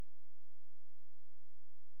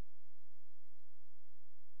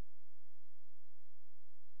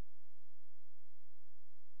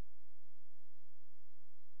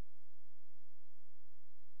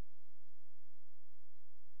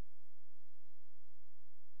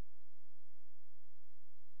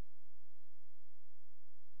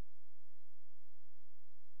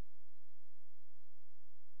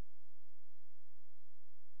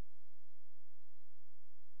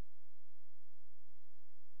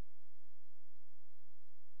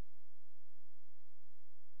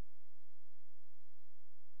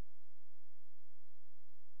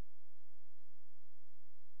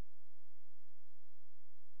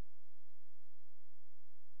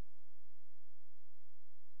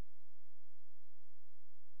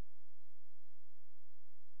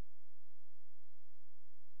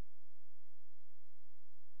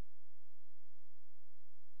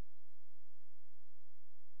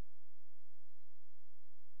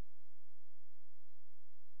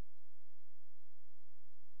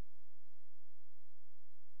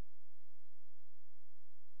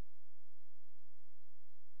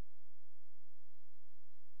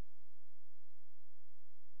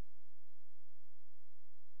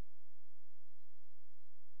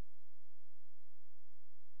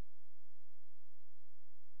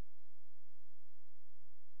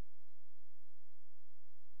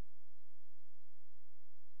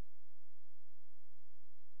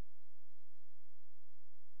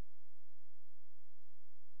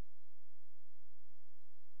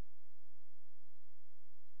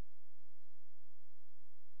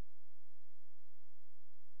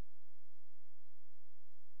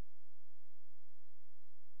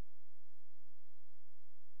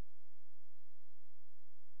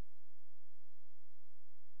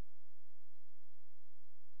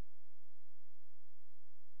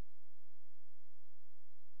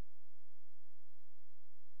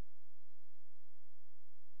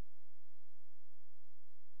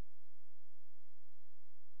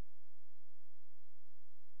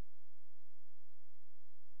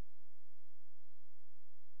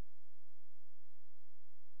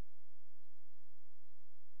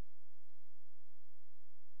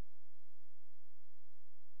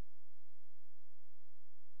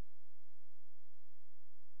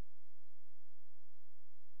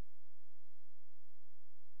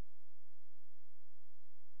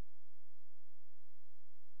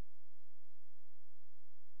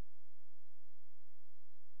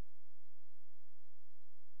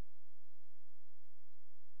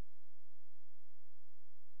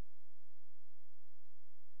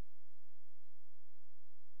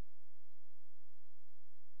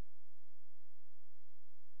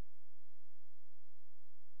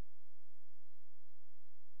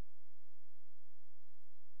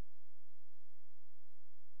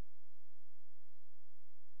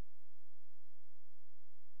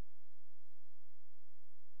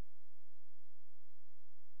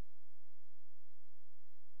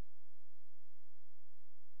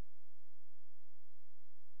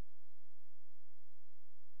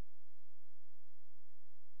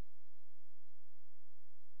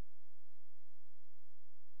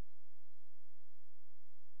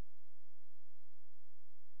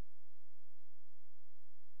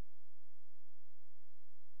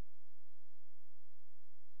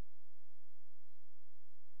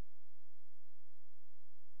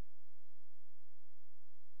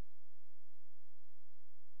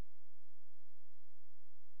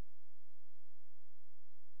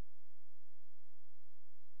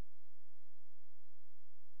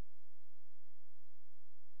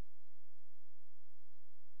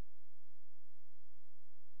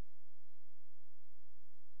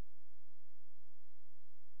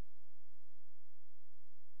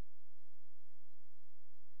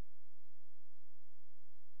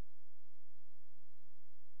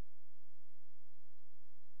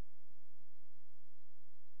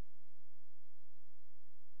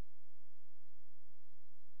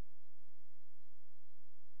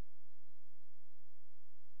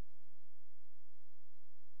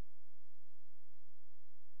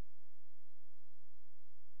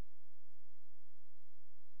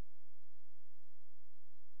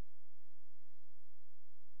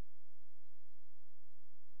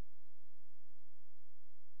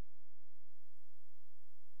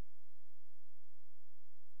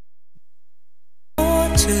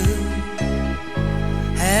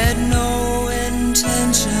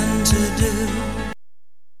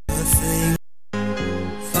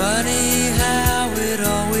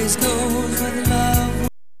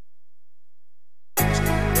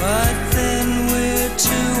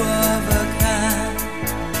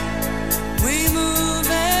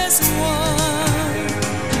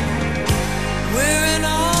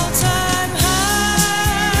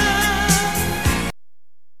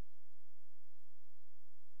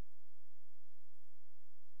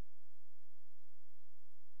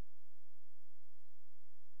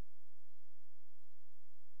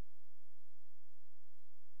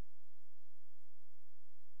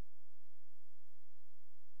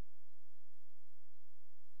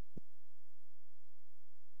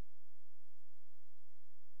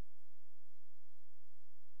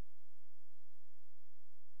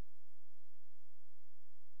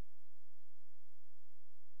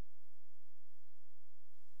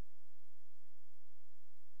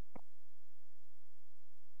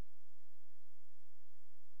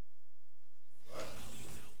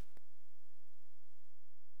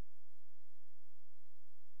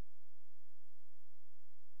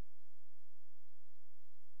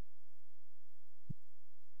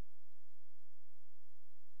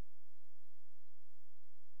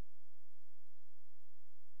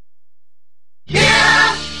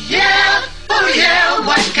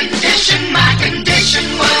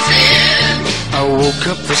Woke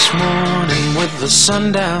up this morning with the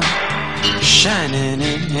sun down, shining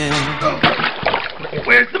in.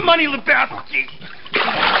 Where's the money, Lebowski?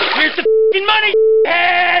 Where's the f***ing money,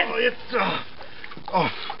 head?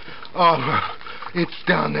 It's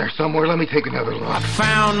down there somewhere. Let me take another look. I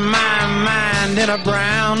found my mind in a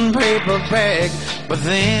brown paper bag, but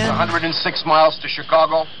then 106 miles to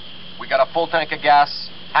Chicago. We got a full tank of gas,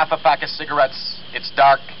 half a pack of cigarettes. It's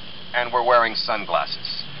dark, and we're wearing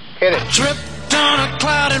sunglasses. Hit it. Tripped on a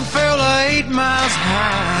cloud and fell 8 miles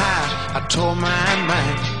high. I tore my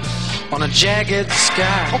mind on a jagged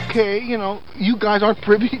sky. Okay, you guys aren't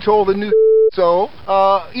privy to all the new so,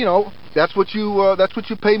 that's what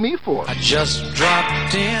you pay me for. I just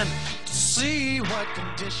dropped in to see what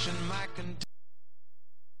condition my condition.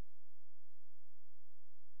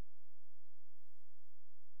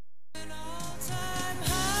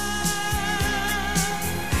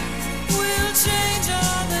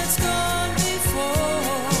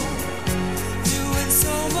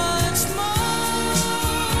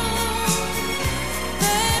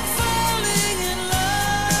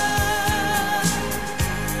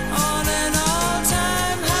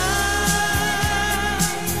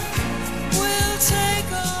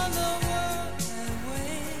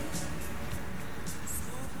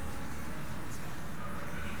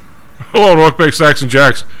 Hello, Northbank Stocks and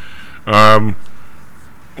Jacks.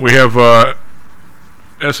 We have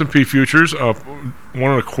S&P futures up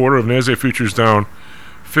 1.25, NASDAQ futures down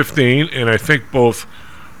 15, and I think both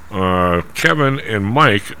Kevin and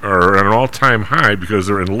Mike are at an all-time high because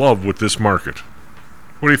they're in love with this market.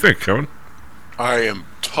 What do you think, Kevin? I am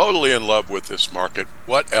totally in love with this market.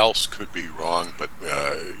 What else could be wrong? But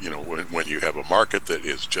when you have a market that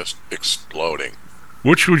is just exploding.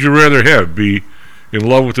 Which would you rather have? Be in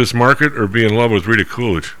love with this market or be in love with Rita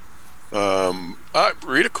Coolidge?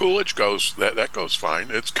 Rita Coolidge goes that goes fine.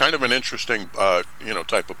 It's kind of an interesting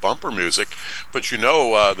type of bumper music, but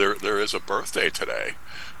there is a birthday today.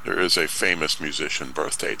 There is a famous musician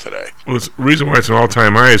birthday today. Well, the reason why it's an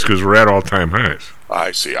all-time high is because we're at all-time highs.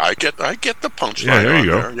 I see. I get the punchline. Yeah, there you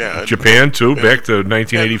go. There. Yeah, Japan too, back to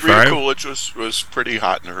 1985. Rita Coolidge was pretty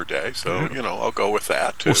hot in her day, so I'll go with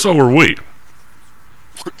that too. Well, so were we.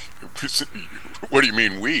 What do you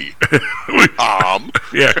mean we?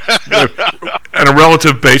 Yeah. On a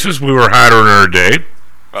relative basis, we were hotter in our day.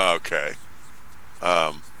 Okay.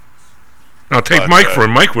 Now take Mike for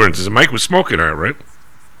instance. Mike was smoking hot, right?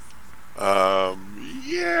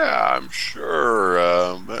 Yeah, I'm sure.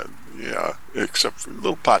 Yeah, except for a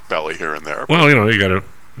little pot belly here and there. Well, you gotta.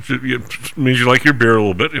 It means you like your beer a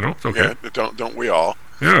little bit, It's okay. Yeah, don't we all?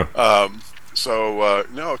 Yeah.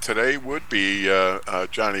 No, today would be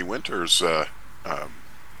Johnny Winter's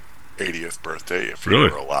 80th birthday if he were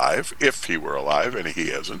alive. If he were alive, and he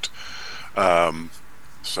isn't.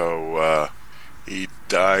 He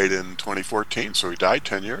died in 2014, so he died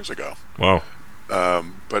 10 years ago. Wow.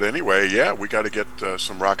 But anyway, yeah, we got to get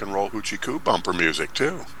some rock and roll hoochie coo bumper music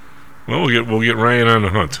too. Well, we'll get Ryan on the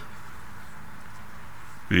hunt.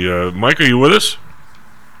 Mike, are you with us?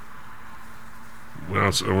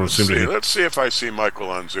 Let's see if I see Michael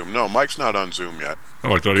on Zoom. No, Mike's not on Zoom yet.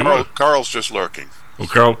 Oh, I thought he was. Carl's just lurking.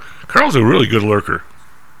 Well, Carl's a really good lurker.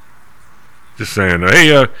 Just saying.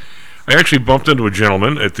 Hey, I actually bumped into a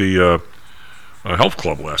gentleman at the health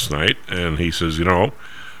club last night, and he says, I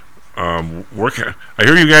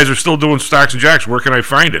hear you guys are still doing Stocks and Jacks. Where can I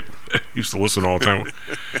find it? He used to listen all the time.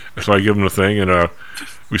 So I give him the thing, and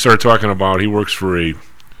we started talking about he works for I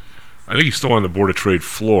think he's still on the Board of Trade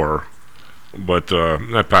floor, but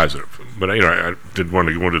not positive. But I didn't want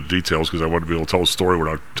to go into the details because I wanted to be able to tell a story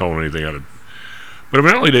without telling anything out of. But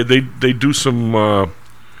evidently they do some.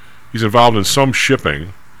 He's involved in some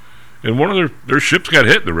shipping, and one of their ships got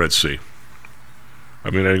hit in the Red Sea. I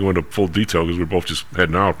mean, I didn't go into full detail because we're both just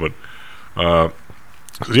heading out, but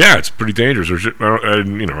yeah, it's pretty dangerous. I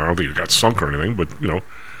don't think it got sunk or anything, but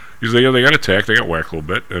they got attacked, they got whacked a little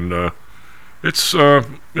bit, and it's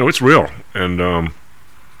it's real. And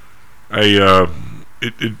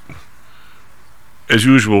it as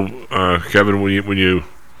usual, Kevin, when you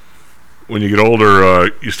get older,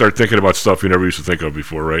 you start thinking about stuff you never used to think of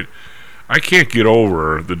before, right? I can't get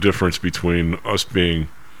over the difference between us being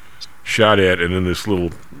shot at and then this little,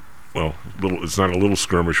 it's not a little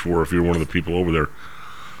skirmish war if you're one of the people over there.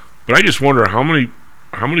 But I just wonder how many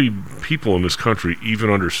people in this country even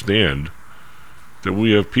understand that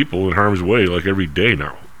we have people in harm's way like every day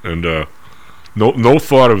now. And no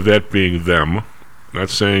thought of that being them. Not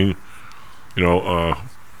saying,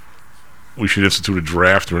 we should institute a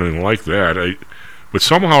draft or anything like that. But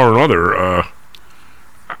somehow or another,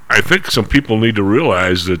 I think some people need to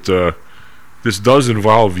realize that this does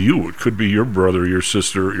involve you. It could be your brother, your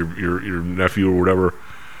sister, your nephew, or whatever.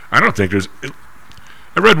 I don't think there's.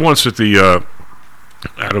 I read once at the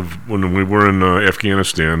out of when we were in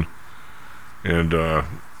Afghanistan, and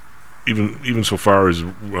even so far as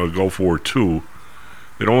Gulf War II,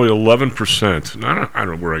 that only 11%. I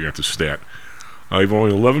don't know where I got the stat.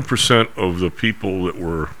 Only 11% of the people that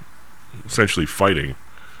were essentially fighting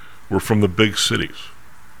were from the big cities.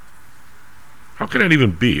 How can that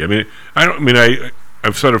even be? I mean,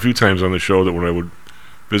 I've said a few times on the show that when I would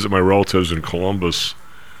visit my relatives in Columbus,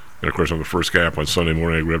 and of course I'm the first guy up on Sunday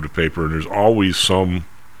morning, I grabbed a paper, and there's always some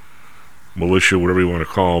militia, whatever you want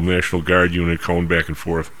to call them, National Guard unit going back and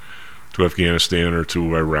forth to Afghanistan or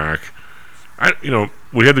to Iraq.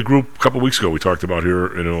 We had the group a couple of weeks ago we talked about here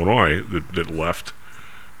in Illinois that left.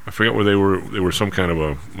 I forget where they were. They were some kind of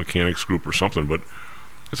a mechanics group or something, but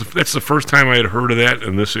that's the first time I had heard of that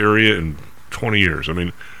in this area in 20 years. I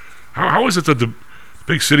mean, how is it that the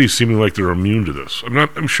big cities seeming like they're immune to this?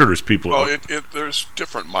 I'm sure there's people. Well, there's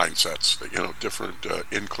different mindsets, different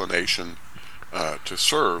inclination to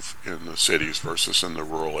serve in the cities versus in the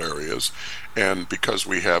rural areas, and because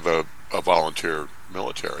we have a volunteer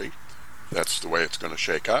military, that's the way it's going to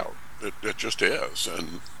shake out. It just is,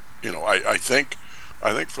 and I think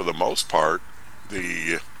for the most part,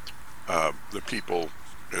 the people,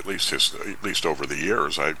 at least over the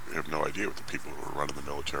years, I have no idea what the people who are running the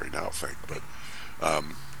military now think,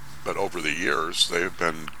 but over the years they've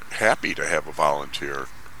been happy to have a volunteer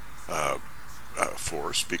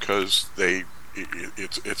force because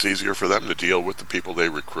it's easier for them to deal with the people they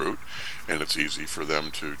recruit, and it's easy for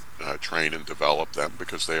them to train and develop them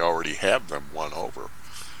because they already have them won over.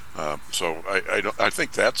 So I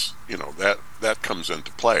think that's that comes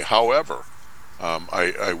into play. However,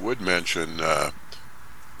 I would mention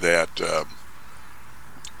that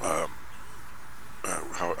how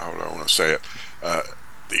do I want to say it?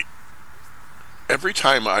 Every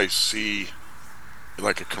time I see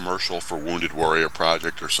like a commercial for Wounded Warrior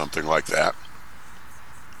Project or something like that,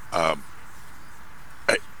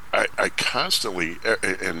 I constantly,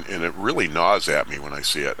 and it really gnaws at me when I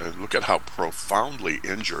see it. And look at how profoundly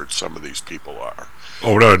injured some of these people are.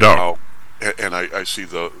 Oh, without a doubt. And I see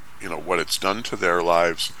what it's done to their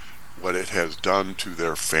lives, what it has done to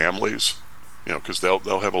their families. Because they'll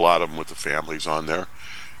have a lot of them with the families on there,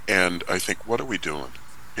 and I think, what are we doing?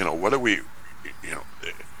 What are we?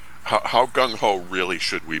 How gung ho really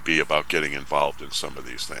should we be about getting involved in some of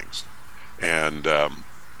these things? And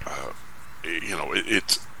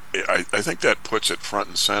I think that puts it front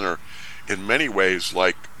and center in many ways,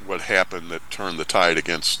 like what happened that turned the tide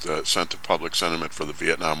against public sentiment for the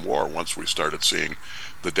Vietnam War. Once we started seeing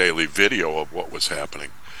the daily video of what was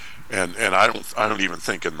happening, and I don't even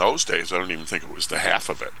think in those days, I don't even think it was the half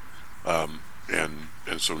of it.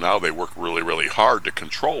 And so now they work really, really hard to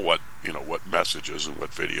control what messages and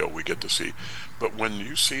what video we get to see. But when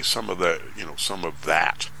you see some of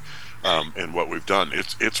that, and what we've done,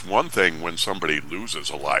 it's one thing when somebody loses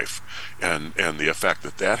a life and the effect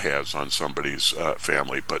that has on somebody's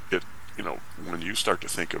family. But when you start to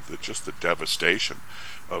think of just the devastation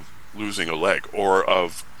of losing a leg, or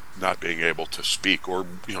of not being able to speak, or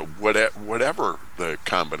whatever the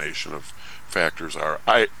combination of factors are,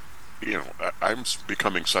 I'm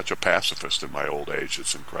becoming such a pacifist in my old age.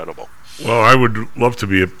 It's incredible. Well, I would love to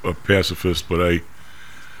be a pacifist, but I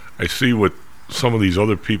see what some of these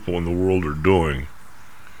other people in the world are doing,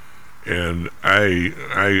 and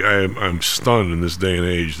I'm stunned in this day and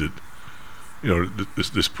age that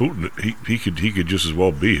this Putin, he could just as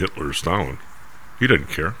well be Hitler or Stalin. He doesn't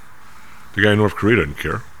care. The guy in North Korea doesn't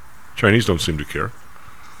care. Chinese don't seem to care.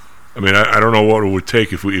 I mean, I don't know what it would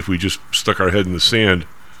take if we just stuck our head in the sand.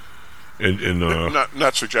 And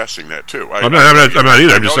not suggesting that too. I'm not either.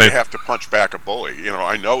 I'm just saying you have to punch back a bully.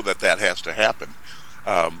 I know that has to happen,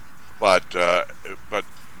 but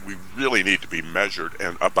we really need to be measured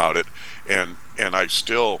about it. And I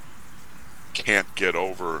still can't get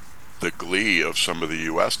over the glee of some of the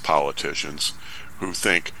U.S. politicians who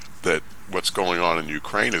think that what's going on in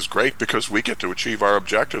Ukraine is great because we get to achieve our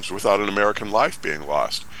objectives without an American life being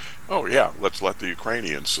lost. Oh yeah, let's let the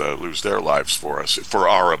Ukrainians lose their lives for us, for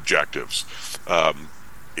our objectives.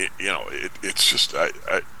 It's just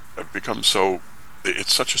I've become so.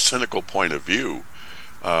 It's such a cynical point of view,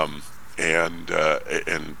 and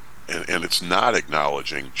it's not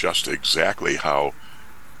acknowledging just exactly how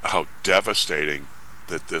devastating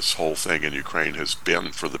that this whole thing in Ukraine has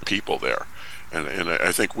been for the people there. And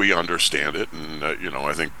I think we understand it, and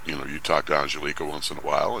I think you talk to Angelica once in a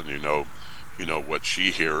while, and what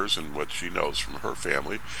she hears and what she knows from her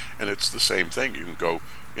family, and it's the same thing. You can go,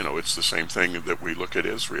 it's the same thing that we look at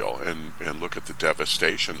Israel and look at the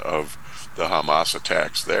devastation of the Hamas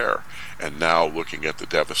attacks there, and now looking at the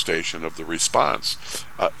devastation of the response.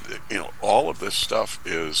 All of this stuff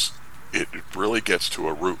it really gets to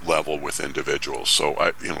a root level with individuals. So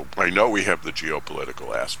I know we have the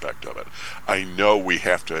geopolitical aspect of it. I know we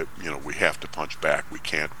have to punch back. We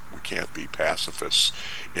can't be pacifists,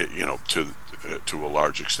 to a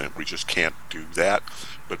large extent. We just can't do that.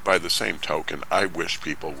 But by the same token, I wish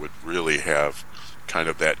people would really have kind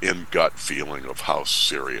of that in-gut feeling of how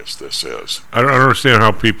serious this is. I don't understand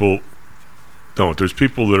how people don't. There's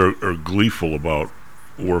people that are gleeful about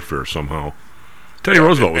warfare somehow. Teddy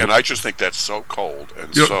Roosevelt. And I just think that's so cold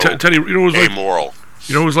and Teddy, was amoral. Like,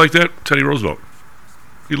 who was like that? Teddy Roosevelt.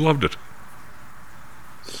 He loved it.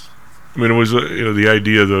 I mean, it was the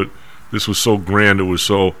idea that this was so grand. It was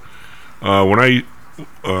so. When I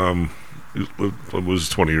it was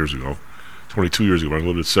 20 years ago, 22 years ago, when I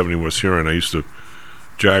lived at 70 West Huron, I used to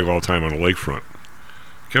jag all the time on the lakefront.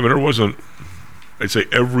 Kevin, there wasn't. I'd say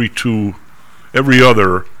every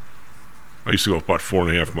other. I used to go about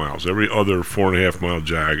 4.5 miles. Every other 4.5 mile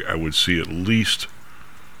jag, I would see at least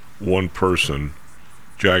one person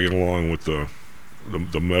jagging along with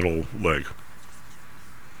the metal leg.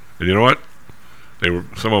 And you know what?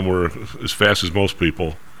 Some of them were as fast as most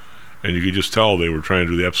people, and you could just tell they were trying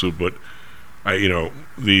to do the absolute. But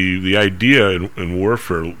the idea in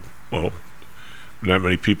warfare. Well, not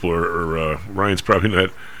many people are. Ryan's probably not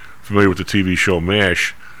familiar with the TV show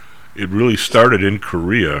MASH. It really started in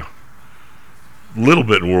Korea. A little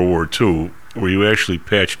bit in World War II, where you actually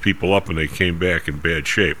patched people up and they came back in bad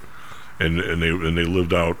shape, and they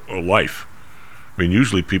lived out a life. I mean,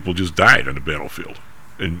 usually people just died on the battlefield,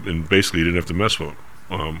 and basically you didn't have to mess with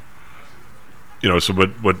them. So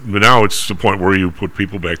but now it's the point where you put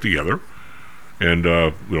people back together, and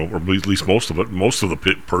or at least most of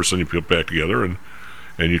the person you put back together, and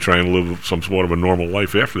you try and live some sort of a normal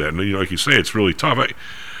life after that. And like you say, it's really tough.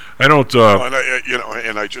 I don't.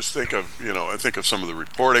 And I just think of I think of some of the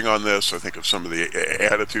reporting on this. I think of some of the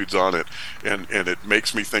attitudes on it, and it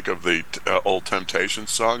makes me think of the old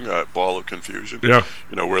Temptations song, "Ball of Confusion." Yeah.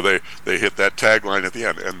 Where they hit that tagline at the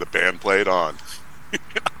end, and the band played on.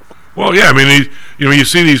 Well, yeah. I mean, you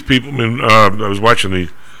see these people. I mean, I was watching the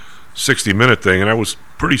 60-minute thing, and I was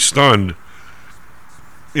pretty stunned.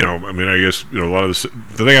 I mean, I guess a lot of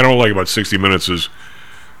the thing I don't like about 60 Minutes is.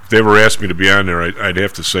 If they ever asked me to be on there, I'd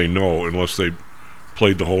have to say no unless they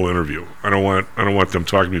played the whole interview. I don't want them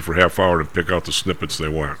talking to me for a half hour to pick out the snippets they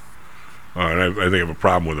want. And I think I have a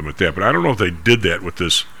problem with them at that. But I don't know if they did that with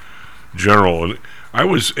this general. And I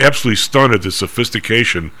was absolutely stunned at the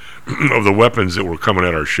sophistication of the weapons that were coming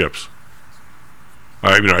at our ships.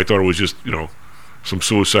 I thought it was just some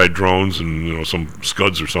suicide drones and some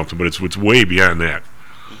Scuds or something, but it's way beyond that.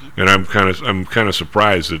 And I'm kind of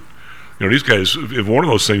surprised that. These guys, if one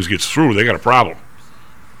of those things gets through, they got a problem.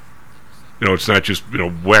 It's not just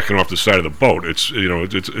whacking off the side of the boat. It's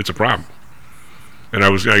it's a problem. And I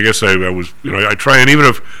try, and even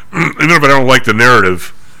if I don't like the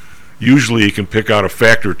narrative, usually you can pick out a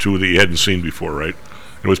fact or two that you hadn't seen before, right?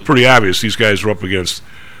 It was pretty obvious these guys were up against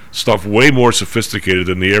stuff way more sophisticated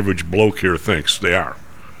than the average bloke here thinks they are.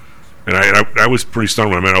 And I was pretty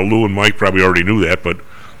stunned when I met Lou and Mike probably already knew that, but.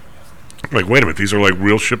 Like, wait a minute, these are like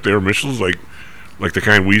real ship-to-air missiles, like the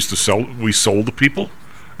kind we sold to people,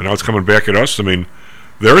 and now it's coming back at us. I mean,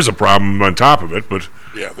 there is a problem on top of it, but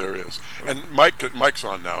yeah, there is. And Mike's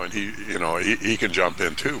on now, and he can jump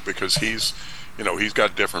in too because he's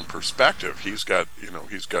got different perspective. He's got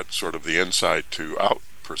sort of the inside to out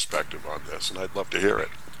perspective on this, and I'd love to hear it.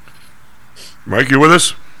 Mike, you with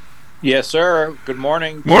us? Yes, sir. Good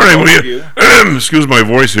morning. Morning. Excuse my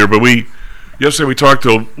voice here, but yesterday we talked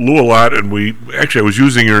to Lou a lot, and I was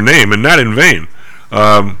using your name, and not in vain.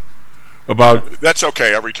 About that's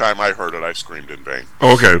okay. Every time I heard it, I screamed in vain.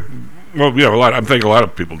 Oh, okay. Well, yeah, I'm thinking a lot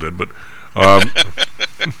of people did, but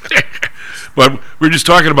but we're just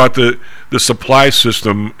talking about the supply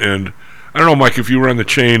system, and I don't know, Mike, if you were on the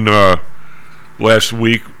chain last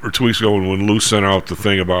week or 2 weeks ago when Lou sent out the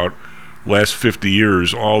thing about last 50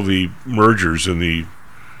 years, all the mergers in the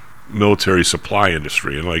military supply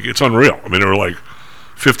industry, and it's unreal. I mean, there were like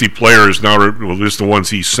 50 players now. Well, just the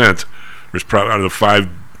ones he sent. There's probably out of the 5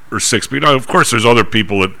 or 6. But of course, there's other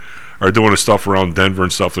people that are doing the stuff around Denver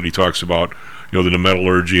and stuff that he talks about. The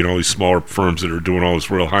metallurgy and all these smaller firms that are doing all this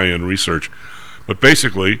real high-end research. But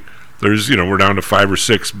basically, there's we're down to 5 or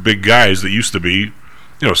 6 big guys that used to be.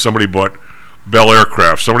 Somebody bought Bell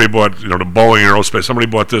Aircraft. Somebody bought the Boeing Aerospace. Somebody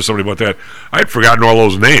bought this. Somebody bought that. I'd forgotten all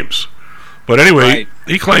those names. But anyway, Right.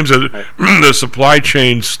 he claims that the supply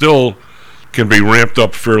chain still can be ramped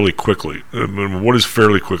up fairly quickly. What does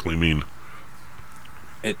fairly quickly mean?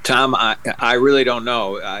 Tom, I really don't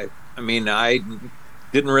know. I mean, I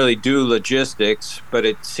didn't really do logistics, but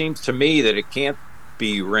it seems to me that it can't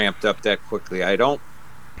be ramped up that quickly. I don't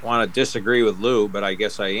want to disagree with Lou, but I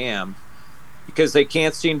guess I am, because they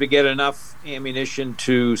can't seem to get enough ammunition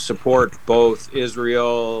to support both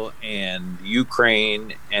Israel and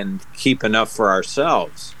Ukraine and keep enough for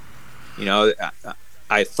ourselves. You know,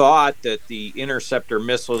 I thought that the interceptor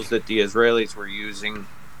missiles that the Israelis were using,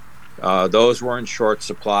 those were in short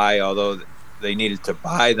supply, although they needed to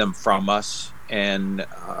buy them from us. And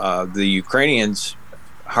the Ukrainians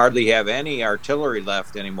hardly have any artillery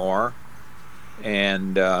left anymore.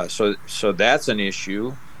 And so that's an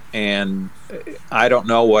issue. And I don't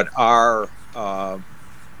know what our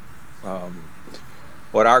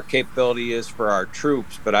capability is for our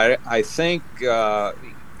troops, but I think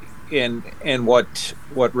and what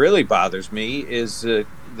really bothers me is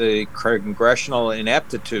the congressional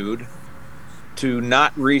ineptitude to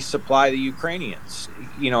not resupply the Ukrainians.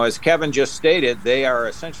 You know, as Kevin just stated, they are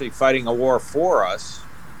essentially fighting a war for us.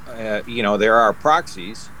 They're our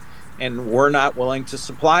proxies, and we're not willing to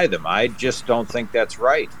supply them. I just don't think that's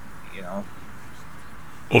right. You know.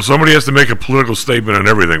 Well, somebody has to make a political statement on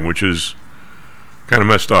everything, which is kind of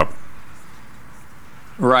messed up.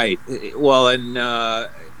 Right. Well, and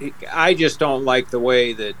I just don't like the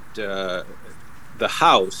way that the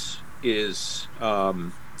House is,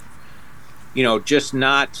 just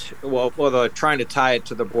not, they're trying to tie it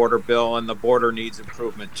to the border bill, and the border needs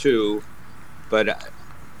improvement too. But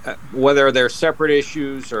whether they're separate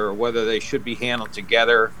issues or whether they should be handled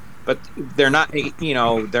together, but they're not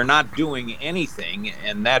doing anything,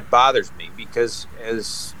 and that bothers me because,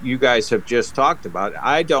 as you guys have just talked about,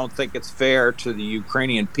 I don't think it's fair to the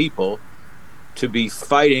Ukrainian people to be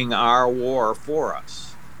fighting our war for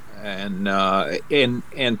us. And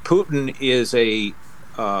Putin is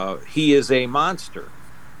a monster,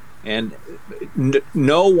 and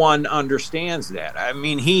no one understands that. I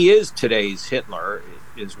mean, he is today's Hitler,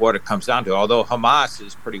 is what it comes down to. Although Hamas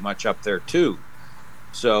is pretty much up there too.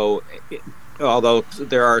 So, although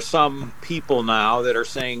there are some people now that are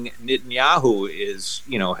saying Netanyahu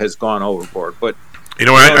has gone overboard, but I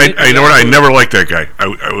never liked that guy.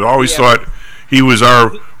 I always thought he was our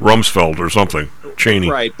Rumsfeld or something, Cheney.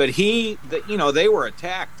 Right, but they were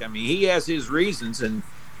attacked. I mean, he has his reasons, and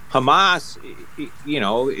Hamas,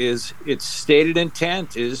 is its stated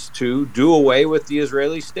intent is to do away with the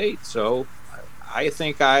Israeli state. So, I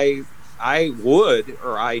think I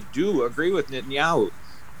do agree with Netanyahu.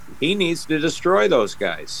 He needs to destroy those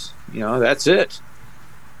guys. That's it.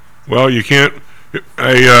 Well, you can't.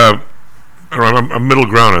 I'm middle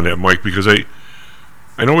ground on that, Mike, because I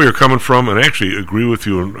know where you're coming from, and I actually agree with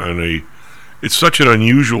you on it's such an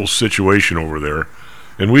unusual situation over there,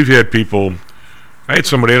 and we've had people. I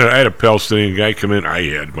had a Palestinian guy come in.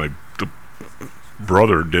 The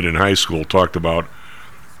brother did in high school, talked about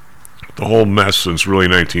the whole mess since really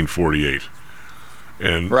 1948,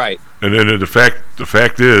 and right. And then the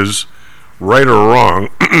fact is, right or wrong,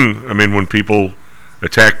 I mean, when people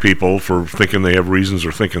attack people for thinking they have reasons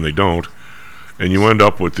or thinking they don't, and you end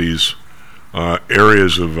up with these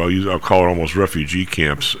areas of I'll call it almost refugee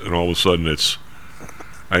camps, and all of a sudden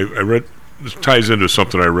I read, this ties into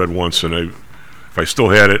something I read once, and if I still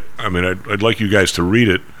had it, I mean, I'd like you guys to read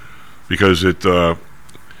it, because I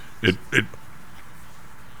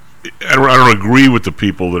don't agree with the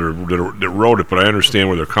people that wrote it, but I understand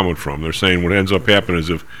where they're coming from. They're saying what ends up happening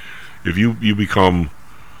is if you become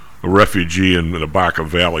a refugee in the Baca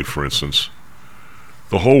Valley, for instance,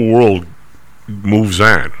 the whole world moves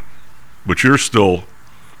on, but you're still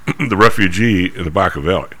the refugee in the Baca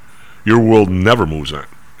Valley. Your world never moves on.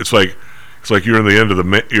 It's like you're in the end of the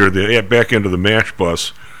back end of the MASH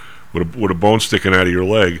bus with a bone sticking out of your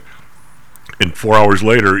leg, and 4 hours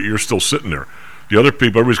later you're still sitting there. The other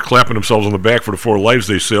people, everybody's clapping themselves on the back for the 4 lives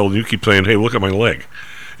they sailed, and you keep saying, "Hey, look at my leg."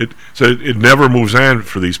 It never moves on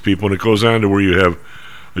for these people, and it goes on to where you have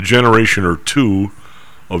a generation or two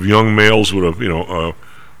of young males with an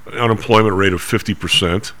unemployment rate of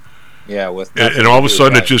 50%. Yeah, and all of a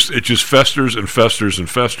sudden it just festers and festers and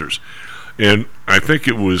festers, and I think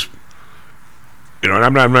it was, and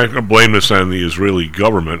I'm not going to blame this on the Israeli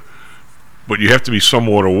government, but you have to be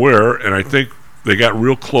somewhat aware, and I think they got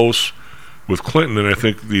real close with Clinton, and I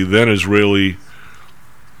think the then Israeli,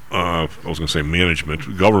 I was going to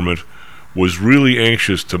say government, was really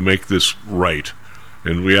anxious to make this right,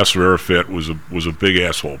 and Yasser Arafat was a big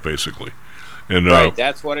asshole, basically, And right,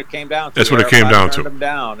 that's what it came down to. That's what it came down to. Turned them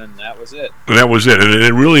down, and that was it. And that was it. And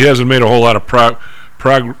it really hasn't made a whole lot of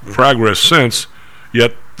progress since.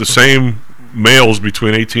 Yet the same males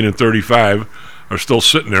between 18 and 35 are still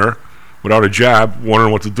sitting there without a job,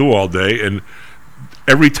 wondering what to do all day. And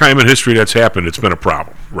every time in history that's happened, it's been a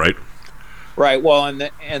problem, right? Right. Well,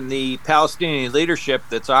 and the Palestinian leadership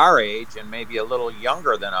that's our age and maybe a little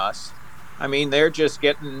younger than us, I mean, they're just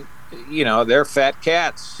getting, they're fat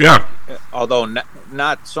cats. Yeah. Although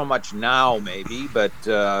not so much now, maybe, but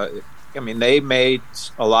I mean, they made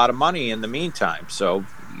a lot of money in the meantime. So,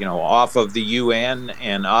 off of the UN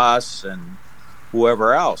and us and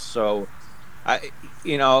whoever else. So,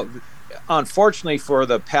 unfortunately for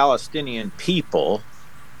the Palestinian people,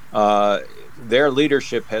 their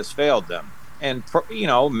leadership has failed them. And,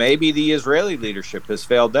 maybe the Israeli leadership has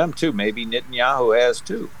failed them too. Maybe Netanyahu has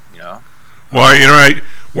too, Well,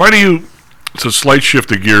 why do you, it's a slight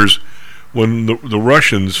shift of gears, when the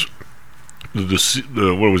Russians, what was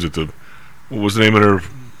the name of their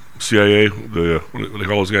CIA? What do they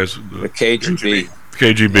call those guys? The KGB.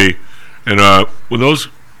 KGB. And when those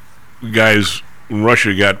guys, when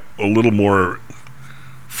Russia got a little more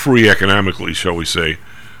free economically, shall we say,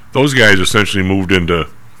 those guys essentially moved into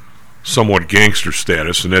somewhat gangster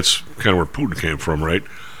status, and that's kind of where Putin came from, right?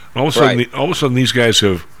 And all of a sudden, these guys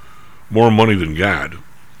have more money than God,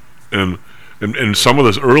 and some of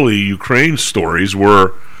those early Ukraine stories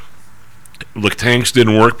were the tanks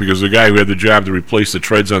didn't work because the guy who had the job to replace the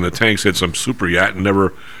treads on the tanks had some super yacht and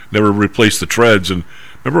never replaced the treads. And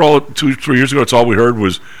remember, all 2-3 years ago, it's all we heard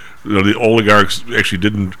was the oligarchs actually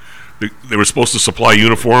didn't. They were supposed to supply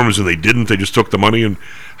uniforms and they didn't. They just took the money. And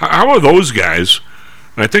how are those guys?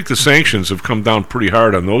 And I think the sanctions have come down pretty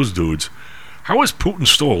hard on those dudes. How is Putin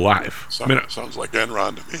still alive? Sounds like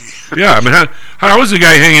Enron to me. Yeah, I mean, how is the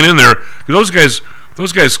guy hanging in there? Those guys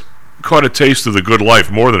caught a taste of the good life,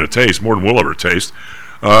 more than a taste, more than we'll ever taste.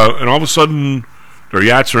 And all of a sudden, their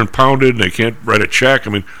yachts are impounded and they can't write a check. I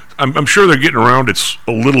mean, I'm sure they're getting around it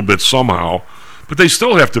a little bit somehow, but they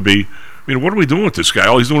still have to be. I mean, what are we doing with this guy?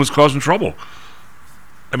 All he's doing is causing trouble.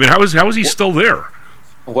 I mean, how is he still there?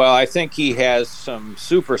 Well, I think he has some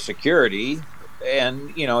super security,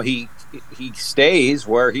 and he stays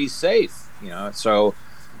where he's safe. So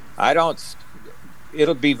I don't.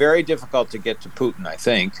 It'll be very difficult to get to Putin, I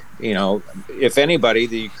think. If anybody,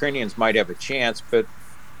 the Ukrainians might have a chance, but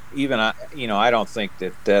even I don't think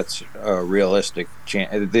that's a realistic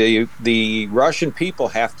chance. The Russian people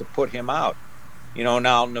have to put him out.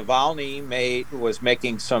 Now Navalny was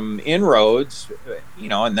making some inroads,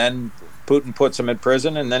 and then Putin puts him in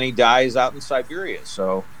prison, and then he dies out in Siberia.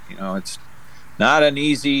 So, it's not an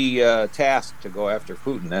easy task to go after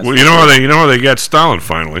Putin. That's how they got Stalin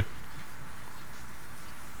finally.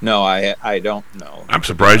 No, I don't know. I'm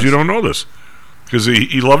surprised you don't know this, because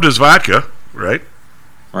he loved his vodka, right?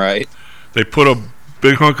 Right. They put a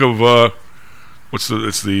big hunk of the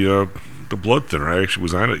blood thinner. I actually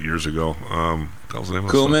was on it years ago. That was the name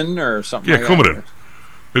of Coumadin or something. Yeah, like Coumadin.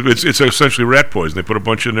 It's essentially rat poison. They put a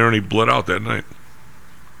bunch in there and he bled out that night.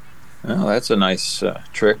 Well, that's a nice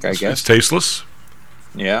trick, I guess. It's tasteless.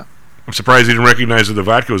 Yeah. I'm surprised he didn't recognize that the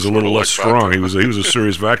vodka was a little less strong. He was a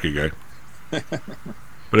serious vodka guy.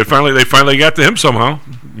 But they finally got to him somehow.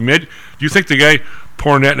 Do you think the guy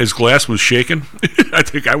pouring that in his glass was shaking? I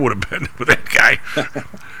think I would have been with that guy.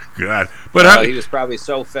 God, but he was probably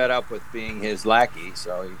so fed up with being his lackey,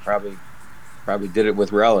 so he probably did it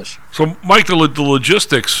with relish. So, Mike, the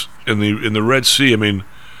logistics in the Red Sea. I mean,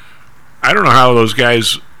 I don't know how those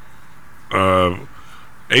guys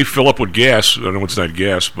fill up with gas. I know it's not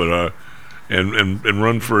gas, but and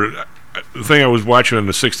run for. The thing I was watching in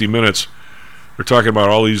the 60 Minutes, they're talking about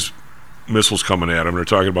all these missiles coming at them. They're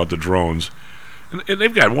talking about the drones, and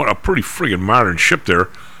they've got a pretty friggin' modern ship there.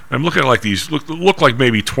 I'm looking at like these look like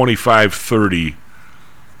maybe 25, 30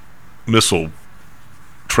 missile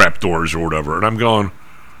trapdoors or whatever, and I'm going,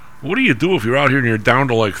 what do you do if you're out here and you're down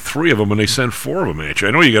to like 3 of them and they send 4 of them at you?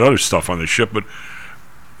 I know you got other stuff on the ship, but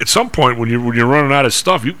at some point when you're running out of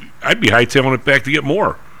stuff, I'd be hightailing it back to get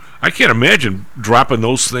more. I can't imagine dropping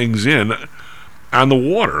those things in on the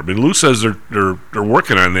water. I mean, Lou says they're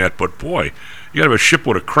working on that, but boy, you got to have a ship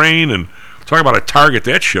with a crane, and talk about a target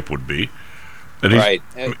that ship would be. And right,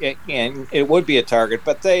 and it would be a target,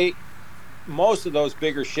 but most of those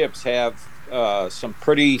bigger ships have some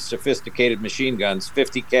pretty sophisticated machine guns,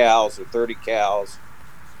 50 cals or 30 cals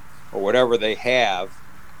or whatever they have,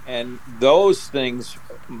 and those things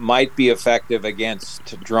might be effective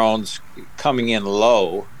against drones coming in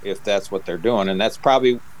low if that's what they're doing, and that's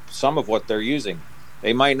probably some of what they're using.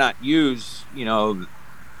 They might not use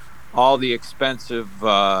all the expensive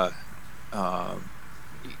the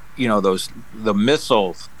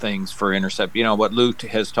missile things for intercept. What Luke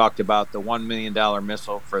has talked about, the $1 million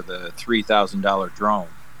missile for the $3,000 drone.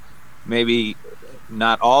 Maybe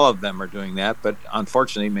not all of them are doing that, but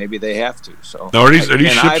unfortunately, maybe they have to. So, now, are these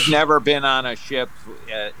ships? I've never been on a ship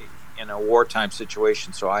in a wartime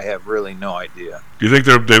situation, so I have really no idea. Do you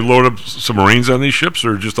think they load up some Marines on these ships,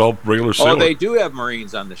 or just all regular sailors? Oh, they do have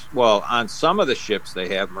Marines on on some of the ships they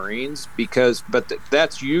have Marines, but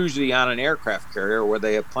that's usually on an aircraft carrier where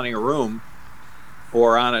they have plenty of room,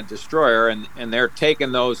 or on a destroyer, and they're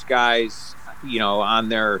taking those guys, on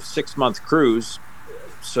their 6-month cruise.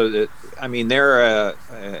 So that, they're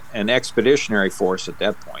an expeditionary force at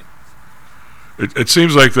that point. It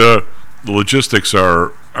seems like the logistics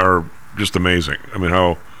are just amazing. I mean,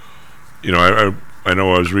 how, I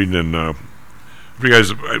know I was reading in, if you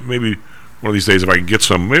guys, maybe one of these days if I can get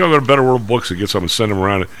some, maybe I'll go to Better World Books and get some and send them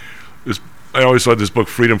around. I always thought this book,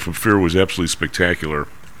 Freedom from Fear, was absolutely spectacular.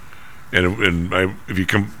 And if you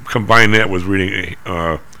combine that with reading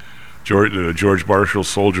George Marshall,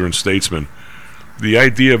 Soldier and Statesman, the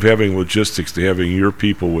idea of having logistics, to having your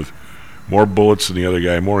people with more bullets than the other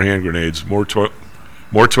guy, more hand grenades, more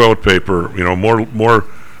toilet paper,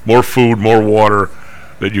 more food, more water,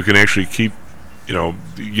 that you can actually keep,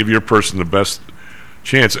 give your person the best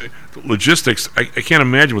chance. Logistics, I can't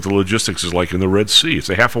imagine what the logistics is like in the Red Sea. It's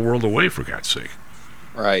a half a world away, for God's sake.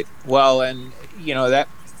 Right. Well, and that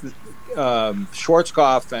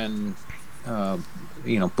Schwarzkopf and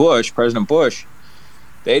President Bush,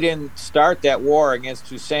 they didn't start that war against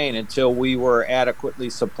Hussein until we were adequately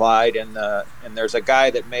supplied, and there's a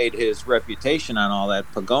guy that made his reputation on all that,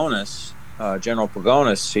 Pagonis, General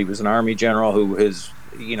Pagonis. He was an army general who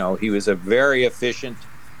he was a very efficient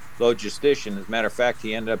logistician. As a matter of fact,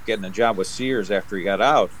 he ended up getting a job with Sears after he got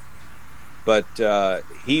out. But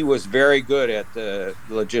he was very good at the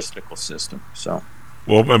logistical system. So,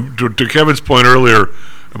 well, to Kevin's point earlier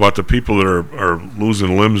about the people that are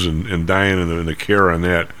losing limbs and dying in the care on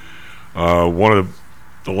that, one of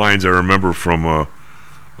the lines I remember from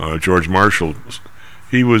George Marshall,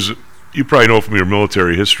 you probably know from your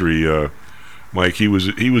military history, Mike, he was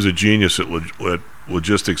a genius at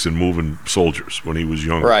logistics and moving soldiers when he was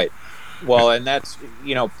younger. Right. Well, and that's,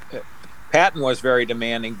 Patton was very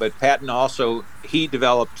demanding, but Patton also, he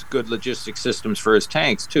developed good logistic systems for his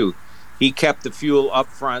tanks too. He kept the fuel up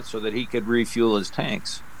front so that he could refuel his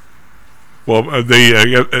tanks. Well, one of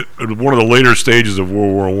the later stages of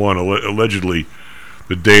World War I, allegedly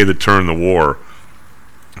the day that turned the war,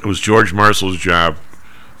 it was George Marshall's job.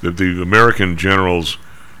 The American generals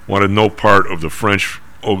wanted no part of the French.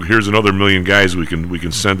 Oh, here's another million guys we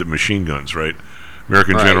can send at machine guns, right?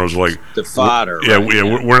 American generals like the fodder. Yeah,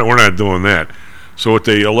 right? We're not doing that. So what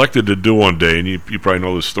they elected to do one day, and you probably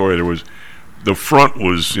know this story, the front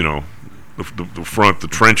was the front, the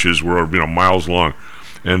trenches were miles long,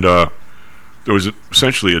 and there was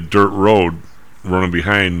essentially a dirt road running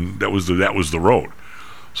behind. That was the road.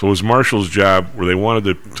 So it was Marshall's job, where they wanted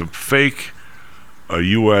to fake a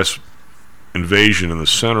U.S. invasion in the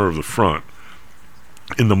center of the front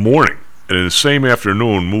in the morning, and in the same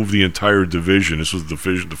afternoon move the entire division. This was the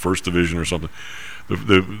first division or something.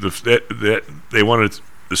 They wanted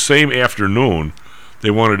the same afternoon.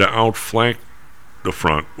 They wanted to outflank the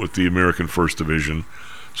front with the American 1st Division.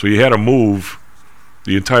 So you had to move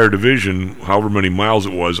the entire division, however many miles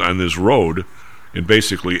it was, on this road in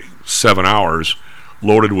basically 7 hours,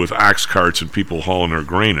 loaded with ox carts and people hauling their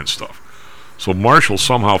grain and stuff. So Marshall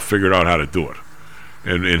somehow figured out how to do it.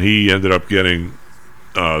 And he ended up getting,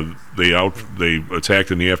 they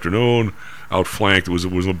attacked in the afternoon, outflanked. It was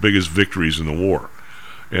the biggest victories in the war.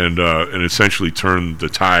 And essentially turned the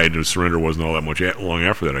tide, and surrender wasn't all that much long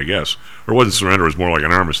after that, I guess. Or it wasn't surrender, it was more like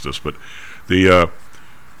an armistice. But the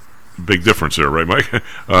big difference there, right, Mike?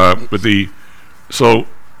 So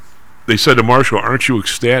they said to Marshall, aren't you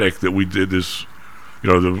ecstatic that we did this?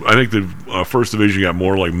 I think the 1st Division got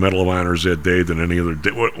more like Medal of Honors that day than any other day,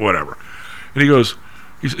 whatever. And he goes,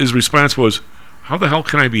 his response was, how the hell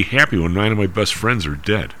can I be happy when 9 of my best friends are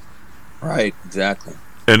dead? Right, exactly.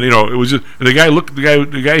 And it was just, and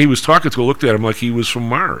the guy he was talking to looked at him like he was from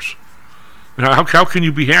Mars. And how can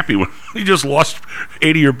you be happy when you just lost 80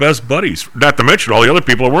 of your best buddies? Not to mention all the other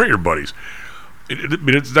people that weren't your buddies.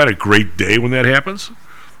 It's not a great day when that happens.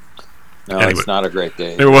 No, anyway, it's not a great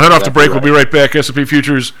day. Anyway, we'll head off the break. Right. We'll be right back. S&P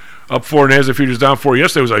futures up 4, NASDAQ futures down 4.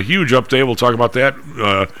 Yesterday was a huge up day. We'll talk about that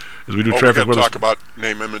as we do traffic. We'll talk about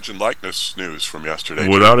name, image, and likeness news from yesterday.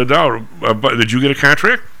 Without a doubt. But did you get a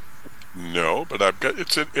contract? No, but I've got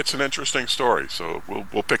it's an interesting story, so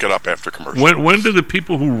we'll pick it up after commercial. When do the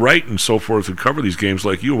people who write and so forth and cover these games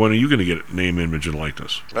like you, when are you going to get name, image, and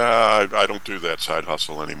likeness? I don't do that side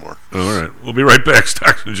hustle anymore. All right, we'll be right back.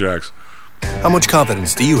 Stocks and Jocks. How much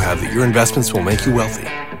confidence do you have that your investments will make you wealthy?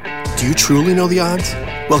 Do you truly know the odds?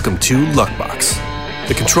 Welcome to Luckbox,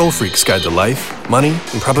 the control freak's guide to life, money,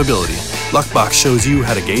 and probability. Luckbox shows you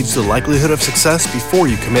how to gauge the likelihood of success before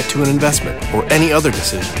you commit to an investment or any other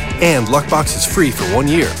decision. And Luckbox is free for 1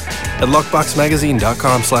 year at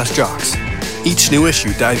luckboxmagazine.com/jocks. Each new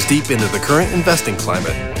issue dives deep into the current investing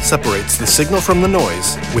climate, separates the signal from the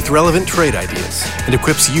noise with relevant trade ideas, and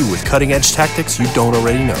equips you with cutting-edge tactics you don't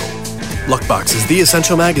already know. Luckbox is the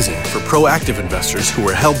essential magazine for proactive investors who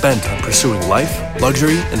are hell-bent on pursuing life,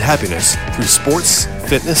 luxury, and happiness through sports,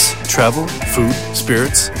 fitness, travel, food,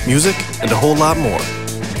 spirits, music, and a whole lot more.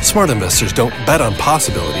 Smart investors don't bet on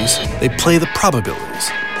possibilities, they play the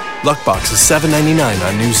probabilities. Luckbox is $7.99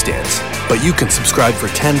 on newsstands, but you can subscribe for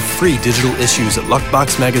 10 free digital issues at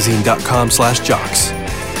luckboxmagazine.com/jocks.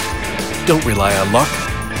 Don't rely on luck.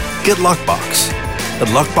 Get Luckbox at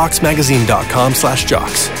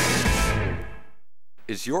luckboxmagazine.com/jocks.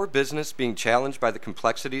 Is your business being challenged by the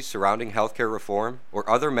complexities surrounding healthcare reform or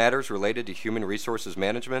other matters related to human resources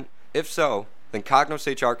management? If so, then Cognos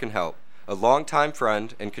HR can help. A longtime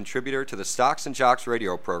friend and contributor to the Stocks and Jocks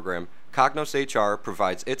radio program, Cognos HR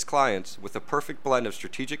provides its clients with a perfect blend of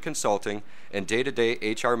strategic consulting and day-to-day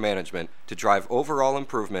HR management to drive overall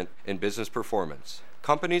improvement in business performance.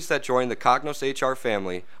 Companies that join the Cognos HR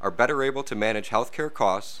family are better able to manage healthcare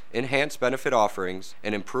costs, enhance benefit offerings,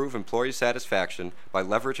 and improve employee satisfaction by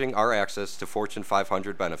leveraging our access to Fortune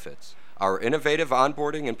 500 benefits. Our innovative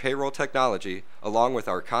onboarding and payroll technology, along with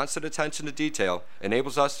our constant attention to detail,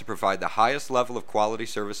 enables us to provide the highest level of quality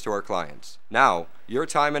service to our clients. Now, your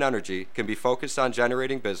time and energy can be focused on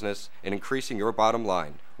generating business and increasing your bottom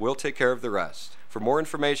line. We'll take care of the rest. For more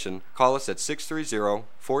information, call us at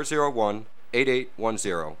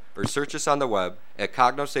 630-401-8810 or search us on the web at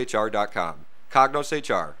cognoshr.com. Cognos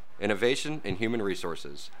HR, innovation in human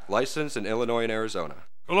resources. Licensed in Illinois and Arizona.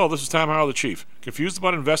 Hello, this is Tom Howell, the Chief. Confused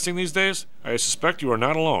about investing these days? I suspect you are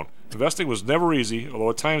not alone. Investing was never easy,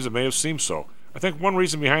 although at times it may have seemed so. I think one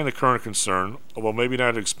reason behind the current concern, although maybe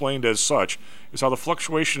not explained as such, is how the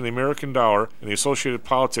fluctuation in the American dollar and the associated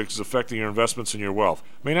politics is affecting your investments and your wealth.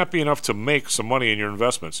 It may not be enough to make some money in your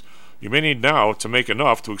investments. You may need now to make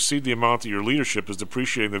enough to exceed the amount that your leadership is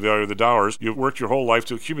depreciating the value of the dollars you've worked your whole life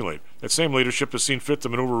to accumulate. That same leadership has seen fit to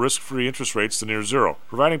maneuver risk-free interest rates to near zero.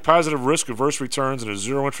 Providing positive risk-averse returns in a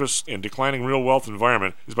zero-interest and declining real wealth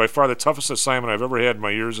environment is by far the toughest assignment I've ever had in my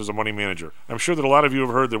years as a money manager. I'm sure that a lot of you have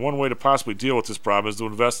heard that one way to possibly deal with this problem is to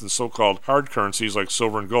invest in so-called hard currencies like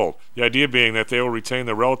silver and gold. The idea being that they will retain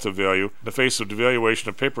their relative value in the face of devaluation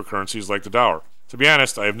of paper currencies like the dollar. To be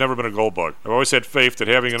honest, I have never been a gold bug. I've always had faith that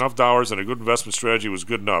having enough dollars and a good investment strategy was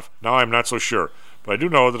good enough. Now I'm not so sure. But I do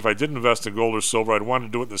know that if I did invest in gold or silver, I'd want to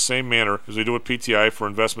do it in the same manner as we do with PTI for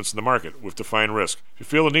investments in the market, with defined risk. If you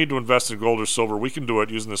feel the need to invest in gold or silver, we can do it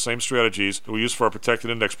using the same strategies that we use for our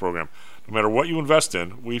protected index program. No matter what you invest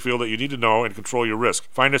in, we feel that you need to know and control your risk.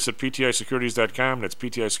 Find us at ptisecurities.com. That's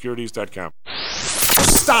ptisecurities.com.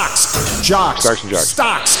 Stocks, jocks, Stocks and jocks.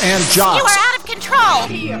 Stocks and jocks. You are out of control.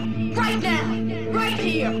 Here, right now, right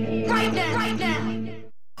here, right now, right now.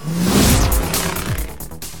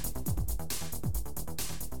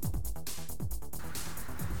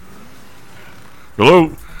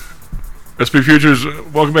 Hello, SP Futures.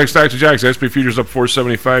 Welcome back, Stocks and Jocks. SP Futures up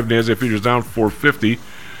 475. NASDAQ Futures down 450.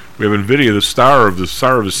 We have Nvidia, the star of the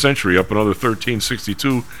century, up another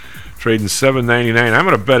 1362, trading 799. I'm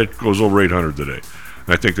going to bet it goes over 800 today.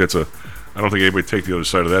 And I think I don't think anybody take the other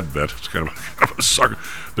side of that bet. It's kind of a sucker.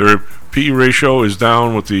 Their PE ratio is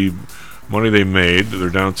down with the money they made. They're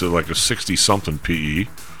down to like a 60-something PE,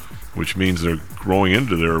 which means they're growing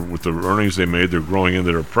into with the earnings they made, they're growing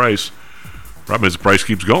into their price. Problem is the price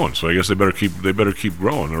keeps going, so I guess they better keep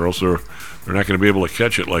growing, or else they're not going to be able to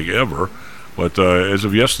catch it like ever. But as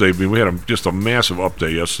of yesterday, I mean, we had just a massive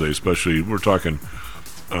update yesterday. Especially we're talking,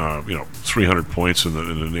 300 points in the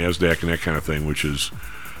Nasdaq and that kind of thing, which is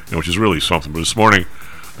really something. But this morning,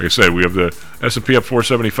 like I said, we have the S&P up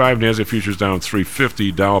 475, Nasdaq futures down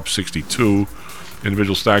 350, Dow up 62.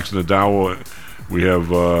 Individual stocks in the Dow, we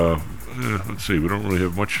have let's see, we don't really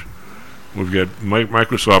have much. We've got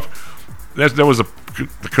Microsoft. That was the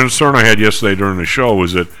concern I had yesterday during the show,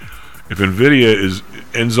 was that if Nvidia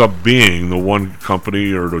ends up being the one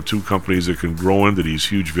company or the two companies that can grow into these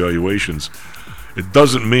huge valuations, it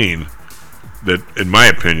doesn't mean that, in my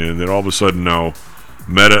opinion, that all of a sudden now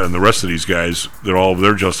Meta and the rest of these guys, their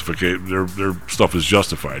stuff is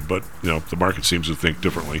justified, but the market seems to think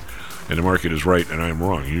differently, and the market is right, and I'm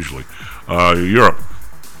wrong usually. Europe,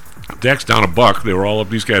 DAX down $1. They were all up.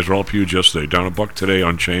 These guys were all up huge yesterday. Down $1 today,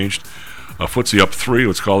 unchanged. FTSE up 3.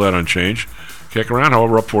 Let's call that unchanged. Kick around,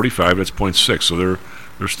 however, up 45. That's 0.6. So they're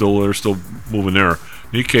still moving there.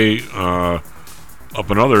 Nikkei up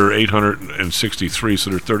another 863. So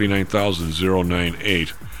they're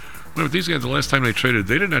 39,098. But these guys, the last time they traded,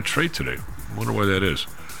 they did not trade today. I wonder why that is.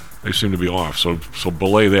 They seem to be off. So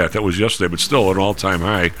belay that. That was yesterday, but still an all-time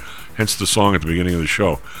high. Hence the song at the beginning of the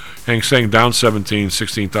show. Hang Seng down 17,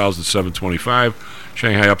 16,725.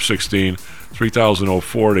 Shanghai up 16,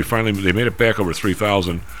 3,004. They made it back over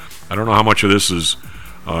 3,000. I don't know how much of this is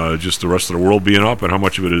just the rest of the world being up, and how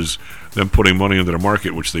much of it is them putting money into the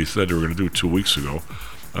market, which they said they were going to do 2 weeks ago.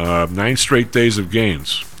 9 straight days of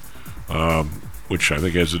gains, which I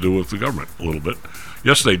think has to do with the government a little bit.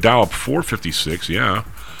 Yesterday, Dow up 456. Yeah.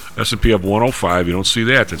 S&P up 105. You don't see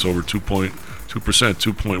that. That's over 2%,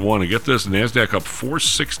 2.1. And get this, NASDAQ up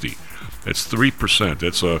 460. That's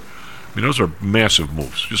 3%. Those are massive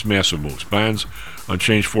moves, just massive moves. Bonds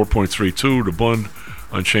unchanged 4.32. The Bund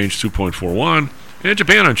unchanged 2.41. And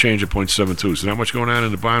Japan unchanged at 0.72. So not much going on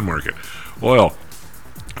in the bond market. Oil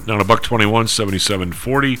down $1.21,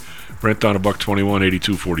 77.40. Brent down $1.21,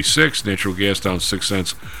 82.46. Natural gas down 6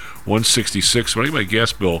 cents, 166. When I get my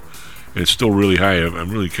gas bill, and it's still really high. I'm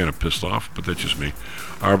really kind of pissed off, but that's just me.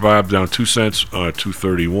 RBOB down 2 cents,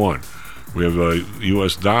 2.31. We have a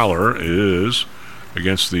U.S. dollar is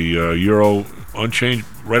against the euro unchanged,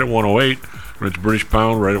 right at 108. Against the British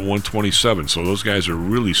pound, right at 127. So those guys are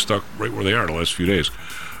really stuck right where they are the last few days.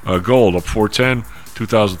 Gold up 410,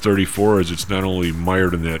 2034, as it's not only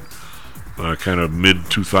mired in that kind of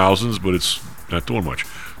mid-2000s, but it's not doing much.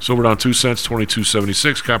 Silver down 2 cents,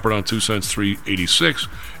 22.76. Copper down 2 cents, 3.86.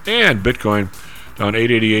 And Bitcoin down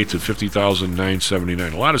 8.88 to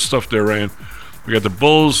 50,979. A lot of stuff there, Ryan. We got the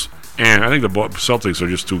Bulls, and I think the Celtics are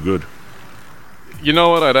just too good. You know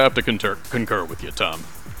what? I'd have to concur with you, Tom.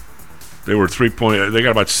 They were three-point. They got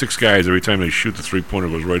about 6 guys every time they shoot. The three-pointer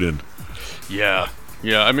goes right in. Yeah.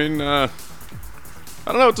 I mean, I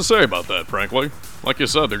don't know what to say about that, frankly. Like you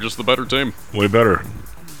said, they're just the better team. Way better.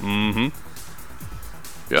 Mm-hmm.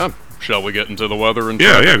 Yeah. Shall we get into the weather and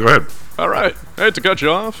Yeah, go ahead. All right. I hate to cut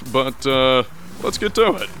you off, but let's get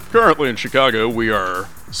to it. Currently in Chicago, we are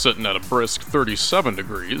sitting at a brisk 37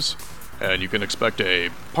 degrees, and you can expect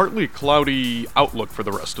a partly cloudy outlook for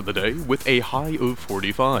the rest of the day with a high of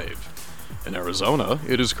 45. In Arizona,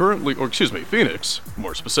 it is currently, Phoenix,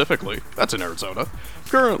 more specifically, that's in Arizona,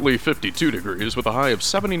 currently 52 degrees with a high of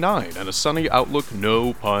 79 and a sunny outlook,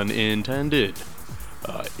 no pun intended.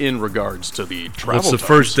 In regards to the travel What's the times,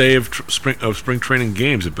 first day of spring training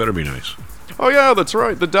games? It better be nice. Oh yeah, that's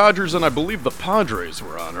right. The Dodgers and I believe the Padres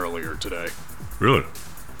were on earlier today. Really?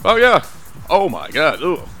 Oh yeah. Oh my God.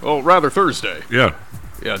 Ooh. Oh, rather Thursday. Yeah.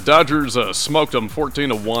 Yeah, Dodgers smoked them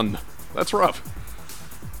 14-1. That's rough.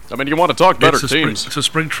 I mean, you want to talk better teams. It's a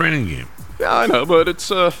spring training game. Yeah, I know, but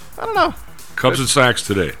it's, I don't know. Cubs and Sox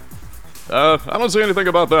today. I don't see anything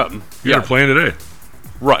about that. Yeah, they're playing today.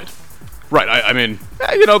 Right. I mean,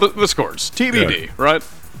 the scores. TBD, yeah. Right?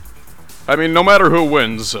 I mean, no matter who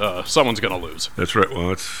wins, someone's going to lose. That's right.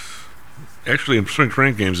 Well, it's actually in spring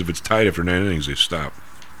training games, if it's tied after 9 innings, they stop.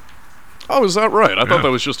 Oh, is that right? I thought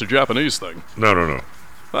that was just a Japanese thing. No.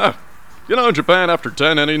 In Japan, after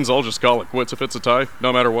 10 innings, I'll just call it quits if it's a tie,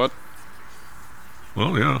 no matter what.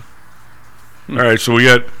 Well, yeah. All right, so we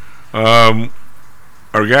got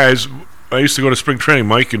our guys. I used to go to spring training,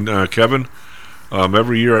 Mike and Kevin,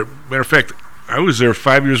 every year. Matter of fact, I was there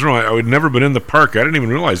 5 years in a row. I had never been in the park. I didn't even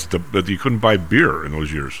realize that you couldn't buy beer in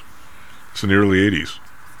those years. It's in the early 80s.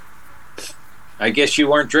 I guess you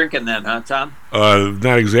weren't drinking then, huh, Tom?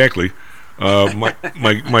 Not exactly.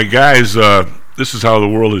 My guys, this is how the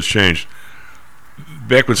world has changed.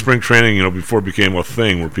 Back with spring training, before it became a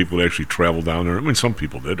thing where people would actually travel down there. I mean, some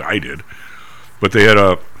people did. I did. But they had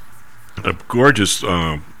a gorgeous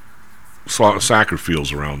soccer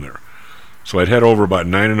fields around there. So I'd head over about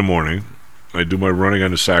 9 in the morning. I'd do my running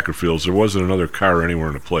on the soccer fields. There wasn't another car anywhere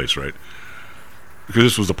in the place, right? Because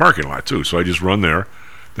this was the parking lot, too. So I just run there.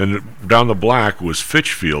 Then down the block was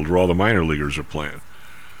Fitch Field, where all the minor leaguers are playing.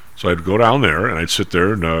 So I'd go down there, and I'd sit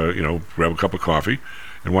there and, grab a cup of coffee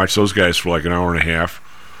and watch those guys for like an hour and a half.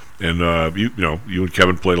 And, you and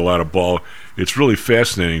Kevin played a lot of ball. It's really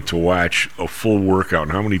fascinating to watch a full workout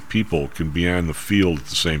and how many people can be on the field at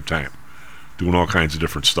the same time doing all kinds of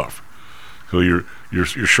different stuff. So your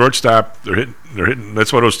shortstop, they're hitting.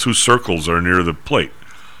 That's why those 2 circles are near the plate.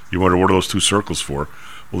 You wonder what are those 2 circles for?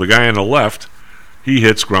 Well, the guy on the left he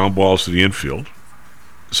hits ground balls to the infield.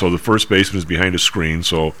 So the first baseman is behind a screen,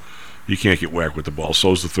 so he can't get whacked with the ball.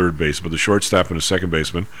 So is the third baseman. But the shortstop and the second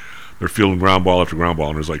baseman, they're fielding ground ball after ground ball,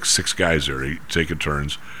 and there's like 6 guys there taking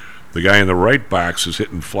turns. The guy in the right box is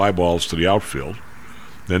hitting fly balls to the outfield.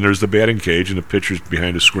 Then there's the batting cage, and the pitcher's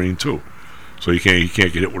behind a screen too. So he can't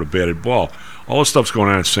get hit with a batted ball. All this stuff's going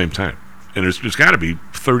on at the same time. And there's got to be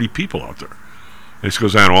 30 people out there. And this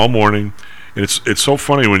goes on all morning. And it's so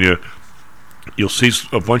funny when you'll see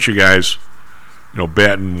a bunch of guys,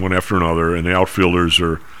 batting one after another, and the outfielders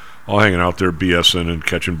are all hanging out there BSing and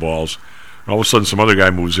catching balls. And all of a sudden some other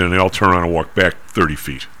guy moves in, and they all turn around and walk back 30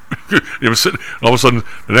 feet. All of a sudden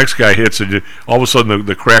the next guy hits, and all of a sudden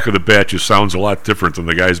the crack of the bat just sounds a lot different than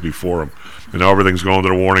the guys before him. And now everything's going to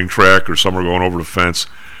the warning track, or some are going over the fence.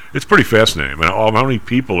 It's pretty fascinating. I mean, how many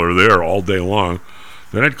people are there all day long?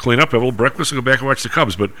 Then I'd clean up, have a little breakfast, and go back and watch the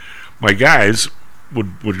Cubs. But my guys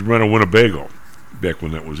would rent a Winnebago back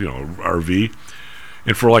when that was, RV.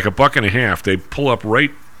 And for like $1.50, they'd pull up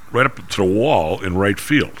right up to the wall in right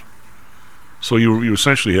field. So you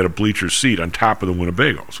essentially had a bleacher seat on top of the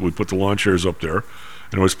Winnebago. So we put the lawn chairs up there,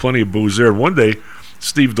 and there was plenty of booze there. And one day,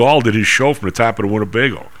 Steve Dahl did his show from the top of the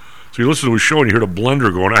Winnebago. So you listen to his show, and you hear the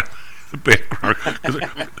blender going on in the background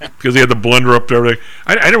because he had the blender up there.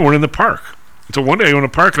 I never went in the park. Until one day I went in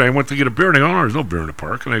the park, and I went to get a beer, and I go, oh, there's no beer in the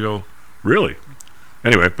park. And I go, really?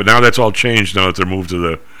 Anyway, but now that's all changed now that they're moved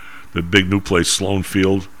to the big new place, Sloan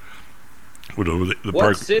Field. The What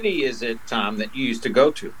park. city is it, Tom, that you used to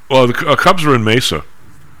go to? Well, the Cubs are in Mesa,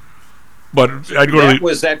 but I'd go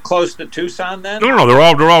Was that close to Tucson then? No, they're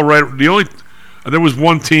all right. There was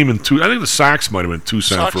one team in Tucson. I think the Sox might have been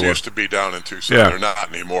Tucson Sox for a while. used to be down in Tucson. Yeah. They're not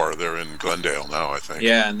anymore. They're in Glendale now, I think.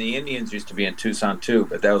 Yeah, and the Indians used to be in Tucson too,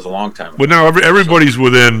 but that was a long time ago. But now everybody's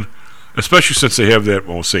within, especially since they have that,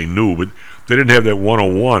 well, say new, but they didn't have that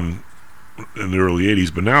 101 in the early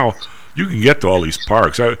 80s. But now you can get to all these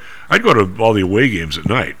parks. I'd go to all the away games at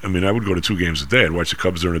night. I mean, I would go to 2 games a day. I'd watch the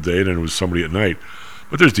Cubs during the day, and then it was somebody at night.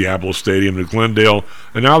 But there's Diablo Stadium, the Glendale,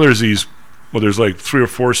 and now there's these. Well, there's like 3 or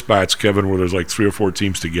 4 spots, Kevin, where there's like 3 or 4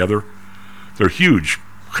 teams together. They're huge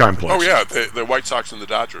complexes. Oh yeah, the White Sox and the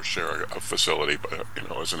Dodgers share a facility,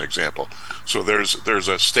 as an example. So there's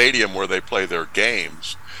a stadium where they play their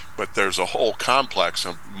games, but there's a whole complex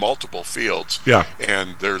of multiple fields. Yeah.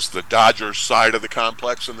 And there's the Dodgers side of the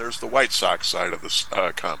complex, and there's the White Sox side of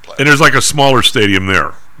the complex. And there's like a smaller stadium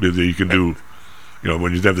there that you can do.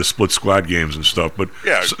 When you have the split squad games and stuff. But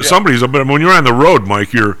somebody's. But when you're on the road,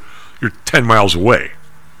 Mike, you're 10 miles away.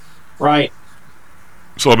 Right.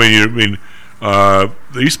 So there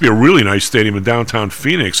used to be a really nice stadium in downtown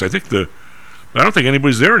Phoenix. I don't think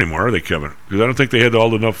anybody's there anymore, are they, Kevin? Because I don't think they had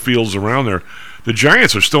all enough fields around there. The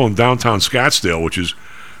Giants are still in downtown Scottsdale,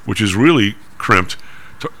 which is really crimped.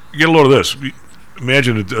 Get a load of this.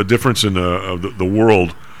 Imagine a difference in the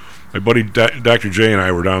world. My buddy Dr. J and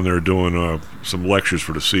I were down there doing some lectures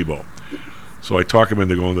for the SIBO. So I talk him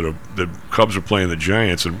into going to the Cubs are playing the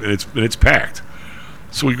Giants, and it's packed.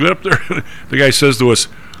 So we get up there. The guy says to us,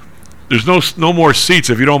 "There's no more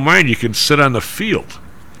seats. If you don't mind, you can sit on the field."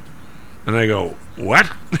 And I go,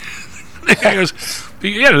 "What?" The guy goes,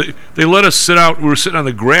 "Yeah, they let us sit out. We were sitting on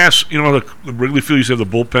the grass. The Wrigley Field used to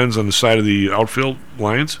have the bullpens on the side of the outfield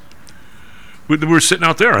lines. We were sitting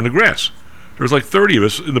out there on the grass. There was like 30 of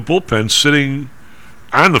us in the bullpen sitting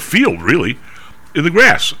on the field, really." In the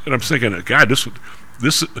grass, and I'm thinking, God, this.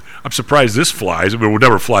 I'm surprised this flies. I mean, it would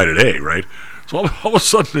never fly today, right? So all of a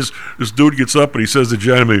sudden, this dude gets up and he says to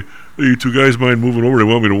Jen and me, "Hey, you 2 guys mind moving over? They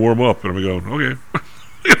want me to warm up." And I'm going, "Okay."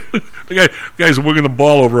 the guy's winging the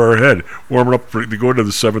ball over our head, warming up to go into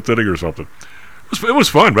the 7th inning or something. It was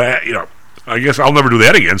fun, but I guess I'll never do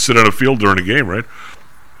that again. Sit on a field during a game, right?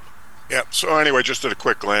 Yeah. So anyway, just at a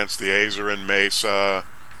quick glance, the A's are in Mesa.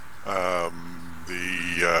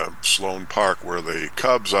 The Sloan Park, where the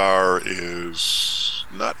Cubs are, is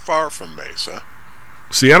not far from Mesa.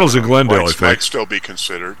 Seattle's in Glendale, I think. Might still be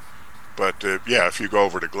considered, but if you go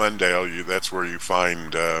over to Glendale, that's where you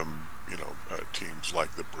find teams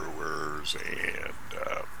like the Brewers and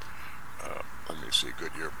let me see,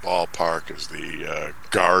 Goodyear Ballpark is the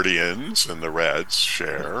Guardians and the Reds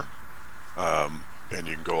share. And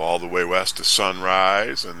you can go all the way west to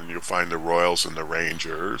Sunrise, and then you'll find the Royals and the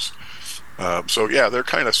Rangers. They're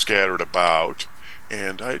kind of scattered about,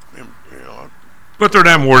 and But they're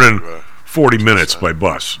not more than 40 minutes by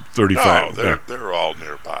bus, 35. No, they're all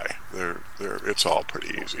nearby. It's all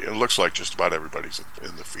pretty easy. It looks like just about everybody's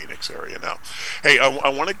in the Phoenix area now. Hey, I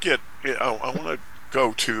want to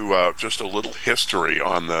go to just a little history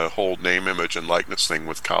on the whole name, image, and likeness thing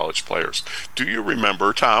with college players. Do you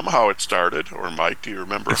remember, Tom, how it started? Or Mike, do you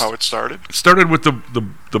remember how it started? It started with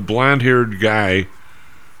the blonde-haired guy.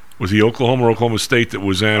 Was he Oklahoma or Oklahoma State that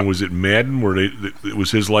was on? Was it Madden where it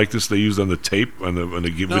was his likeness they used on the tape on the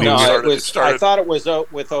video? No, I thought it was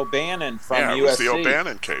with O'Bannon from USC. Yeah, it was the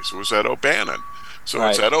O'Bannon case. It was Ed O'Bannon. So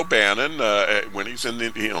it's Ed O'Bannon when he's in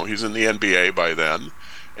the he's in the NBA by then,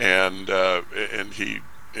 and he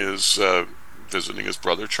is visiting his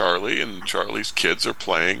brother Charlie, and Charlie's kids are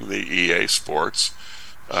playing the EA Sports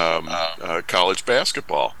college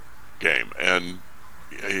basketball game, and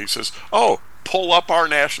he says, "Oh, pull up our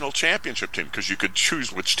national championship team," because you could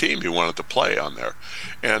choose which team you wanted to play on there.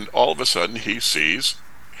 And all of a sudden he sees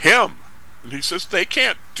him, and he says, "They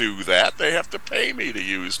can't do that. They have to pay me to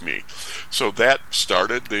use me." So that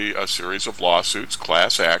started a series of lawsuits,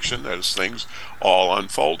 class action, as things all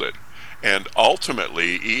unfolded. And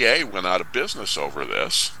ultimately EA went out of business over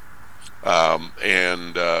this.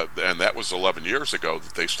 And that was 11 years ago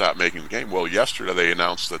that they stopped making the game. Well, yesterday they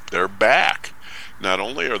announced that they're back. Not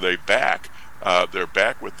only are they back, they're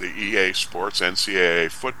back with the EA Sports NCAA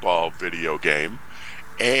football video game,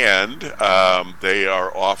 and they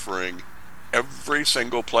are offering every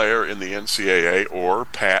single player in the NCAA or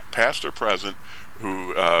past or present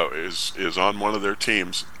who is on one of their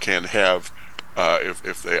teams can have,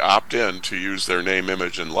 if they opt in to use their name,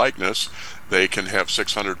 image, and likeness, they can have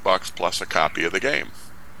 $600 plus a copy of the game.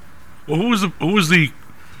 Well, who was the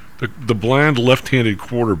bland left-handed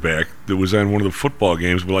quarterback that was on one of the football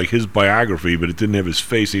games, but like his biography, but it didn't have his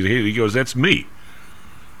face? He goes, "That's me."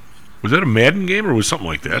 Was that a Madden game or was something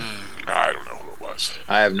like that? I don't know who it was.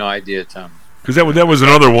 I have no idea, Tom. Because that was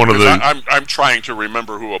another one of the. I'm trying to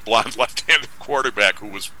remember who a blonde left-handed quarterback who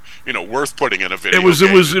was worth putting in a video. It was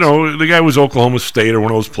the guy was Oklahoma State or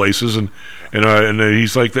one of those places, and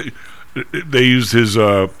he's like they used his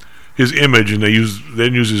image, and they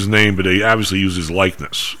didn't use his name, but they obviously used his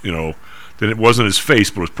likeness. Then it wasn't his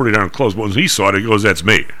face, but it was pretty darn close. But when he saw it, he goes, "That's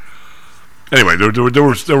me." Anyway, there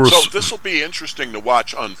were. So this will be interesting to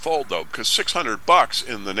watch unfold, though, because $600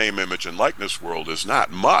 in the name, image, and likeness world is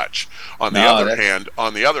not much. On the other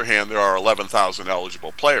hand, there are 11,000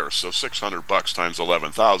 eligible players, so $600 times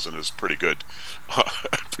 11,000 is pretty good.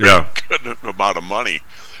 Good amount of money.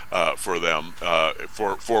 For them,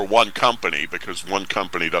 for one company, because one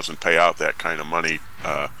company doesn't pay out that kind of money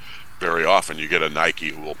very often. You get a Nike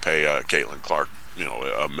who will pay Caitlin Clark,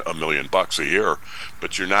 $1 million a year,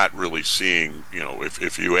 but you're not really seeing,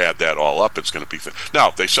 if you add that all up, it's going to be. Now,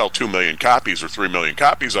 if they sell 2 million copies or 3 million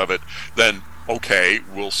copies of it, then okay,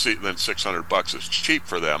 we'll see. Then $600 is cheap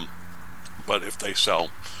for them, but if they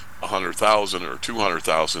sell 100,000 or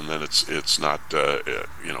 200,000, then it's not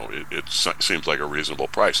it seems like a reasonable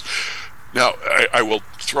price. Now I will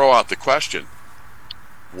throw out the question: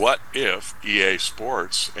 what if EA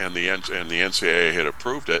Sports and the NCAA had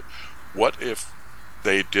approved it? What if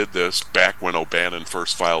they did this back when O'Bannon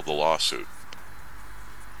first filed the lawsuit?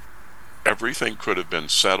 Everything could have been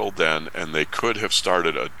settled then, and they could have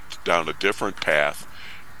started down a different path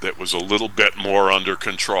that was a little bit more under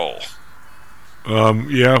control.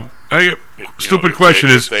 Stupid question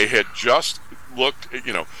is, if they had just looked,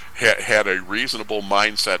 had a reasonable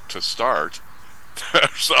mindset to start,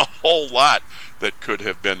 there's a whole lot that could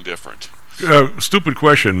have been different. Stupid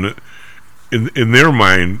question. In their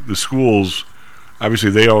mind, the schools, obviously,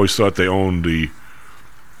 they always thought they owned the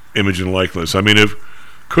image and likeness. I mean,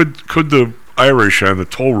 could the Irish on the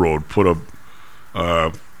toll road put a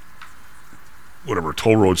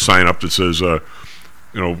toll road sign up that says,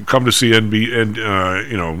 come to see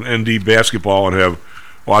ND basketball and have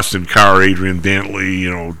Austin Carr, Adrian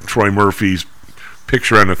Dantley, Troy Murphy's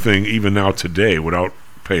picture on the thing, even now today, without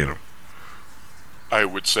paying them? I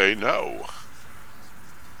would say no.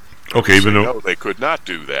 Okay, even though they could not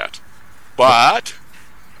do that, but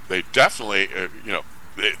they definitely,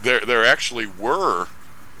 there actually were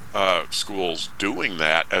schools doing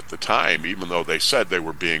that at the time, even though they said they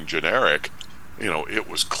were being generic. It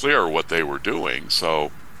was clear what they were doing.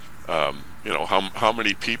 So, how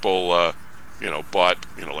many people, bought,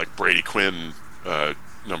 like Brady Quinn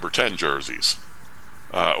number 10 jerseys,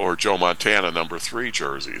 or Joe Montana number 3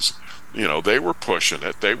 jerseys. They were pushing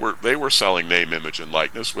it. They were selling name, image, and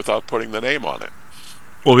likeness without putting the name on it.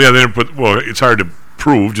 Well, yeah, it's hard to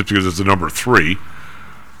prove just because it's the number 3,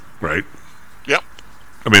 right? Yep.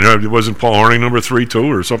 I mean, wasn't Paul Hornung number 3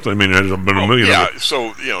 too, or something? I mean, there's been a million. Yeah,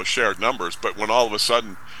 so shared numbers. But when all of a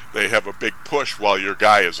sudden they have a big push while your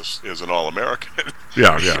guy is an All-American,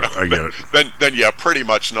 yeah, I get it. Then you pretty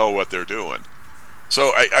much know what they're doing.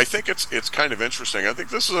 So I think it's kind of interesting. I think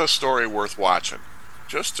this is a story worth watching.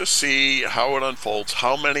 just to see how it unfolds,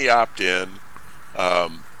 how many opt in.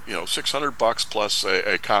 $600 plus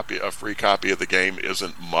a free copy of the game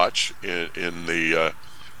isn't much in the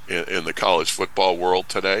college football world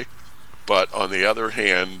today. But on the other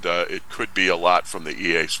hand, it could be a lot from the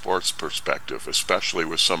EA Sports perspective, especially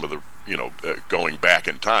with some of the going back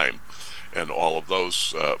in time, and all of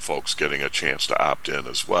those folks getting a chance to opt in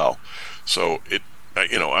as well. So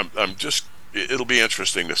it'll be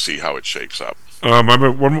interesting to see how it shakes up. I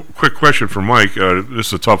have one quick question for Mike. This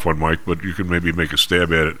is a tough one, Mike, but you can maybe make a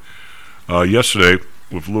stab at it. Yesterday,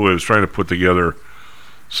 with Lou, I was trying to put together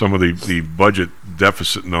some of the budget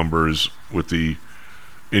deficit numbers with the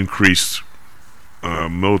increased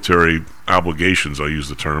military obligations, I'll use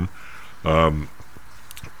the term. And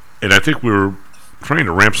I think we were trying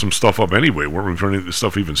to ramp some stuff up anyway. Weren't we trying to get this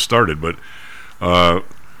stuff even started? But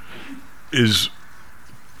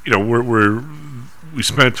we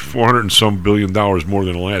spent $400 and some billion more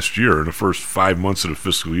than last year in the first 5 months of the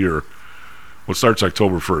fiscal year. Well, it starts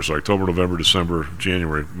October 1st, so October, November, December,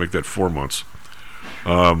 January. Make that 4 months.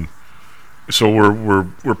 So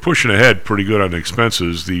we're pushing ahead pretty good on the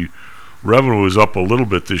expenses. The revenue is up a little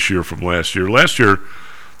bit this year from last year. Last year,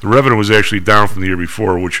 the revenue was actually down from the year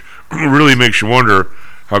before, which really makes you wonder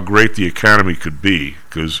how great the economy could be.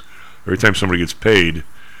 Because every time somebody gets paid,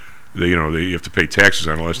 they have to pay taxes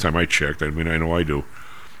on it. Last time I checked, I know I do.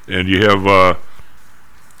 And you have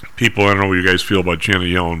people, I don't know what you guys feel about Janet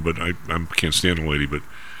Yellen, but I can't stand the lady, but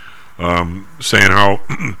saying how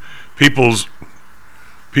people's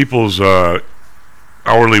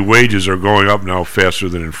hourly wages are going up now faster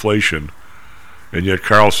than inflation, and yet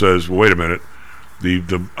Carl says, well, wait a minute,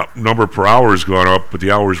 the number per hour has gone up, but the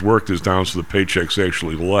hours worked is down, so the paycheck's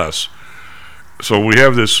actually less. So we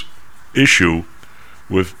have this issue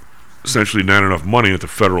with essentially not enough money at the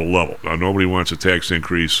federal level. Now, nobody wants a tax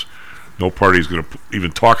increase. No party's going to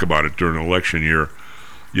even talk about it during an election year.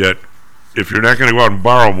 Yet, if you're not going to go out and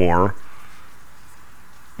borrow more,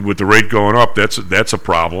 with the rate going up, that's a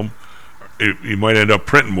problem. You might end up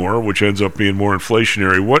printing more, which ends up being more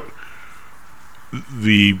inflationary. What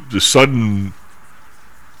the sudden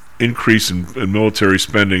increase in military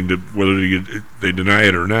spending, whether they deny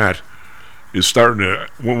it or not, is starting to.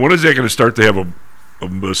 When is that going to start to have a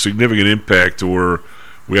significant impact to where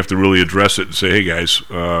we have to really address it and say, hey guys,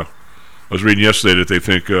 I was reading yesterday that they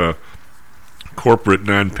think corporate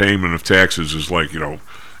non-payment of taxes is like, in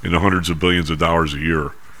the hundreds of billions of dollars a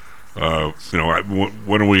year. When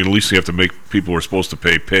do we at least have to make people who are supposed to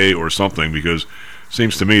pay or something? Because it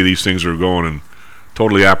seems to me these things are going in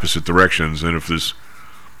totally opposite directions, and if this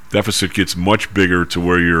deficit gets much bigger to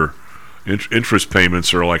where your interest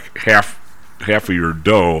payments are like half of your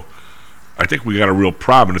dough, I think we got a real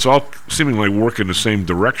problem. It's all seeming like working the same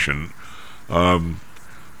direction.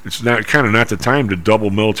 It's not the time to double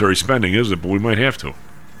military spending, is it? But we might have to.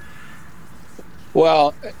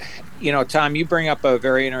 Well, Tom, you bring up a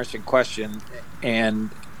very interesting question, and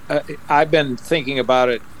I've been thinking about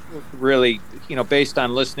it really, based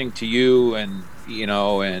on listening to you and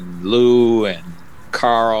Lou and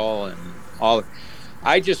Carl and all.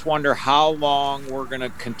 I just wonder how long we're going to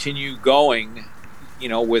continue going,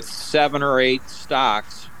 with 7 or 8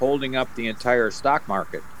 stocks holding up the entire stock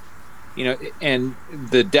market, and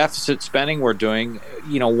the deficit spending we're doing,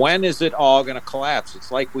 when is it all going to collapse?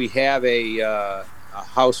 It's like we have a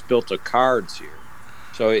house built of cards here.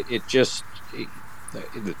 So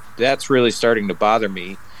that's really starting to bother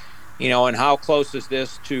me, and how close is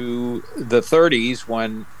this to the 30s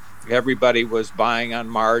when everybody was buying on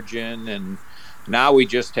margin, and now we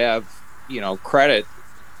just have, credit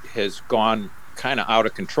has gone kind of out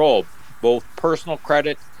of control, both personal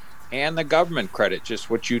credit and the government credit, just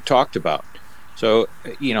what you talked about. So,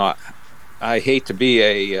 I hate to be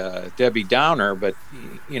a Debbie Downer, but,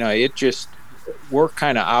 we're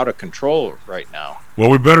kind of out of control right now. Well,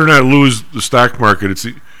 we better not lose the stock market.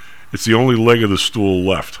 It's the only leg of the stool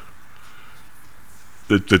left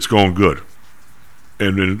that's going good.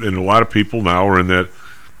 And a lot of people now are in that.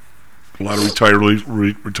 A lot of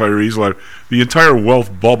retirees. The entire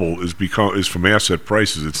wealth bubble is from asset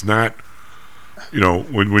prices. It's not,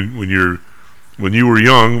 when you were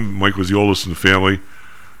young. Mike was the oldest in the family.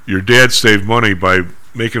 Your dad saved money by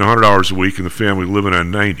making $100 a week, and the family living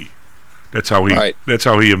on $90. That's how he. Right. That's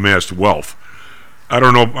how he amassed wealth. I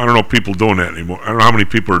don't know people doing that anymore. I don't know how many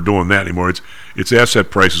people are doing that anymore. It's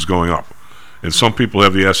asset prices going up, and some people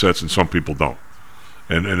have the assets and some people don't,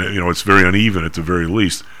 and it's very uneven at the very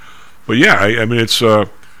least. But yeah, I mean it's. I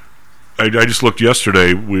just looked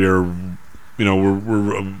yesterday. We're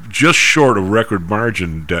just short of record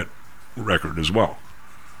margin debt record as well.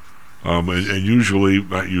 And usually,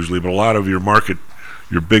 not usually, but a lot of your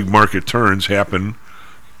your big market turns happen,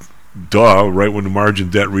 right when the margin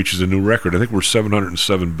debt reaches a new record. I think we're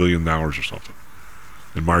 $707 billion or something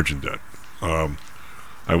in margin debt. I'll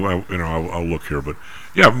look here, but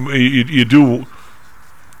yeah, you do.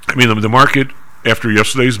 I mean, the market after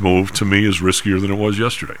yesterday's move to me is riskier than it was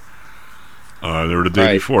yesterday. Or the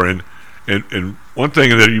day before, and one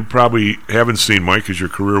thing that you probably haven't seen, Mike, is your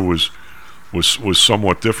career was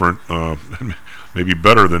somewhat different, maybe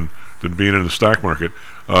better than being in the stock market.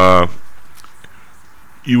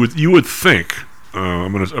 You would think,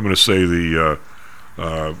 I'm gonna say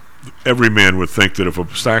every man would think that if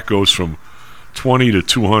a stock goes from 20 to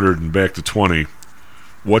 200 and back to 20,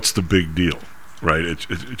 what's the big deal, right? It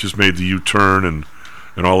just made the U-turn and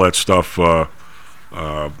all that stuff. We're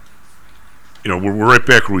right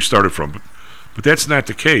back where we started from, but that's not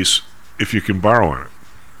the case if you can borrow on it,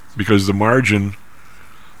 because the margin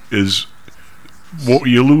is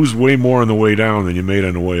you lose way more on the way down than you made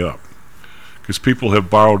on the way up, because people have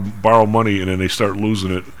borrowed money and then they start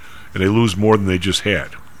losing it, and they lose more than they just had.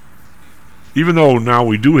 Even though now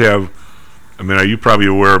we do have, I mean, are you probably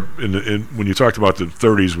aware when you talked about the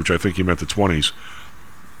 30s, which I think you meant the 20s,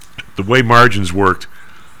 the way margins worked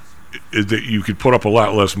is that you could put up a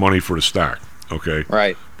lot less money for the stock. Okay.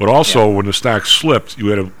 Right. But also, when the stock slipped, you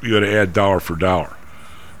had to add dollar for dollar.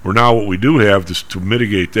 Where now what we do have to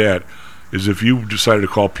mitigate that is if you decided to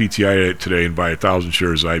call PTI today and buy 1,000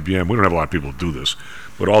 shares of IBM, we don't have a lot of people do this,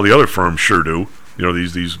 but all the other firms sure do.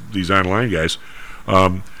 These online guys.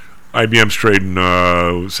 IBM's trading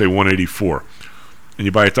say 184, and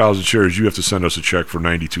you buy 1,000 shares, you have to send us a check for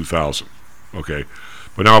 92,000. Okay.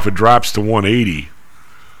 But now if it drops to 180,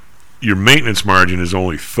 your maintenance margin is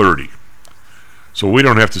only 30. So we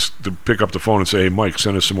don't have to pick up the phone and say, hey, Mike,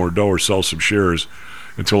 send us some more dough or sell some shares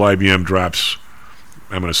until IBM drops,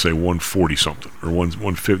 I'm going to say 140 something or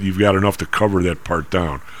 150. You've got enough to cover that part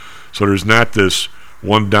down. So there's not this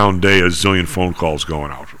one down day, a zillion phone calls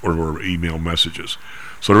going out or email messages.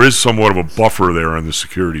 So there is somewhat of a buffer there on the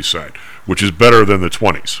security side, which is better than the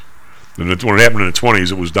 20s. And when it happened in the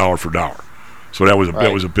 20s, it was dollar for dollar. So that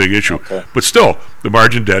was a big issue. Okay. But still, the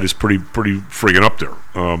margin debt is pretty friggin' up there.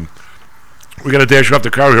 We got to dash it up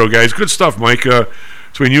the car hill, guys. Good stuff, Mike.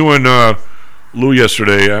 Between you and Lou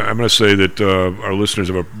yesterday, I'm going to say that our listeners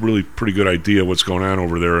have a really pretty good idea what's going on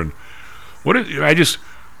over there. And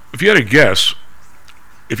if you had a guess,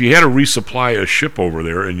 if you had to resupply a ship over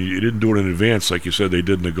there and you didn't do it in advance like you said they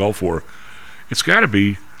did in the Gulf War, it's got to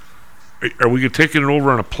be. Are we taking it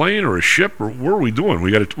over on a plane or a ship, or what are we doing?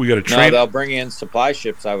 We got to train. No, they'll bring in supply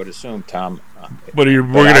ships, I would assume, Tom. But I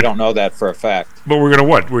don't know that for a fact. But we're gonna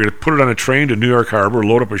what? We're gonna put it on a train to New York Harbor,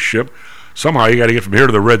 load up a ship. Somehow you got to get from here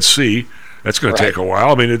to the Red Sea. That's going to take a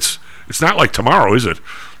while. I mean, it's not like tomorrow, is it?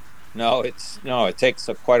 No, it takes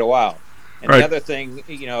quite a while. And the other thing,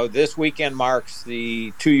 this weekend marks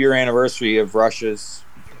the 2-year anniversary of Russia's,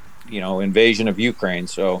 invasion of Ukraine.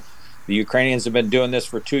 So the Ukrainians have been doing this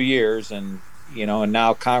for 2 years, and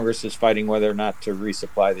now Congress is fighting whether or not to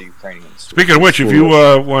resupply the Ukrainians. Speaking of which, if you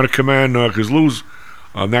want to come in, because Lou's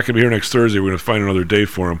not going to be here next Thursday, we're going to find another day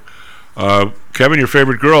for him. Kevin, your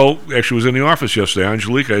favorite girl, actually was in the office yesterday.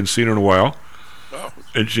 Angelique, I hadn't seen her in a while. Oh.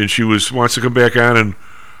 And she wants to come back on, and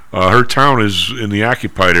her town is in the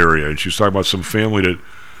occupied area, and she was talking about some family that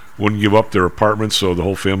wouldn't give up their apartments, so the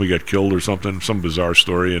whole family got killed or something, some bizarre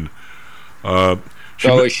story. And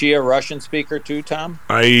so is she a Russian speaker too, Tom?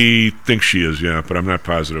 I think she is, yeah, but I'm not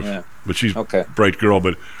positive. Yeah. But she's a bright girl.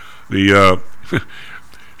 But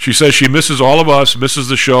she says she misses all of us, misses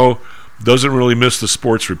the show, doesn't really miss the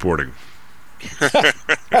sports reporting. I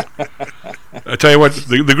tell you what,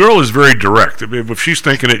 the girl is very direct. I mean, if she's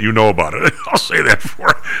thinking it, you know about it. I'll say that for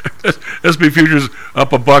her. SB Futures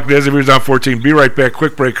up a buck. NASDAQ Futures down 14. Be right back.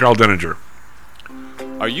 Quick break. Carl Denninger.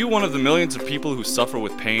 Are you one of the millions of people who suffer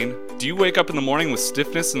with pain? Do you wake up in the morning with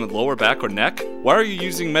stiffness in the lower back or neck? Why are you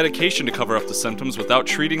using medication to cover up the symptoms without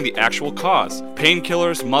treating the actual cause?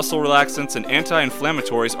 Painkillers, muscle relaxants, and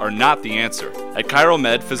anti-inflammatories are not the answer. At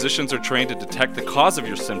ChiroMed, physicians are trained to detect the cause of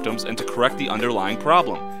your symptoms and to correct the underlying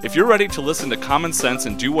problem. If you're ready to listen to common sense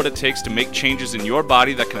and do what it takes to make changes in your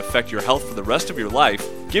body that can affect your health for the rest of your life,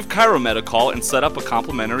 give ChiroMed a call and set up a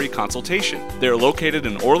complimentary consultation. They are located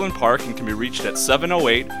in Orland Park and can be reached at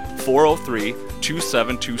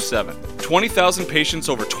 708-403-2727. 20,000 patients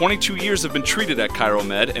over 22 years have been treated at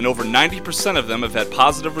ChiroMed, and over 90% of them have had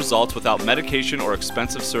positive results without medication or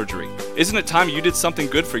expensive surgery. Isn't it time you did something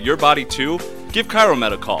good for your body too? Give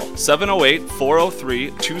ChiroMed a call,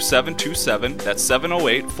 708-403-2727. That's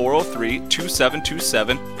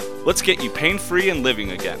 708-403-2727. Let's get you pain-free and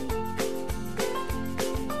living again.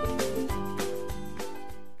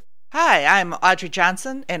 Hi, I'm Audrey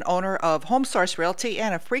Johnson, an owner of Home Source Realty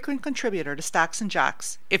and a frequent contributor to Stocks and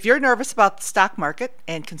Jocks. If you're nervous about the stock market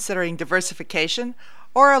and considering diversification,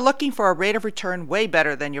 or are looking for a rate of return way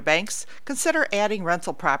better than your banks, consider adding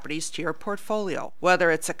rental properties to your portfolio. Whether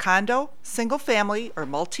it's a condo, single family, or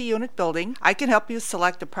multi-unit building, I can help you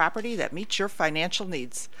select a property that meets your financial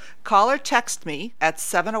needs. Call or text me at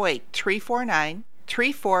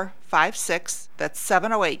 708-349-3456. That's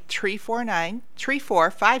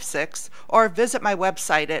 708-349-3456. Or visit my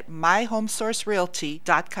website at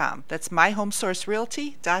myhomesourcerealty.com. That's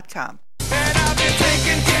myhomesourcerealty.com. And I've been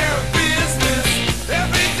taking care of business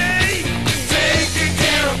every day. Taking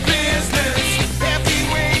care of business every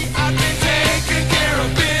way. I've been taking care of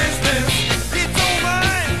business. It's all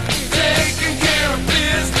mine. Taking care of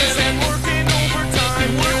business and working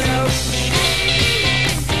overtime will help.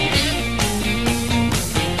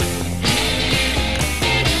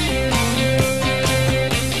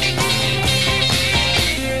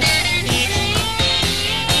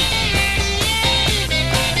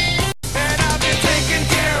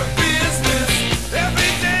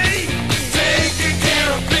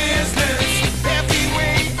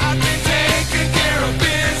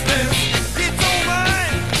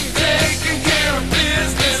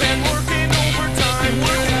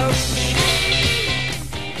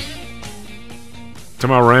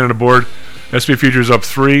 Tomorrow ran on the board. SP futures up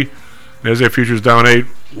 3. NASDAQ futures down 8.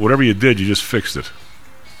 Whatever you did, you just fixed it.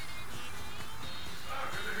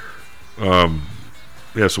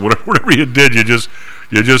 Yeah. So whatever you did, you just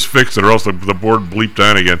fixed it, or else the board bleeped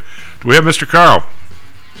on again. Do we have Mr. Carl?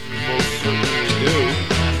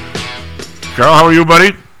 Carl, how are you,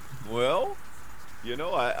 buddy? Well, you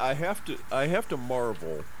know, I have to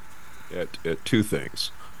marvel at two things.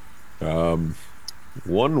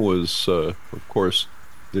 One was, of course,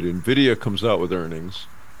 that NVIDIA comes out with earnings,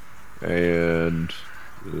 and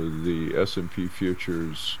the S&P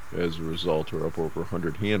futures, as a result, are up over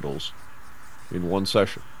 100 handles in one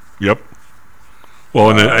session. Yep.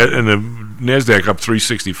 Well, and the NASDAQ up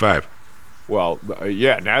 365. Well,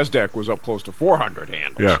 yeah, NASDAQ was up close to 400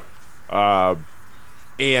 handles. Yeah.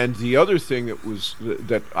 And the other thing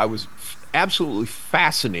that I was absolutely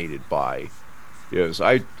fascinated by is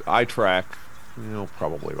I track,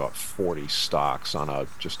 probably about 40 stocks on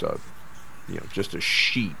just a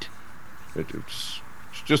sheet. It's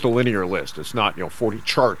just a linear list. It's not 40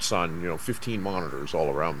 charts on 15 monitors all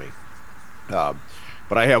around me. But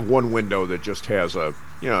I have one window that just has here's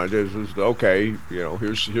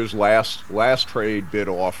last trade, bid,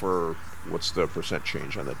 offer. What's the percent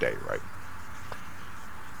change on the day, right?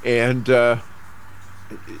 And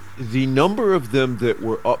the number of them that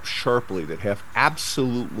were up sharply that have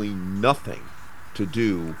absolutely nothing to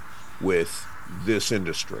do with this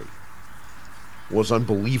industry was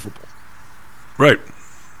unbelievable. Right.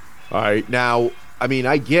 All right. Now, I mean,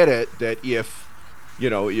 I get it that if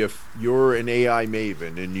you're an AI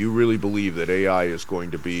maven and you really believe that AI is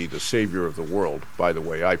going to be the savior of the world, by the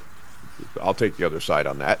way, I'll take the other side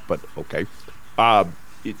on that, but okay.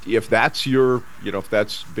 If that's if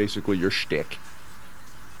that's basically your shtick,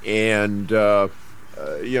 and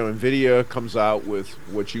NVIDIA comes out with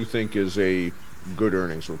what you think is a good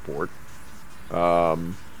earnings report, I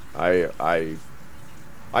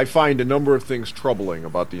find a number of things troubling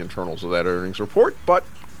about the internals of that earnings report, but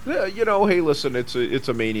hey, listen, it's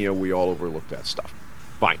a mania. We all overlook that stuff.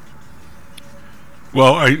 Fine.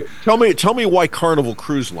 Well, tell me why Carnival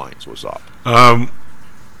Cruise Lines was up. I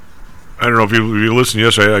don't know if you listened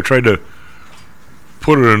yesterday. I tried to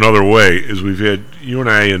put it another way. Is we've had you and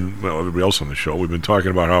I and everybody else on the show. We've been talking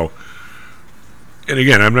about how, and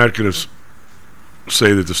again, I'm not going to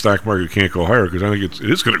say that the stock market can't go higher, because I think it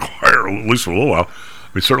is going to go higher, at least for a little while.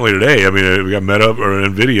 I mean, certainly today. I mean, we got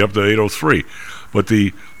NVIDIA up to 803, but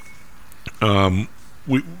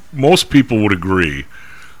most people would agree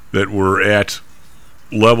that we're at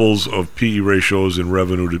levels of PE ratios and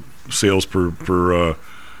revenue to sales per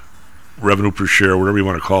revenue per share, whatever you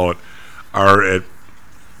want to call it, are at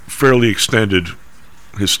fairly extended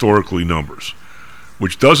historically numbers,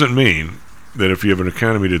 which doesn't mean that if you have an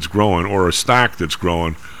economy that's growing or a stock that's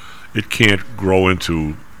growing, it can't grow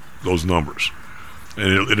into those numbers.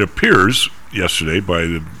 And it appears yesterday by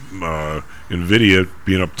the NVIDIA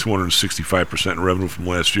being up 265% in revenue from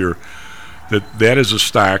last year, that is a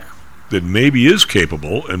stock that maybe is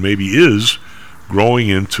capable and maybe is growing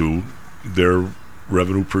into their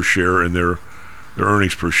revenue per share and their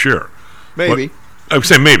earnings per share. Maybe. I would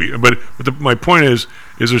say maybe, but my point is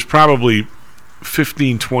there's probably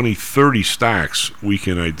 15, 20, 30 stocks we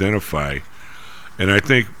can identify, and I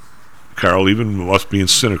think, Carl, even us being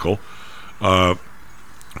cynical,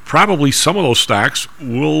 probably some of those stocks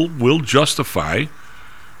will justify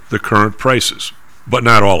the current prices, but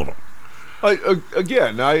not all of them.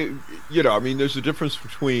 There's a difference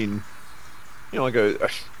between, I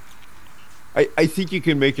think you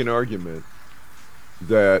can make an argument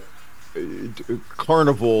that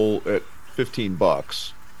Carnival at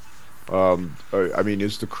 $15.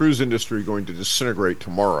 Is the cruise industry going to disintegrate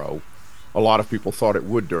tomorrow? A lot of people thought it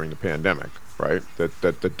would during the pandemic, right? That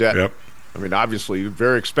the debt. Yep. Obviously,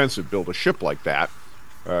 very expensive to build a ship like that.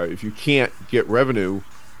 If you can't get revenue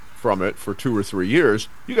from it for 2 or 3 years,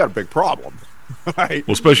 you got a big problem, right?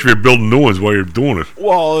 Well, especially if you're building new ones while you're doing it.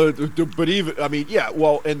 Well, and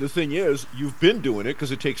the thing is, you've been doing it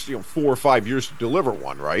because it takes 4 or 5 years to deliver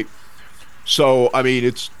one, right? So,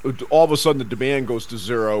 it's all of a sudden the demand goes to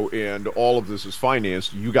zero and all of this is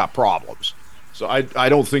financed. You got problems. So I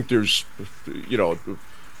don't think there's,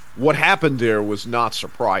 what happened there was not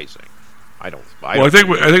surprising. I think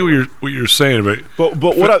what you're saying about.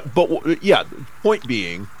 The point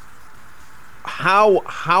being,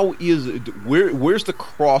 how is it? Where's the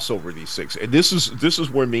crossover of these things? And this is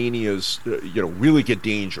where manias, really get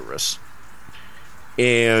dangerous.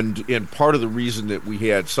 And part of the reason that we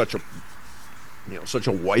had such a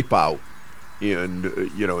wipeout in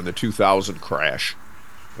the 2000 crash,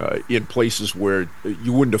 in places where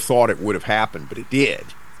you wouldn't have thought it would have happened, but it did.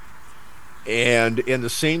 And the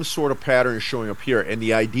same sort of pattern is showing up here. And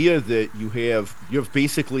the idea that you have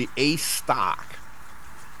basically a stock,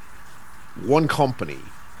 one company.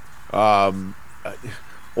 Why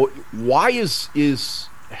is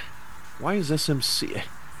SMC?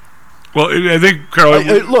 Well, I think, Carl.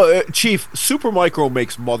 Look, Chief, Supermicro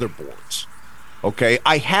makes motherboards. Okay,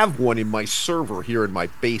 I have one in my server here in my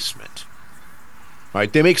basement.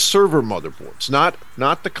 Right, they make server motherboards, not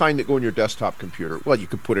the kind that go in your desktop computer. Well, you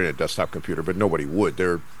could put it in a desktop computer, but nobody would.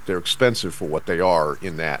 They're expensive for what they are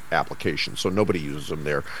in that application, so nobody uses them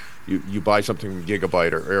there. You buy something from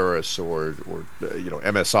Gigabyte or Aorus or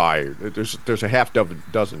MSI. There's a half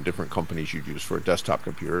dozen different companies you'd use for a desktop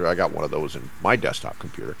computer. I got one of those in my desktop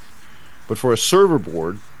computer. But for a server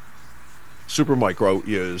board, Supermicro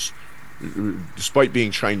is, despite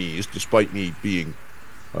being Chinese, despite me being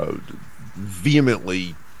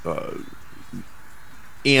vehemently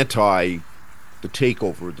anti the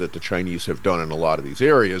takeover that the Chinese have done in a lot of these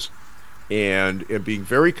areas, and being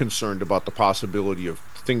very concerned about the possibility of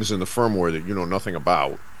things in the firmware that you know nothing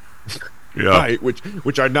about, right?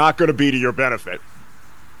 Which are not going to be to your benefit.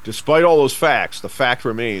 Despite all those facts, the fact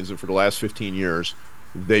remains that for the last 15 years,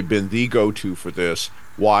 they've been the go-to for this.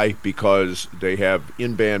 Why? Because they have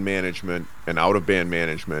in-band management and out-of-band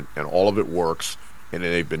management, and all of it works. And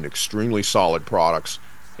they've been extremely solid products.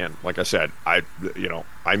 And like I said, I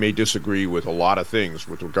may disagree with a lot of things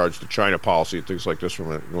with regards to China policy and things like this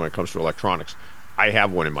when it comes to electronics. I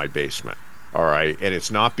have one in my basement, all right? And it's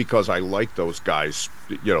not because I like those guys,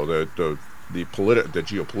 the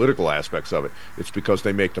geopolitical aspects of it. It's because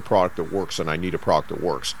they make the product that works, and I need a product that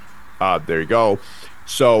works. There you go.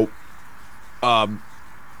 So,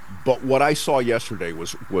 but what I saw yesterday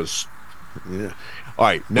was yeah. All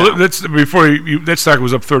right. Now, well, that's before that stock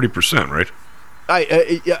was up 30%, right?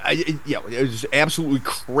 It was absolutely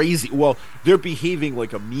crazy. Well, they're behaving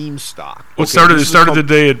like a meme stock. Well, it started the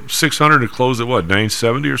day at 600 and closed at what,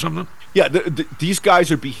 970 or something? Yeah, these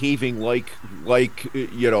guys are behaving like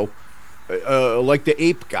the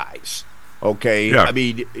ape guys. Okay, yeah.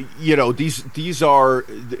 This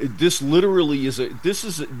literally is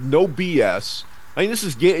no BS. This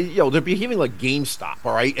is, they're behaving like GameStop,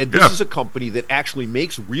 all right? And this is a company that actually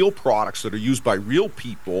makes real products that are used by real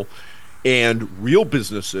people and real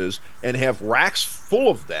businesses and have racks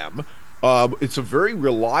full of them. It's a very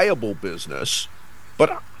reliable business,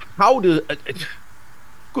 but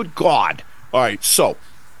good God. All right, so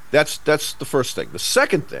that's the first thing. The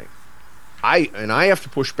second thing, I have to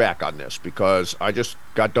push back on this because I just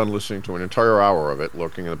got done listening to an entire hour of it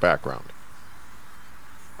lurking in the background.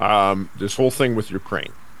 This whole thing with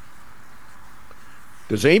Ukraine.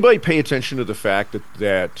 Does anybody pay attention to the fact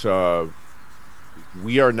that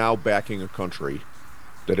we are now backing a country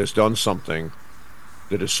that has done something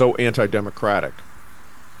that is so anti-democratic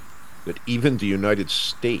that even the United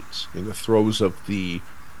States, in the throes of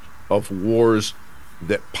wars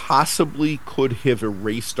that possibly could have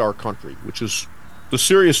erased our country, which is the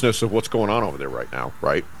seriousness of what's going on over there right now,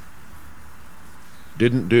 right?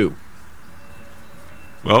 Didn't do.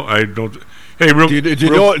 Well, I don't. Hey, do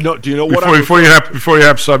you know what? Before you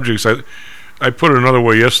have subjects, I put it another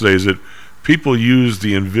way yesterday. Is that people used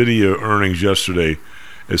the NVIDIA earnings yesterday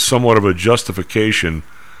as somewhat of a justification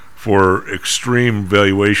for extreme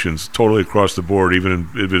valuations, totally across the board, even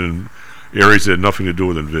in areas that had nothing to do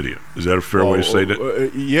with NVIDIA. Is that a fair way to say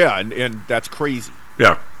that? Yeah, and that's crazy.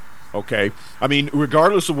 Yeah. Okay. I mean,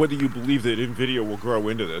 regardless of whether you believe that NVIDIA will grow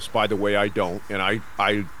into this, by the way, I don't. And I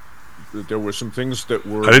there were some things that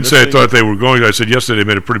were... I didn't say I thought they were going. I said yesterday they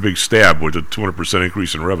made a pretty big stab with a 200%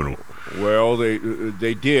 increase in revenue. Well,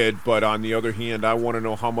 they did, but on the other hand, I want to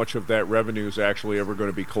know how much of that revenue is actually ever going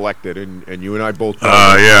to be collected, and you and I both know.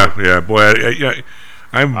 Yeah, boy,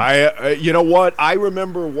 you know what? I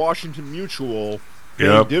remember Washington Mutual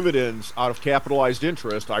paying dividends out of capitalized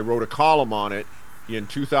interest. I wrote a column on it in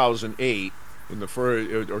 2008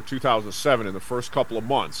 or 2007 in the first couple of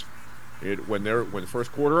months, when the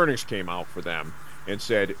first quarter earnings came out for them, and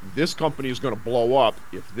said this company is going to blow up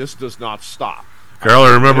if this does not stop. Carl,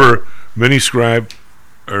 I remember Miniscribe.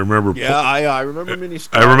 I remember. Yeah, I remember Miniscribe.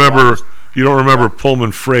 I remember. You don't remember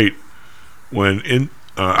Pullman Freight when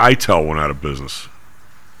ITEL went out of business.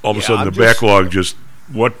 All of a sudden, backlog just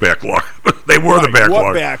what backlog? They were the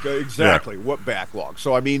backlog. Exactly. Yeah. What backlog?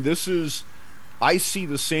 So I mean, I see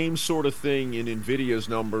the same sort of thing in NVIDIA's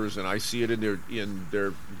numbers, and I see it in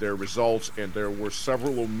their results. And there were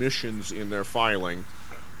several omissions in their filing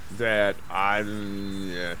that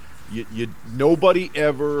nobody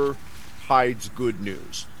ever hides good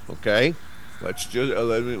news. Okay, let's just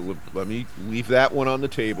let me leave that one on the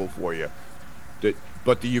table for you.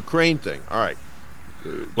 But the Ukraine thing, all right.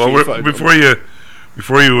 Well, Chief, before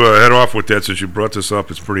you head off with that, since you brought this up,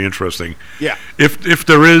 it's pretty interesting. Yeah. If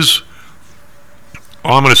there is,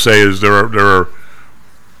 all I'm going to say is there are.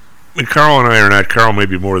 I mean, Carl and I are not. Carl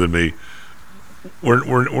maybe more than me.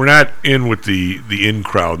 We're not in with the in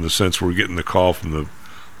crowd in the sense we're getting the call from the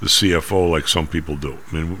CFO like some people do.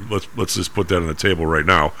 I mean, let's just put that on the table right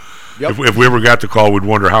now. Yep. If we ever got the call, we'd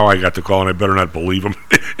wonder how I got the call, and I better not believe him.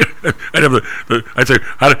 I'd say,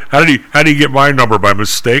 how did he get my number by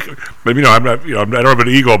mistake? But I don't have an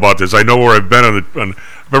ego about this. I know where I've been on.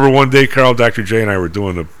 Remember one day, Carl, Dr. J, and I were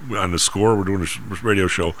doing on the score. We're doing a radio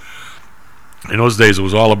show. In those days, it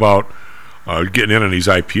was all about getting in on these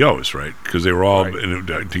IPOs, right? Because they were all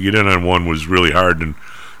to get in on one was really hard, and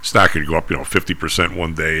stock could go up 50%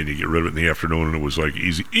 one day, and you get rid of it in the afternoon, and it was like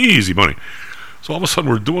easy money. So all of a sudden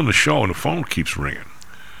we're doing the show, and the phone keeps ringing.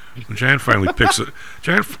 And Jan finally picks it.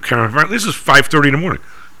 This is 5:30 in the morning.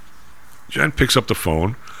 Jan picks up the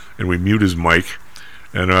phone, and we mute his mic,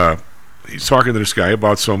 and he's talking to this guy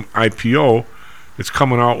about some IPO that's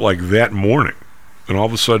coming out like that morning. And all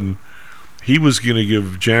of a sudden, he was going to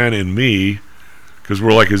give Jan and me, because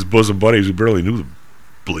we're like his bosom buddies who barely knew the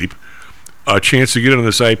bleep, a chance to get into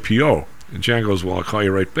this IPO. And Jan goes, well, I'll call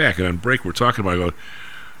you right back. And on break, we're talking about it. I go,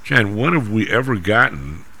 Jan, when have we ever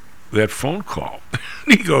gotten that phone call?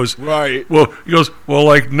 He goes, right. Well,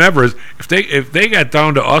 like never. If they got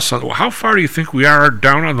down to us, how far do you think we are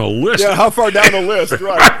down on the list? Yeah, how far down the list,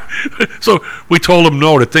 right. So we told him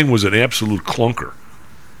no, the thing was an absolute clunker.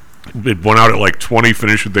 It went out at like 20,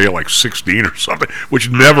 finished the day at like 16 or something, which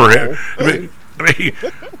never happened. I mean,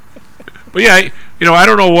 but yeah, I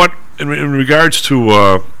don't know what, in regards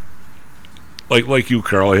to, like you,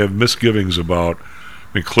 Carl, I have misgivings about,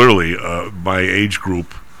 clearly, my age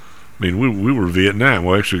group. I mean, we were Vietnam.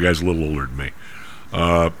 Well, actually, the guy's a little older than me.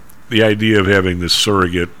 The idea of having this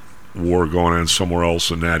surrogate war going on somewhere else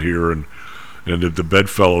and not here, and the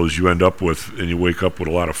bedfellows you end up with, and you wake up with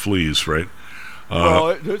a lot of fleas, right?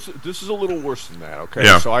 Well, this is a little worse than that, okay?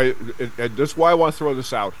 Yeah. So and that's why I want to throw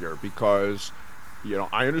this out here, because,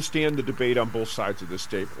 I understand the debate on both sides of this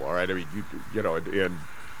table, all right? I mean,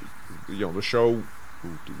 the show,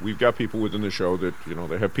 we've got people within the show that,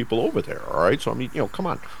 they have people over there, all right? So, I mean, come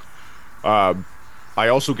on. I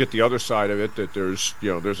also get the other side of it, that there's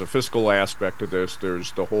a fiscal aspect to this.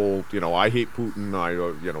 There's the whole, I hate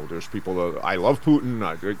Putin. There's people that I love Putin.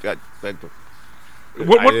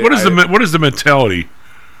 What is the mentality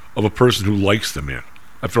of a person who likes the man?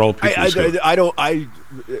 After all, I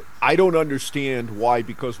don't understand why,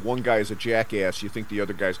 because one guy is a jackass, you think the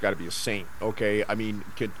other guy's got to be a saint. Okay, I mean,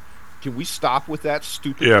 can we stop with that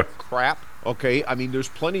stupid crap? Okay, I mean, there's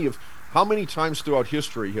plenty of. How many times throughout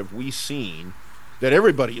history have we seen that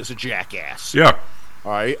everybody is a jackass? Yeah.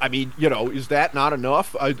 All right. I mean, is that not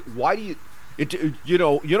enough? Why do you? You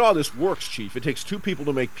know how this works, Chief. It takes two people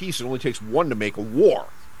to make peace. It only takes one to make a war.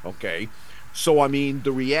 Okay. So I mean,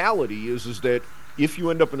 the reality is that if you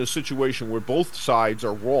end up in a situation where both sides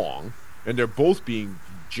are wrong and they're both being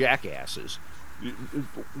jackasses,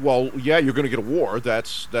 well, yeah, you're going to get a war.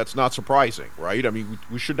 That's not surprising, right? I mean,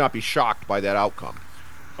 we should not be shocked by that outcome.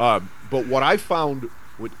 But what I found,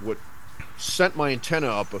 what sent my antenna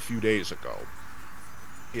up a few days ago,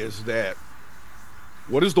 is that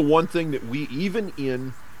what is the one thing that we,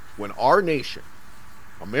 even when our nation,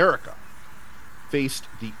 America, faced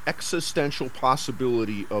the existential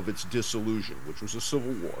possibility of its dissolution, which was a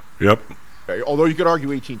civil war. Yep. Okay, although you could argue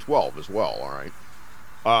 1812 as well, all right?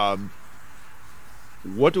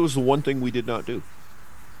 What was the one thing we did not do?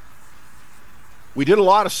 We did a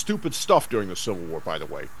lot of stupid stuff during the Civil War, by the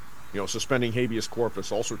way. Suspending habeas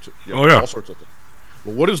corpus, all sorts of all sorts of things.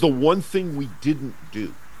 But what is the one thing we didn't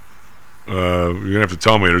do? You're gonna have to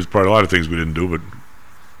tell me. There's probably a lot of things we didn't do, but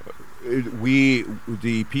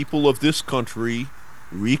the people of this country,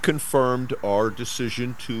 reconfirmed our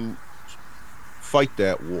decision to fight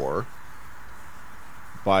that war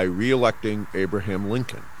by re-electing Abraham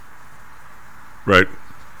Lincoln. Right.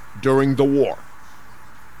 During the war.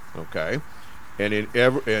 Okay? And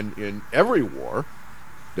in every war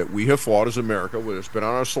that we have fought as America, whether it's been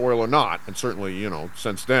on our soil or not, and certainly,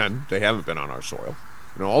 since then, they haven't been on our soil.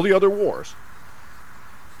 In all the other wars,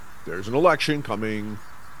 there's an election coming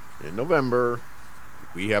in November.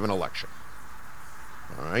 We have an election.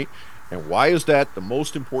 All right? And why is that the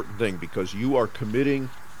most important thing? Because you are committing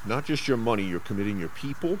not just your money, you're committing your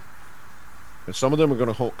people. And some of them are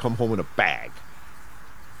going to come home in a bag,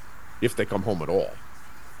 if they come home at all.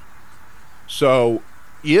 So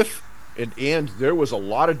and there was a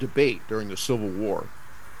lot of debate during the Civil War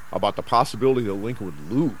about the possibility that Lincoln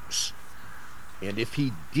would lose. And if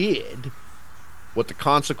he did, what the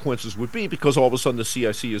consequences would be, because all of a sudden the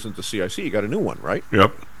CIC isn't the CIC. You got a new one, right?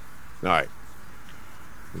 Yep. All right.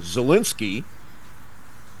 Zelensky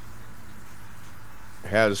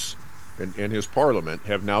has, and his parliament,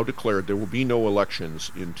 have now declared there will be no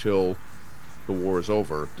elections until the war is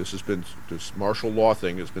over. This martial law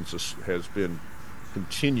thing has been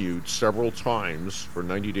continued several times for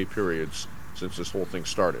 90-day periods since this whole thing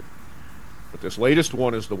started. But this latest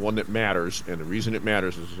one is the one that matters, and the reason it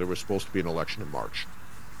matters is there was supposed to be an election in March.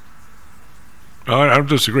 I don't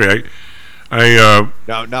disagree.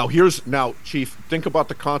 Now, Chief, think about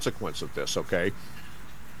the consequence of this, okay?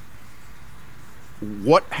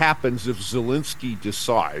 What happens if Zelensky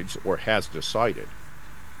decides, or has decided,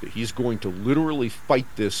 that he's going to literally fight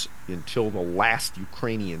this until the last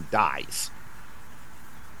Ukrainian dies?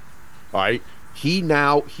 All right? He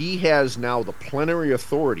has now the plenary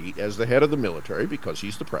authority as the head of the military, because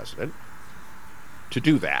he's the president, to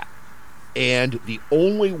do that. And the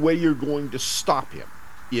only way you're going to stop him,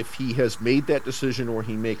 if he has made that decision or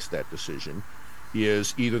he makes that decision,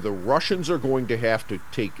 is either the Russians are going to have to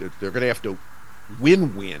they're going to have to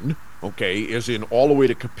win, okay, as in all the way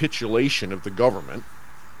to capitulation of the government,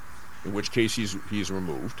 in which case he's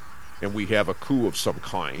removed, and we have a coup of some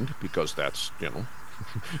kind, because that's,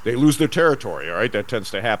 they lose their territory, all right? That tends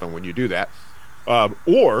to happen when you do that.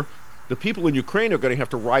 Or the people in Ukraine are going to have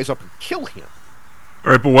to rise up and kill him.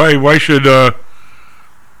 All right, but why should, there's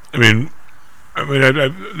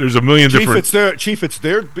a million different...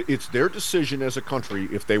 It's their decision as a country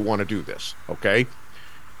if they want to do this, okay?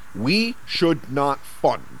 We should not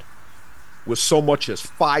fund with so much as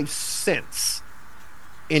 5 cents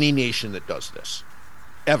any nation that does this.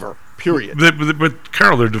 Ever. Period. But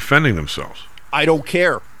Carl, they're defending themselves. I don't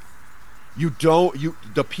care.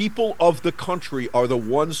 The people of the country are the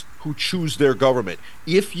ones who choose their government.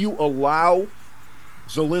 If you allow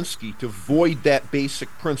Zelensky to void that basic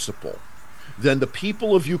principle, then the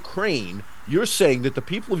people of Ukraine, you're saying that the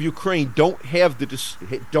people of Ukraine don't have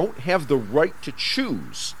the right to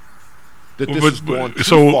choose that this has gone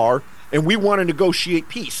too far, and we want to negotiate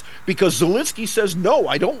peace. Because Zelensky says, no,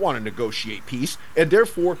 I don't want to negotiate peace, and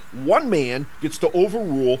therefore one man gets to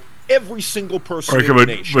overrule every single person in the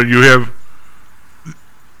nation. But you have...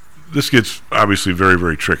 This gets obviously very,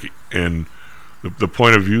 very tricky, and the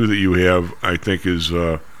point of view that you have, I think, is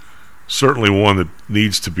certainly one that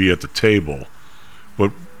needs to be at the table.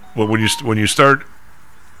 But when you start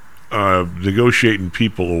negotiating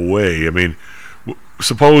people away,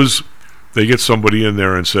 suppose they get somebody in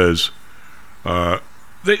there and says,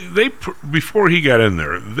 before he got in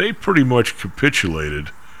there, they pretty much capitulated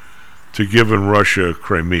to giving Russia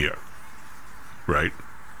Crimea, right?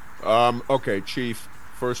 Okay, Chief.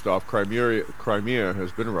 First off, Crimea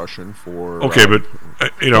has been Russian for... Okay, but,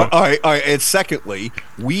 and secondly,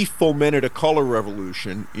 we fomented a color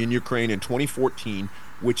revolution in Ukraine in 2014,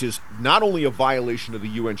 which is not only a violation of the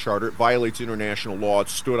UN Charter, it violates international law,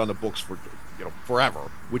 it's stood on the books for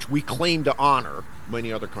forever, which we claim to honor.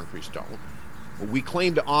 Many other countries don't. But we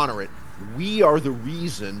claim to honor it. We are the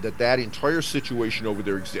reason that entire situation over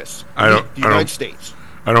there exists. The United States.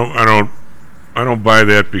 I don't buy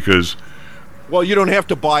that, because... Well, you don't have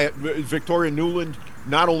to buy it. Victoria Nuland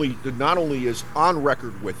not only is on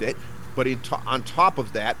record with it, but on top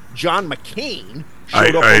of that, John McCain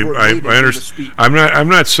showed up over I understand. I'm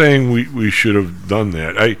not saying we should have done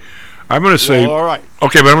that. I'm going to say, Well, all right.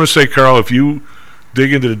 Okay, but I'm going to say, Carl, if you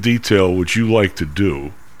dig into the detail, which you like to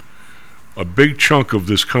do, a big chunk of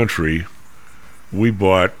this country, we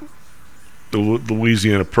bought the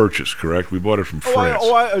Louisiana Purchase, correct? We bought it from France.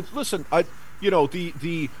 Listen,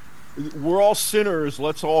 we're all sinners.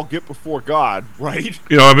 Let's all get before God, right?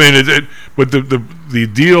 I mean, but the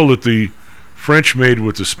deal that the French made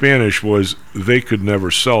with the Spanish was they could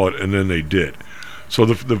never sell it, and then they did. So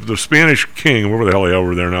the Spanish king, wherever the hell they are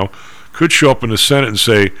over there now, could show up in the Senate and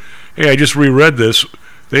say, hey, I just reread this.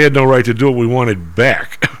 They had no right to do it. We want it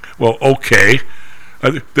back. Well, okay.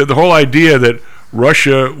 The whole idea that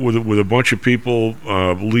Russia, with a bunch of people,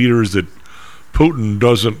 leaders that Putin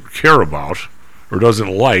doesn't care about or doesn't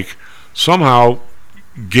like, somehow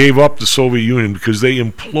gave up the Soviet Union because they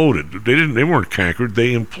imploded. They weren't conquered.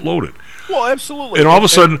 They imploded. Well, absolutely. And all of a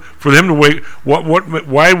sudden, for them to wait,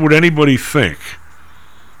 why would anybody think?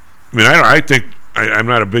 I mean, I think I'm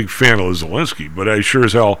not a big fan of Zelensky, but I sure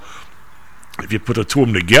as hell, if you put the two of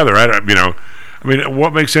them together,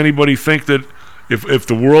 what makes anybody think that if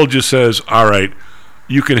the world just says, all right,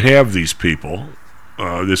 you can have these people,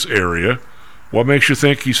 this area, what makes you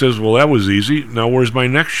think he says, well, that was easy, now where's my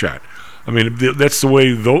next shot? I mean, that's the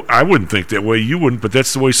way, though I wouldn't think that way, you wouldn't, but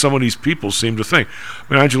that's the way some of these people seem to think.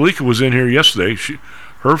 I mean, Angelica was in here yesterday.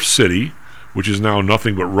 Her city, which is now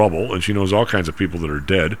nothing but rubble, and she knows all kinds of people that are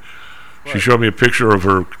dead. Right. She showed me a picture of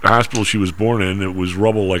her hospital she was born in. It was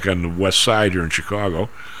rubble, like on the west side here in Chicago.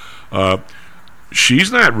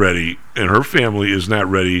 She's not ready, and her family is not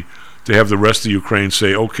ready to have the rest of Ukraine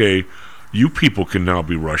say, okay, you people can now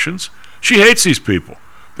be Russians. She hates these people.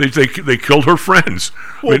 They killed her friends.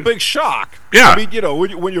 Well, big shock. Yeah. I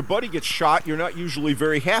mean, when your buddy gets shot, you're not usually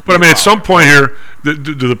very happy. But I mean, at some point here,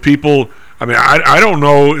 do the people? I mean, I don't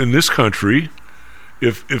know in this country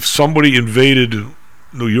if somebody invaded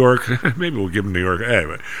New York. Maybe we'll give them New York.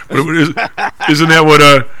 Anyway, but isn't that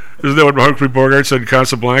what Humphrey Bogart said in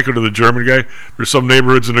Casablanca to the German guy? There's some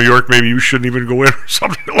neighborhoods in New York maybe you shouldn't even go in, or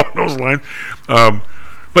something along those lines. But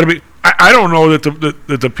I mean, I don't know that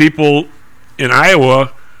the people in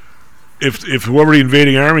Iowa, if whoever the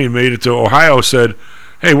invading army made it to Ohio said,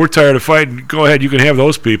 hey, we're tired of fighting, go ahead, you can have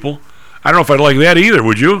those people. I don't know if I'd like that either,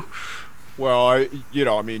 would you? Well,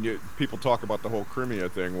 people talk about the whole Crimea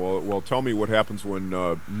thing. Well, tell me what happens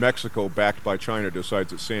when Mexico, backed by China,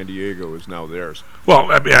 decides that San Diego is now theirs.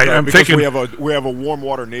 Well, I mean, I'm because thinking we have a warm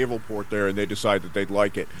water naval port there, and they decide that they'd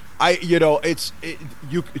like it. You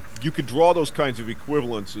could draw those kinds of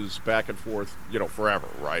equivalences back and forth, forever,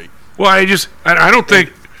 right? Well, I don't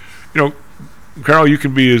think, Carl, you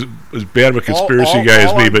can be as bad of a conspiracy guy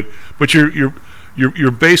as me, but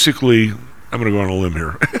you're basically, I'm going to go on a limb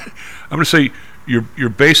here. I'm going to say you're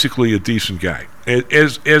basically a decent guy,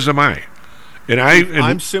 as am I.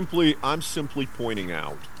 I'm simply pointing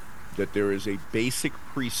out that there is a basic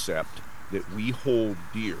precept that we hold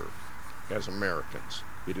dear as Americans.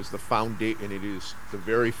 It is the foundation, and it is the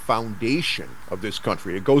very foundation of this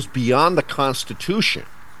country. It goes beyond the Constitution.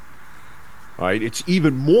 All right, it's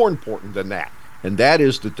even more important than that, and that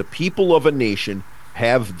is that the people of a nation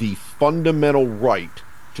have the fundamental right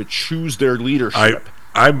to choose their leadership.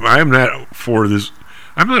 I'm not for this.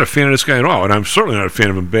 I'm not a fan of this guy at all, and I'm certainly not a fan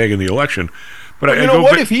of him bagging the election. But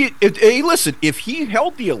if he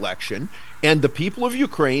held the election and the people of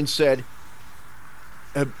Ukraine said,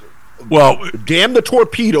 well, damn the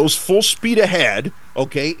torpedoes, full speed ahead,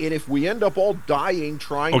 okay, and if we end up all dying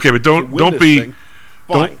trying but don't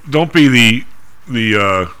be the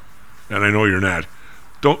and I know you're not,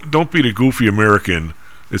 don't be the goofy American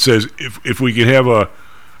that says if we can have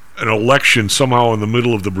an election somehow in the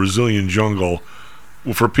middle of the Brazilian jungle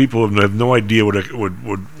for people who have no idea what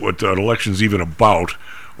an election's even about,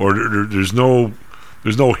 or there's no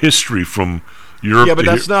history from Europe. Yeah,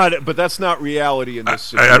 but that's not reality in this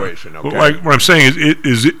situation. Okay? Like what I'm saying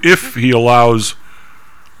is if he allows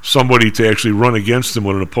somebody to actually run against him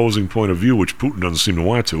with an opposing point of view, which Putin doesn't seem to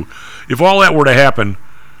want to, if all that were to happen,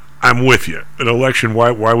 I'm with you. An election,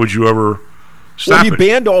 why would you ever stop he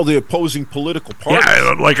banned all the opposing political parties.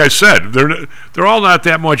 Yeah, like I said, they're all not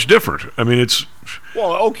that much different. I mean, it's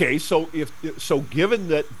well, okay. So given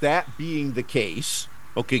that being the case,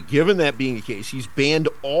 he's banned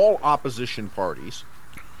all opposition parties.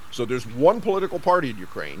 So there's one political party in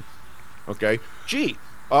Ukraine. Okay,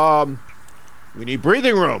 we need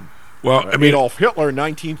breathing room. Well, I mean, Adolf Hitler in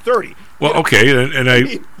 1930. Well, okay, and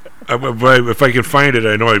if I can find it,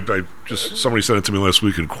 I know I just somebody sent it to me last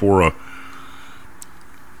week in Quora.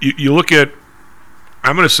 You look at,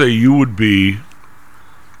 I'm going to say you would be,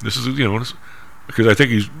 this is, because I think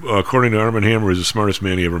he's, according to Arm & Hammer, he's the smartest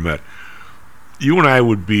man he ever met. You and I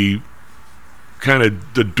would be kind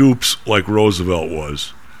of the dupes like Roosevelt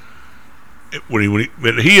was.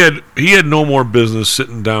 He had no more business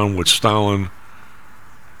sitting down with Stalin,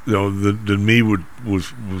 than me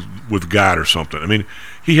with God or something. I mean,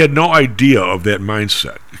 he had no idea of that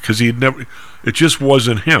mindset because he had never. It just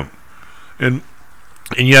wasn't him, and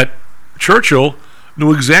yet Churchill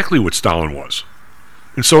knew exactly what Stalin was,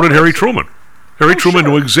 and so did Harry Truman. Harry Truman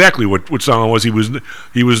knew exactly what Stalin was. He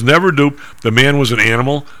was never duped. The man was an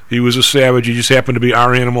animal. He was a savage. He just happened to be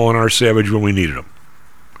our animal and our savage when we needed him.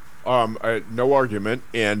 No argument.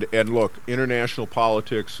 And look, international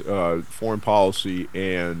politics, foreign policy,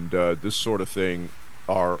 and this sort of thing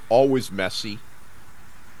are always messy,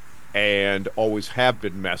 and always have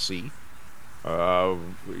been messy. I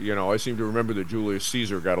seem to remember that Julius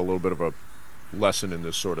Caesar got a little bit of a lesson in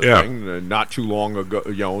this sort of thing not too long ago,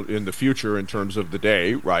 in the future in terms of the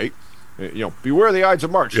day, right? Beware the Ides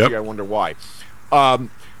of March. Yep. Gee, I wonder why.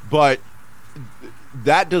 But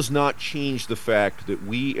that does not change the fact that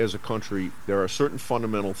we as a country, there are certain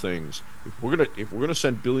fundamental things. If we're gonna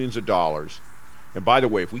send billions of dollars, and by the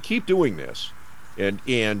way, if we keep doing this, and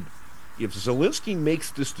if Zelensky makes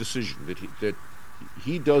this decision that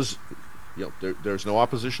he does, there's no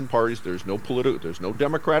opposition parties, there's no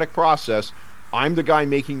democratic process. I'm the guy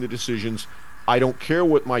making the decisions. I don't care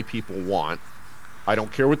what my people want. I don't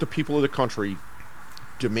care what the people of the country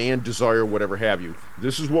demand, desire, whatever have you.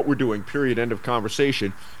 This is what we're doing, period, end of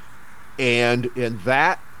conversation. And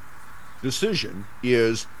that decision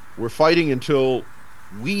is we're fighting until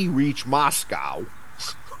we reach Moscow.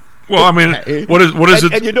 Well, I mean, what is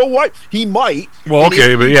it? And you know what? He might. Well,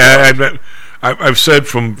 okay, but yeah, I've said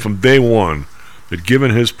from day one that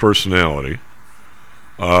given his personality,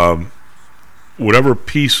 whatever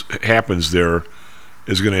peace happens there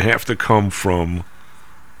is going to have to come from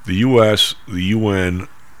the U.S., the UN,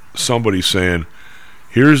 somebody saying,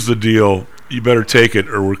 here's the deal, you better take it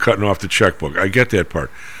or we're cutting off the checkbook. I get that part.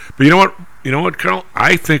 But you know what, Carl?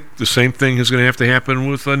 I think the same thing is going to have to happen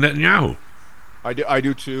with Netanyahu. I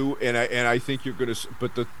do too, and I think you're going to.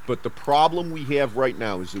 But the problem we have right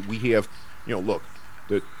now is that we have, look,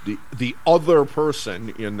 the other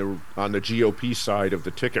person on the GOP side of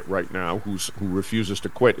the ticket right now who refuses to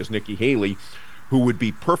quit is Nikki Haley, who would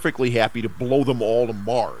be perfectly happy to blow them all to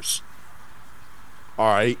Mars.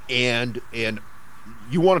 All right, and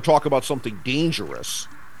you want to talk about something dangerous.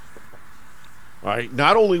 All right,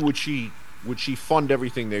 not only would she fund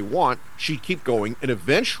everything they want, she'd keep going, and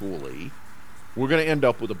eventually we're going to end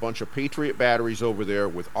up with a bunch of Patriot batteries over there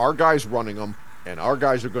with our guys running them, and our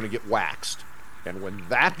guys are going to get waxed. And when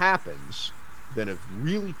that happens, then a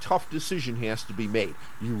really tough decision has to be made.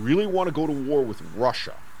 You really want to go to war with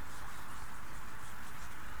Russia.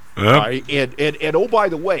 Yep. Right? And oh, by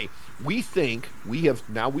the way, we've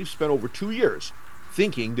spent over 2 years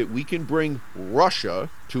thinking that we can bring Russia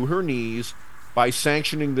to her knees by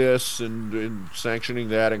sanctioning this and sanctioning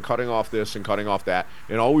that and cutting off this and cutting off that.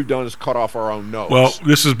 And all we've done is cut off our own nose. Well,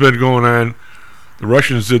 this has been going on. The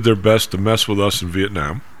Russians did their best to mess with us in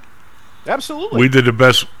Vietnam. Absolutely. We did the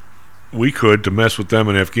best we could to mess with them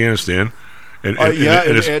in Afghanistan. And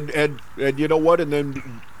you know what? And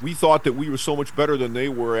then we thought that we were so much better than they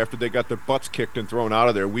were after they got their butts kicked and thrown out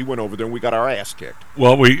of there. We went over there and we got our ass kicked.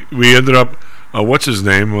 Well, we ended up, what's his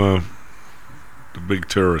name? The big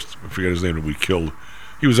terrorist. I forget his name that we killed.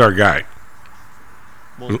 He was our guy.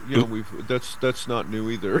 Well, that's not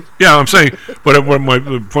new either. Yeah, I'm saying, but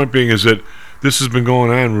my point being is that this has been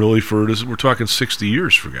going on really we're talking 60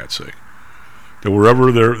 years, for God's sake. That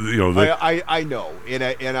wherever they're, I know,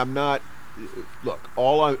 and I'm not. Look,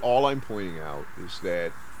 all I'm pointing out is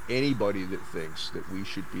that anybody that thinks that we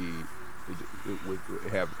should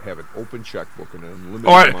have an open checkbook and an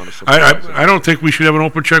unlimited amount of supplies. I don't think we should have an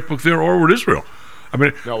open checkbook there or with Israel. I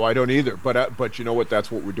mean, no, I don't either. But you know what? That's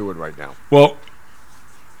what we're doing right now. Well,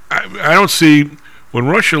 I don't see when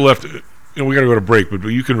Russia left. We got to go to break, but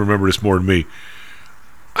you can remember this more than me.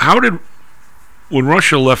 When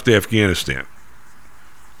Russia left Afghanistan,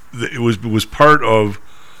 it was part of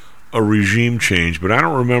a regime change, but I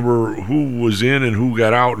don't remember who was in and who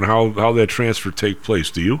got out and how that transfer take place.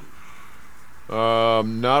 Do you?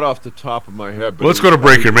 Not off the top of my head. But let's go to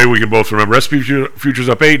break here. Maybe we can both remember. S&P futures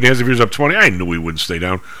up 8 and S&P futures up 20. I knew we wouldn't stay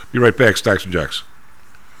down. Be right back. Stocks and Jacks.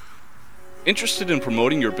 Interested in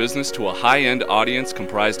promoting your business to a high-end audience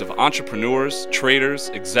comprised of entrepreneurs, traders,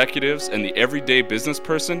 executives, and the everyday business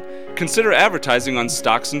person? Consider advertising on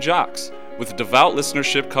Stocks and Jocks. With a devout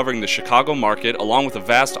listenership covering the Chicago market along with a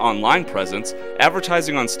vast online presence,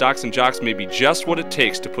 advertising on Stocks and Jocks may be just what it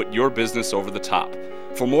takes to put your business over the top.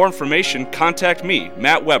 For more information, contact me,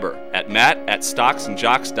 Matt Weber, at at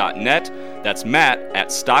matt@stocksandjocks.net. That's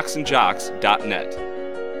matt@stocksandjocks.net.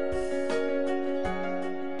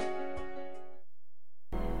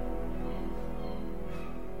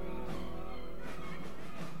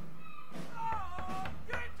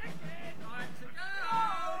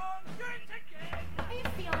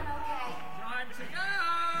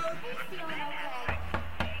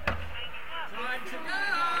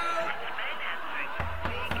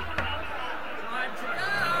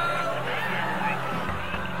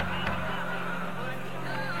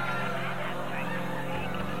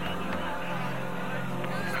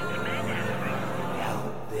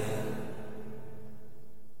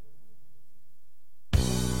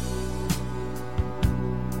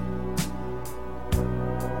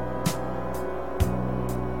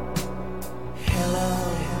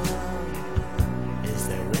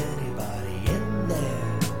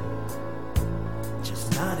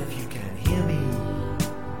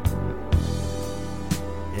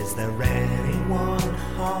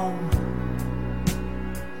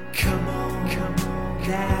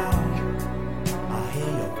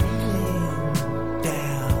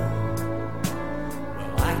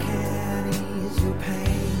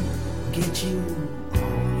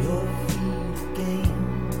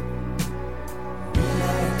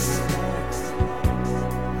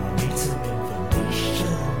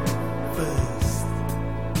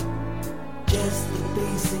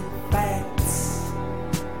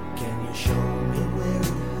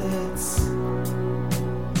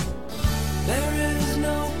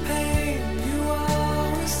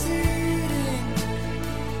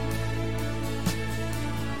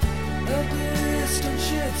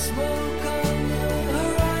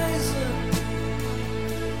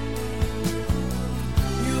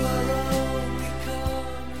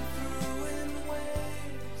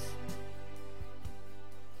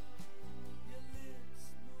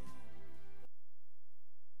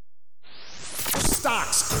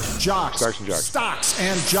 Jocks. Stocks and jocks. Stocks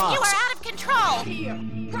and jocks. You are out of control. Here,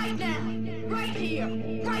 right now. Right here,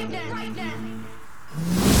 right now, right now.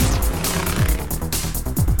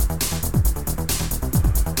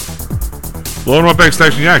 Blowing up back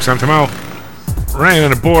Stocks and Jocks. I'm Tomo. Ryan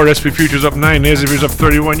on the board. SP Futures up 9. NASDAQ Futures up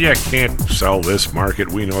 31. Yeah, can't sell this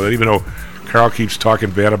market. We know that. Even though Carl keeps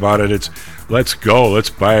talking bad about it, it's let's go.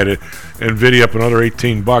 Let's buy it. Nvidia up another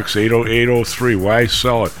 $18. 803. Why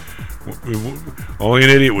sell it? Only an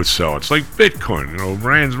idiot would sell it. It's like Bitcoin. You know,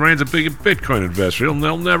 Ryan's a big Bitcoin investor.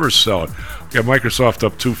 They'll never sell it. We got Microsoft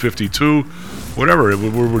up 252. Whatever.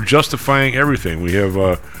 We're justifying everything. We have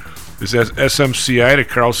this SMCI that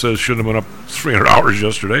Carl says shouldn't have been up $300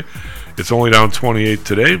 yesterday. It's only down 28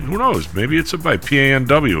 today. Who knows? Maybe it's a buy.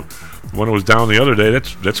 PANW. When it was down the other day,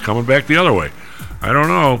 that's coming back the other way. I don't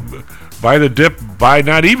know. Buy the dip. Buy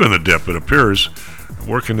not even the dip. It appears.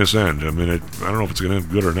 Working this end. I mean, I don't know if it's going to end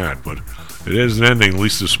good or not, but it is ending, at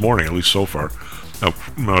least this morning, at least so far. Now,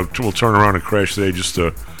 we'll turn around and crash today.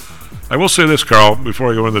 I will say this, Carl,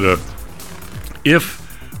 before I go into if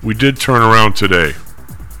we did turn around today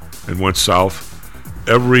and went south,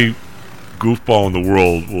 every goofball in the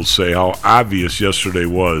world will say how obvious yesterday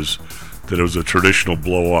was that it was a traditional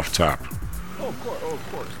blow-off top. Oh, of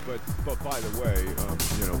course. But by the way,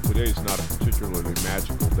 today's not a particularly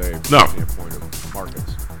magical day from the standpoint of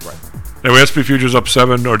markets. Right. Anyway, SP Futures up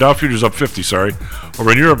 7, or Dow Futures up 50. Sorry.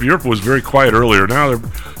 Over in Europe was very quiet earlier. Now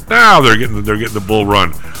they're getting the bull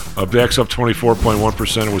run. DAX up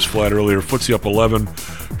 24.1%. It was flat earlier. FTSE up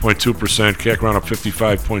 11.2%. CAC round up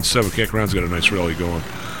 55.7. CAC round's got a nice rally going.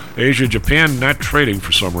 Asia, Japan not trading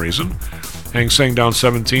for some reason. Hang Seng down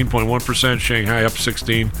 17.1%. Shanghai up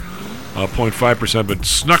 16.5%, but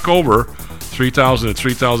snuck over 3,000 and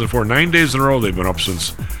 3,004. 9 days in a row they've been up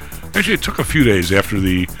since. Actually, it took a few days after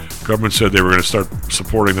the government said they were going to start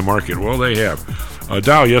supporting the market. Well, they have.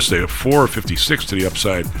 Dow yesterday at 456 to the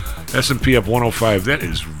upside. S&P up 105. That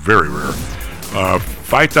is very rare.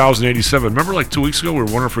 5,087. Remember, like 2 weeks ago, we were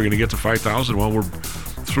wondering if we were going to get to 5,000. Well, we're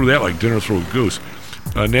through that like dinner through a goose.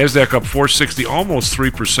 Nasdaq up 460, almost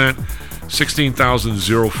 3%.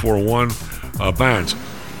 16,041. Bonds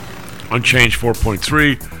unchanged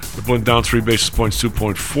 4.3. The blend down 3 basis points,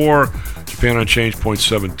 2.4. Japan unchanged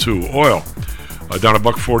 0.72. Oil down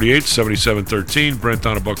 $1.48, 77.13. Brent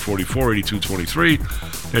down $1.44,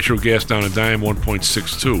 82.23. Natural gas down a dime,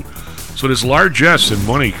 1.62. So this largesse in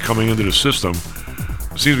money coming into the system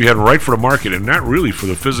seems to be heading right for the market and not really for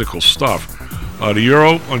the physical stuff. The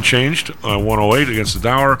euro unchanged, 108 against the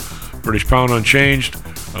dollar. British pound unchanged,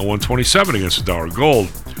 127 against the dollar.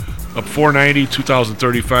 Gold up 490,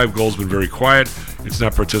 2035. Gold's been very quiet. It's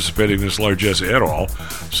not participating in this largesse at all.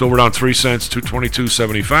 Silver down 3 cents,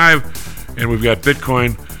 222.75. And we've got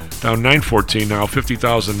Bitcoin Down 914 now,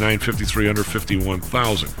 50,953 under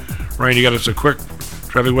 51,000. Ryan, you got us a quick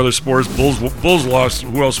traffic weather sports. Bulls lost.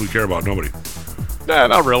 Who else do we care about? Nobody. Nah,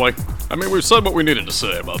 not really. I mean, we've said what we needed to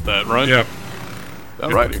say about that, right? Yeah.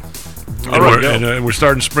 Alrighty. And we're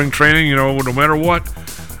starting spring training. No matter what,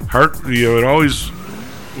 it always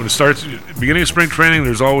when it starts beginning of spring training,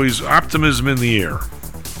 there's always optimism in the air.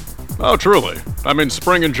 Oh, truly. I mean,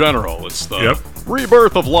 spring in general. It's the Yep.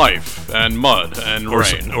 rebirth of life and mud and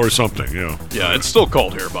rain. Or something, Yeah, it's still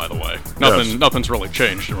cold here, by the way. Nothing's really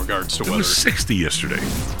changed in regards to weather. It was 60 yesterday.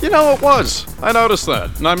 You know, it was. I noticed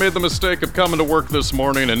that. And I made the mistake of coming to work this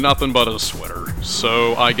morning in nothing but a sweater.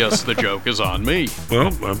 So I guess the joke is on me.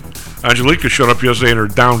 Well, Angelica showed up yesterday in her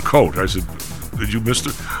down coat. I said, did you miss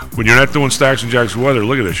it? When you're not doing Stocks and Jocks weather,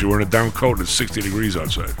 look at this. You're wearing a down coat and it's 60 degrees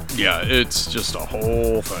outside. Yeah, it's just a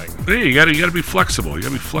whole thing. Hey, you gotta be flexible. You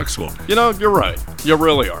gotta be flexible. You know, you're right. You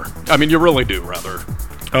really are. I mean, you really do, rather.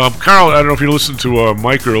 Carl, I don't know if you listened to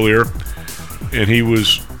Mike earlier, and he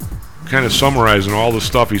was kind of summarizing all the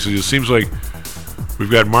stuff. He says it seems like we've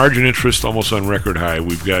got margin interest almost on record high.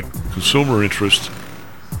 We've got consumer interest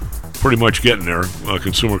pretty much getting there.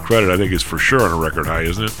 Consumer credit, I think, is for sure on a record high,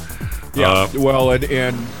 isn't it? Yeah.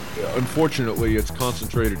 And unfortunately, it's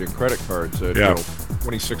concentrated in credit cards at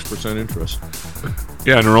 26% interest.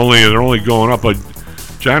 Yeah, and they're only going up. But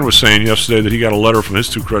John was saying yesterday that he got a letter from his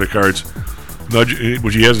two credit cards,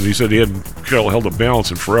 which he hasn't. He said he hadn't held a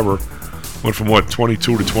balance in forever. Went from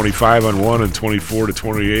 22 to 25 on one, and 24 to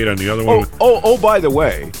 28 on the other one. Oh, by the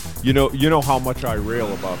way, you know how much I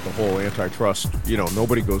rail about the whole antitrust.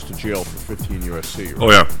 Nobody goes to jail for 15 USC. Right?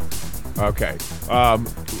 Oh yeah. Okay.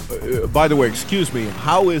 By the way, excuse me.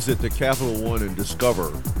 How is it that Capital One and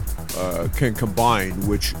Discover can combine?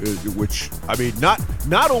 Which I mean,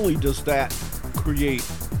 not only does that create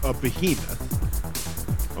a behemoth,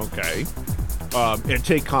 okay, and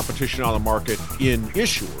take competition out of the market in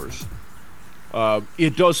issuers,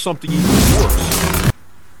 it does something even worse.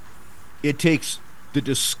 It takes the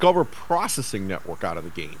Discover processing network out of the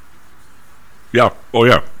game. Yeah. Oh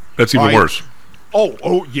yeah. That's even worse.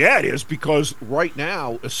 Oh, yeah, it is, because right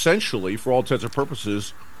now, essentially, for all intents and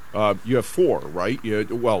purposes, you have four, right?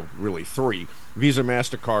 Well, really three. Visa,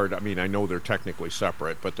 MasterCard, I mean, I know they're technically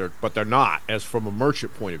separate, but they're not, as from a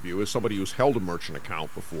merchant point of view. As somebody who's held a merchant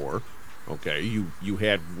account before, okay, you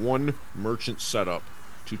had one merchant set up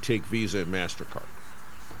to take Visa and MasterCard.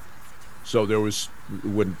 So there was,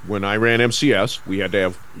 when I ran MCS, we had to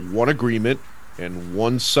have one agreement and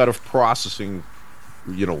one set of processing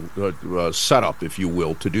setup, if you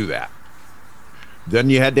will, to do that. Then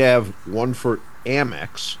you had to have one for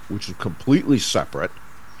Amex, which is completely separate,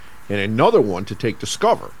 and another one to take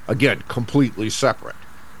Discover, again, completely separate.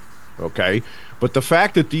 Okay, but the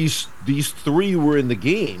fact that these three were in the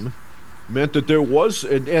game meant that there was,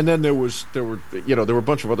 and then there were a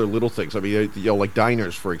bunch of other little things. I mean, like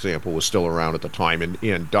Diners, for example, was still around at the time,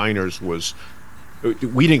 and Diners was,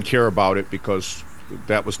 we didn't care about it because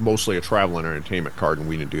that was mostly a travel and entertainment card, and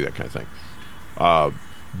we didn't do that kind of thing.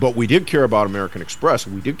 But we did care about American Express,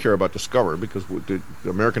 and we did care about Discover because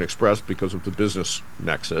American Express because of the business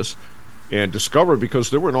nexus, and Discover because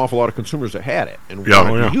there were an awful lot of consumers that had it and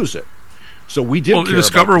wanted to use it. So we did. Well, care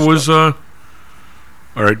Discover about was all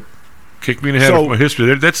right. Kick me in the head with my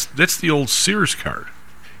history. That's the old Sears card.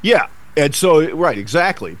 Yeah, and so right,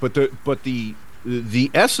 exactly. But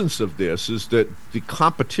the essence of this is that the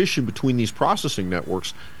competition between these processing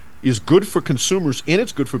networks is good for consumers and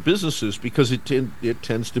it's good for businesses because it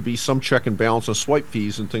tends to be some check and balance on swipe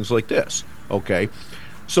fees and things like this. Okay,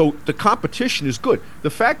 so the competition is good.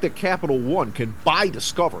 The fact that Capital One can buy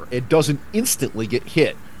Discover and doesn't instantly get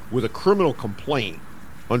hit with a criminal complaint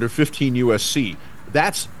under 15 USC,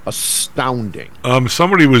 that's astounding.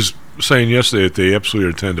 Somebody was saying yesterday that they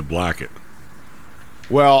absolutely intend to block it.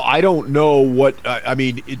 Well, I don't know what. I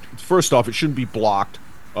mean, first off, it shouldn't be blocked.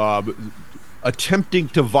 Attempting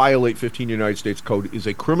to violate 15 United States Code is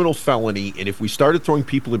a criminal felony, and if we started throwing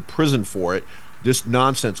people in prison for it, this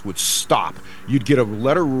nonsense would stop. You'd get a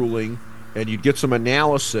letter ruling, and you'd get some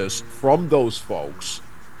analysis from those folks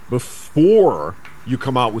before you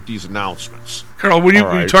come out with these announcements. Carl, when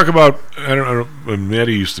you talk about, I don't,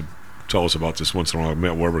 Matty used to tell us about this once in a while,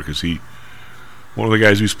 Matt Weber, because one of the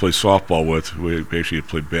guys we used to play softball with, who actually had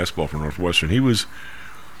played basketball for Northwestern, he was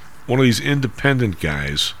one of these independent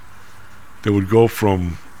guys that would go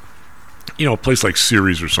from, a place like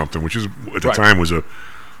Ceres or something, which is at the time was a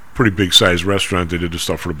pretty big sized restaurant. They did the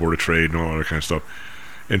stuff for the Board of Trade and all that kind of stuff,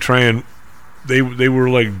 and they were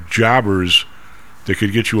like jobbers that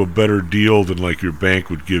could get you a better deal than like your bank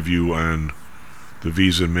would give you on the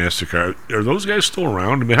Visa and MasterCard. Are those guys still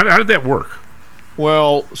around? I mean, how did that work?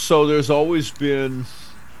 Well, so there's always been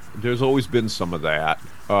some of that.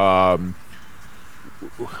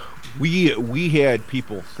 We had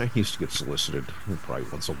people. I used to get solicited probably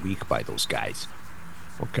once a week by those guys.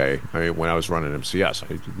 Okay, I mean when I was running MCS,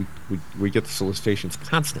 we get the solicitations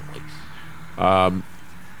constantly.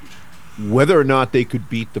 Whether or not they could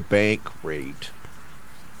beat the bank rate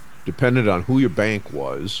depended on who your bank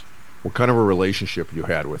was, what kind of a relationship you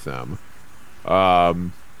had with them,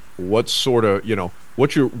 what sort of,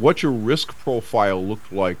 what your risk profile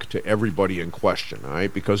looked like to everybody in question, all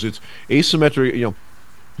right? Because it's asymmetric,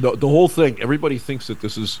 the whole thing, everybody thinks that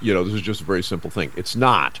this is just a very simple thing. It's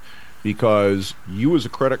not, because you as a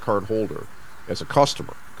credit card holder, as a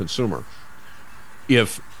consumer,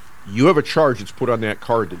 if you have a charge that's put on that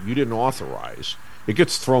card that you didn't authorize, it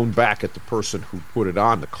gets thrown back at the person who put it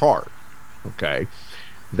on the card. Okay,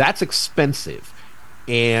 that's expensive,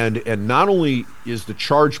 and not only is the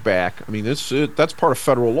charge back. I mean, that's part of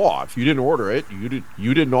federal law. If you didn't order it,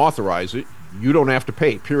 you didn't authorize it, you don't have to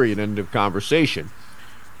pay. Period. End of conversation.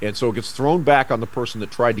 And so it gets thrown back on the person that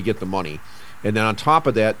tried to get the money. And then on top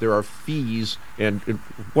of that, there are fees and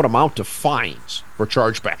what amount to fines for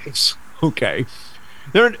chargebacks. Okay,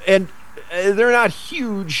 they're not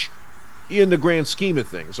huge in the grand scheme of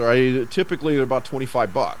things. All right, typically they're about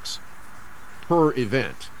 $25 per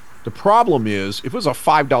event. The problem is if it was a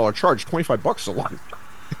 $5 charge, $25 is a lot.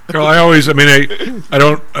 Carl, I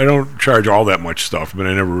don't charge all that much stuff. I mean,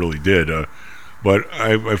 I never really did. But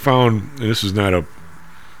I found, and this is not a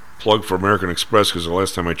plug for American Express because the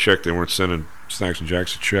last time I checked, they weren't sending Snacks and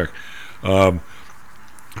Jacks a check. I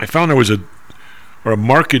found there was a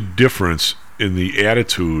marked difference in the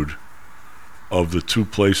attitude of the two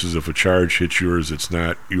places. If a charge hits yours, it's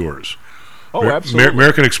not yours. Oh, absolutely.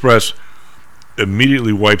 American Express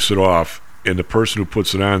immediately wipes it off, and the person who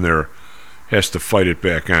puts it on there has to fight it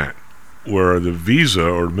back on. Where the Visa,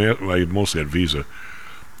 I mostly had Visa,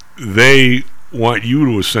 they want you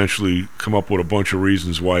to essentially come up with a bunch of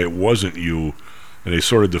reasons why it wasn't you, and they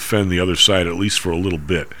sort of defend the other side at least for a little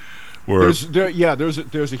bit. Where there's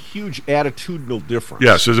a huge attitudinal difference.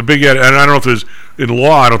 Yes, there's a big, and I don't know if there's in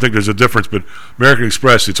law. I don't think there's a difference, but American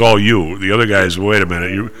Express, it's all you. The other guys, wait a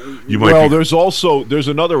minute, you might. Well, there's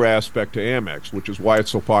another aspect to Amex, which is why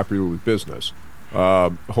it's so popular with business.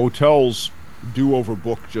 Hotels do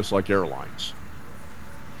overbook just like airlines.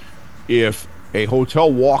 If a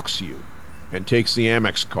hotel walks you and takes the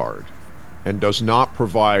Amex card and does not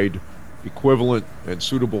provide equivalent and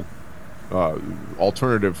suitable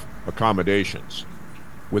alternative accommodations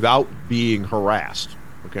without being harassed,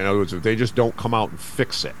 okay, in other words, if they just don't come out and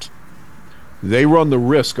fix it, they run the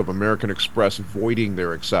risk of American Express voiding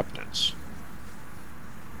their acceptance.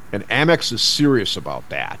 And Amex is serious about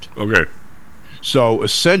that. Okay. So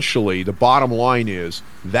essentially, the bottom line is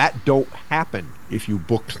that don't happen if you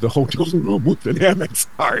booked the hotel room with an Amex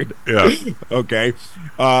card. Yeah. Okay.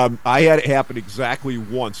 I had it happen exactly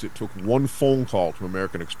once. It took one phone call to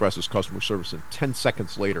American Express's customer service, and 10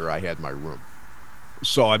 seconds later, I had my room.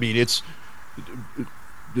 So, I mean,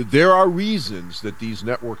 there are reasons that these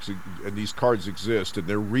networks and these cards exist, and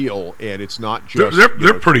they're real, and it's not just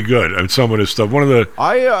they're pretty good on some of this stuff. One of the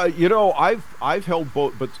I've held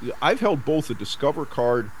both, but I've held both a Discover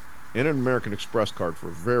card and an American Express card for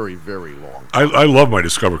a very, very long time. I love my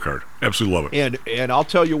Discover card. Absolutely love it. And I'll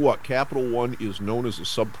tell you what, Capital One is known as a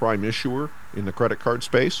subprime issuer in the credit card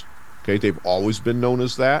space. Okay, they've always been known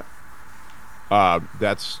as that.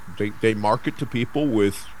 They market to people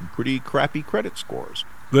with pretty crappy credit scores.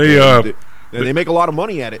 They make a lot of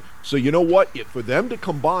money at it. So you know what? For them to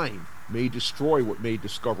combine may destroy what made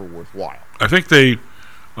Discover worthwhile. I think they,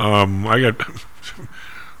 I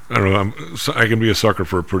don't know. I can be a sucker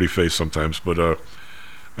for a pretty face sometimes, but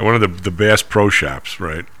one of the Bass Pro Shops,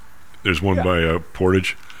 right? There's one by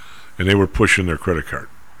Portage, and they were pushing their credit card.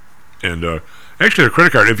 And actually, their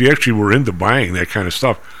credit card, if you actually were into buying that kind of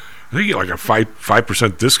stuff, I think you get like a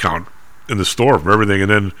 5% discount in the store for everything. And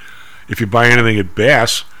then if you buy anything at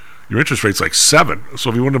Bass, your interest rate's like 7%. So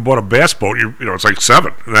if you wouldn't have bought a Bass boat, it's like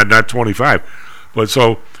 7%, not 25%. But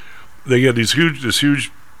so they get this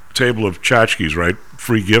huge table of tchotchkes, right?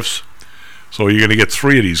 Free gifts. So you're going to get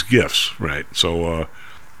 3 of these gifts, right? So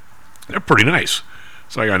they're pretty nice.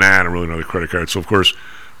 So I got, I don't really know the credit card. So of course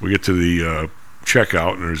we get to the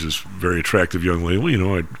checkout, and there's this very attractive young lady.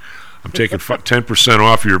 Well, I'm taking 10%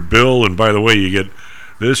 off your bill, and by the way, you get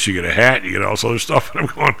this, you get a hat, you get all this other stuff. And I'm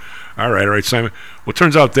going, all right, Simon. Well, it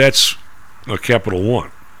turns out that's Capital One.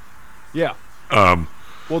 Yeah.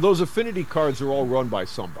 Well, those affinity cards are all run by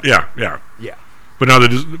somebody. Yeah.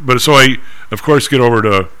 But so I, of course, get over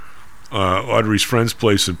to Audrey's friend's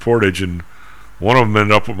place in Portage, and One of them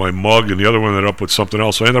ended up with my mug, and the other one ended up with something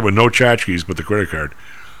else. So I ended up with no tchotchkes but the credit card,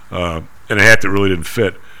 and a hat that really didn't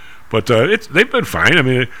fit. But they've been fine. I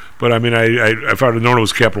mean, if I'd have known it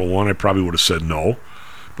was Capital One, I probably would have said no.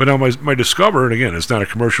 But now my Discover, and again, it's not a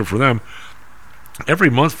commercial for them. Every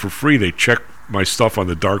month for free, they check my stuff on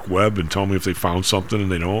the dark web and tell me if they found something,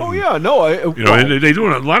 and they don't. Oh yeah, no, they do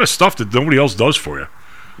a lot of stuff that nobody else does for you.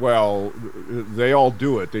 Well, they all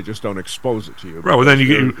do it. They just don't expose it to you. Right. Well,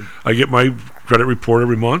 then I get my credit report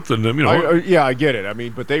every month, and then I get it. I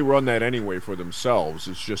mean, but they run that anyway for themselves.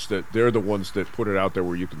 It's just that they're the ones that put it out there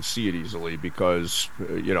where you can see it easily because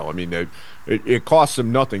it costs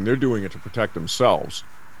them nothing. They're doing it to protect themselves.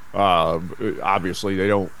 Obviously, they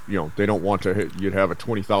don't want you'd have a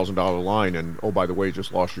 $20,000 line, and oh, by the way,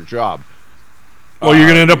 just lost your job. Well, you're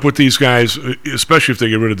going to end up with these guys, especially if they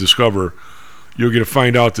get rid of Discover. You're going to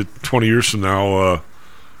find out that 20 years from now,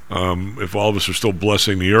 if all of us are still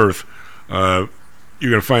blessing the earth, you're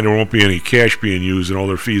going to find there won't be any cash being used, and all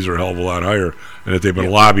their fees are a hell of a lot higher, and that they've been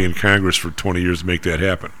lobbying Congress for 20 years to make that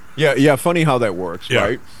happen. Yeah. Funny how that works,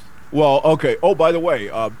 right? Well, okay. Oh, by the way,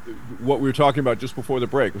 what we were talking about just before the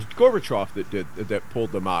break was Gorbachev that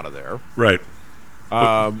pulled them out of there, right?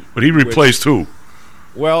 But he replaced who?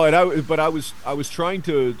 Well, and I was trying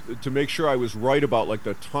to make sure I was right about like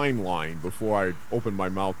the timeline before I opened my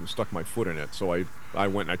mouth and stuck my foot in it. So I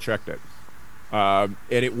went and I checked it, and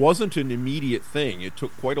it wasn't an immediate thing. It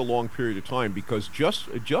took quite a long period of time because just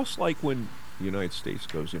like when the United States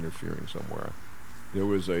goes interfering somewhere, there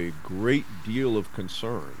was a great deal of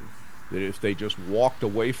concern that if they just walked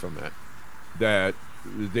away from it, that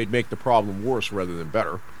they'd make the problem worse rather than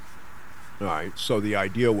better. All right. So the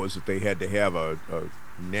idea was that they had to have a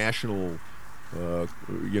national,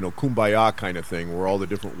 kumbaya kind of thing where all the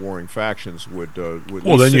different warring factions would.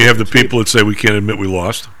 Well, then you have the people that say we can't admit we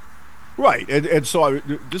lost. Right, and so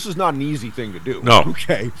this is not an easy thing to do. No.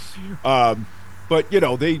 Okay. But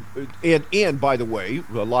they and by the way,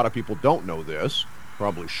 a lot of people don't know this.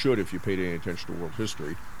 Probably should if you paid any attention to world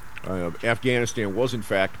history. Afghanistan was in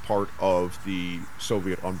fact part of the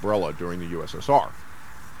Soviet umbrella during the USSR.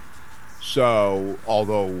 So,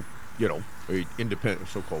 although a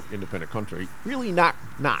so-called independent country, really not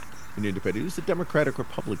an independent. It was the Democratic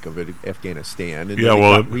Republic of Afghanistan, and then it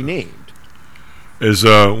got renamed. As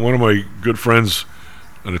one of my good friends,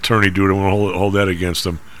 an attorney, dude, I want to hold that against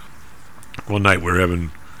him. One night we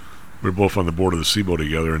were both on the board of the SIBO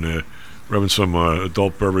together, and we're having some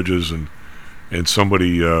adult beverages, and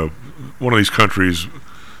somebody, one of these countries,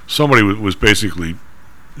 somebody was basically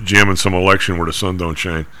jamming some election where the sun don't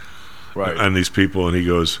shine, right, on these people, and he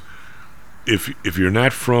goes, if you're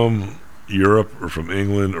not from Europe or from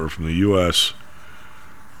England or from the U.S.,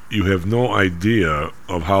 you have no idea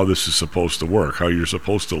of how this is supposed to work, how you're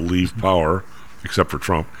supposed to leave power, except for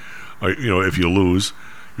Trump. If you lose,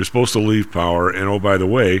 you're supposed to leave power, and oh, by the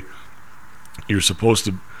way, you're supposed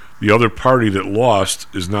to, the other party that lost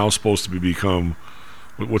is now supposed to become,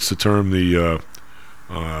 what's the term, the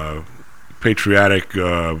patriotic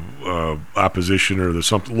opposition, or the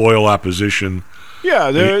something loyal opposition. Yeah,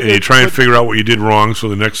 and you try and figure out what you did wrong, so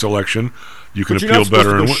the next election you can appeal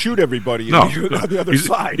better. And shoot everybody on the other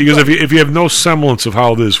side. Because if you have no semblance of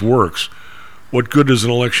how this works, what good does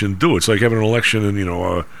an election do? It's like having an election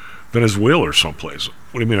in Venezuela or someplace.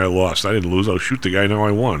 What do you mean I lost? I didn't lose. I'll shoot the guy. Now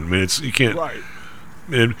I won. I mean, you can't. Right.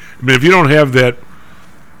 If you don't have that,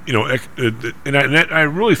 and I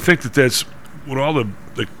really think that's what all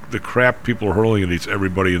the crap people are hurling at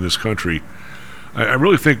everybody in this country. I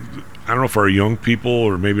really think, I don't know if our young people,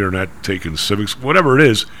 or maybe they're not taking civics, whatever it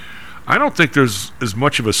is, I don't think there's as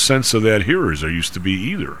much of a sense of that here as there used to be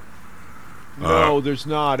either. No, there's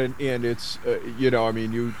not, and it's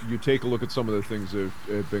you take a look at some of the things that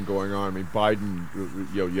have been going on. I mean,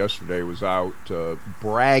 Biden, yesterday was out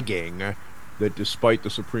bragging that despite the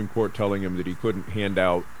Supreme Court telling him that he couldn't hand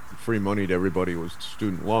out free money to everybody with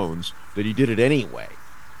student loans, that he did it anyway.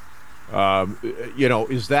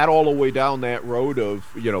 Is that all the way down that road of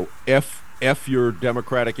F your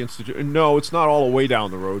democratic institution? No, it's not all the way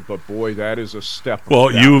down the road, but boy, that is a step.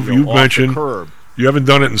 Well, you've mentioned, curb. You haven't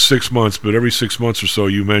done it in 6 months, but every 6 months or so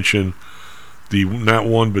you mention the not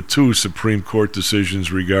one but two Supreme Court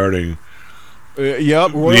decisions regarding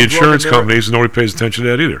the insurance companies, and nobody pays attention to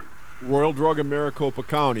that either. Royal Drug in Maricopa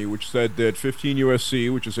County, which said that 15 U.S.C.,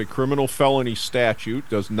 which is a criminal felony statute,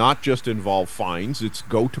 does not just involve fines. It's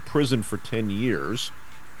go to prison for 10 years.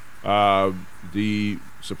 The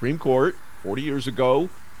Supreme Court, 40 years ago,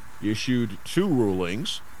 issued two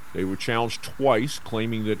rulings. They were challenged twice,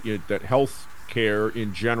 claiming that health care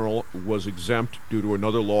in general was exempt due to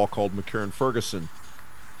another law called McCarran-Ferguson.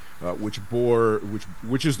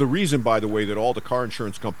 which is the reason, by the way, that all the car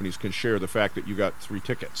insurance companies can share the fact that you got 3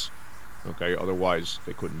 tickets. Okay, otherwise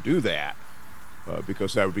they couldn't do that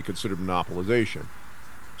because that would be considered monopolization.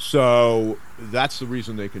 So that's the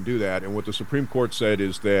reason they can do that. And what the Supreme Court said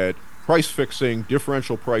is that price fixing,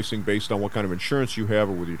 differential pricing based on what kind of insurance you have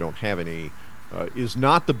or whether you don't have any, is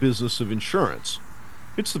not the business of insurance.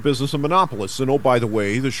 It's the business of monopolists. And oh, by the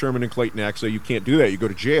way, the Sherman and Clayton Act say you can't do that. You go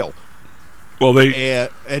to jail. Well,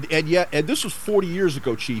 and yet this was 40 years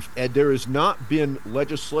ago, Chief, and there has not been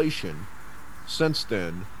legislation since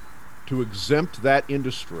then to exempt that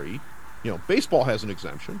industry. You know, baseball has an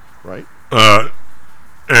exemption, right?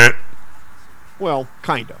 Well,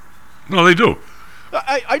 kinda. No, they do.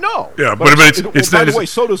 I know. Yeah, but it's by the way,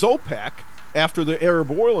 so does OPEC. After the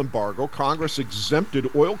Arab oil embargo, Congress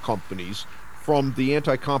exempted oil companies from the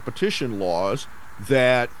anti-competition laws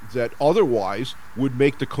that otherwise would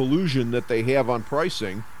make the collusion that they have on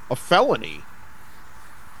pricing a felony.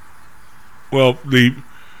 Well,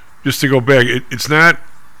 just to go back, it's not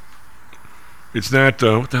what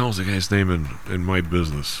the hell is the guy's name in my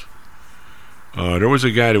business? There was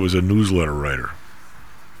a guy that was a newsletter writer.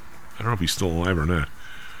 I don't know if he's still alive or not,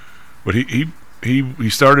 but he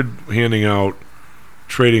started handing out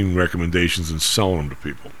trading recommendations and selling them to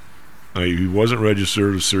people. He wasn't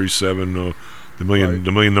registered as Series 7. The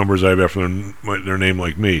million numbers I have after their name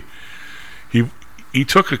like me. He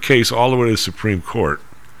took a case all the way to the Supreme Court,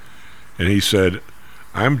 and he said,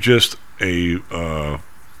 "I'm just a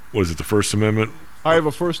was it the First Amendment? I have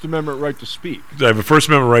a First Amendment right to speak. I have a First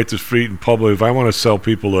Amendment right to speak in public. If I want to sell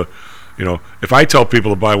people if I tell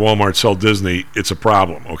people to buy Walmart, sell Disney, it's a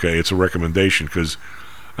problem. Okay, it's a recommendation because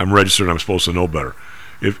I'm registered and I'm supposed to know better.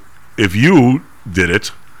 If you did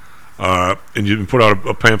it, and you put out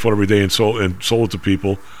a pamphlet every day and sold it to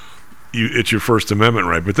people, it's your First Amendment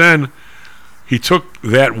right. But then he took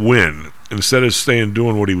that win, instead of staying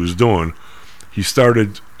doing what he was doing, he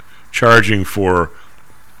started charging for.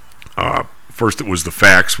 First it was the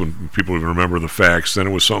fax, when people even remember the fax. Then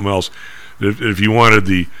it was something else. If you wanted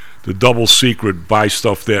the double secret buy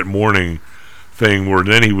stuff that morning thing, where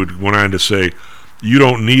then he went on to say, you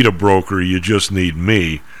don't need a broker, you just need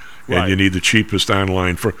me, and you need the cheapest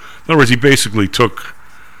online. In other words, he basically took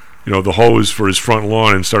the hose for his front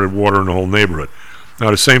lawn and started watering the whole neighborhood.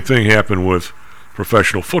 Now the same thing happened with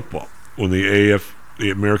professional football when the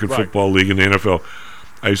American Football League and the NFL.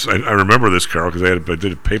 I remember this, Carl, because I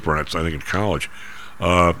did a paper on it, I think, in college.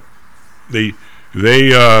 They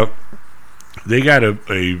got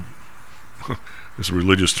a it's a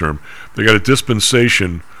religious term. They got a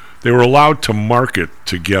dispensation. They were allowed to market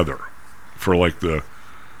together for like the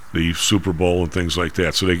Super Bowl and things like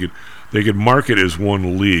that. So they could market as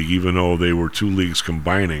one league, even though they were two leagues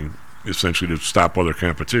combining, essentially to stop other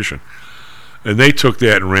competition. And they took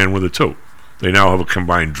that and ran with it too. They now have a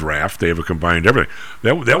combined draft. They have a combined everything.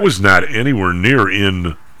 That was not anywhere near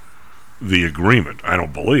in the agreement, I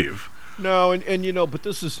don't believe. No, and but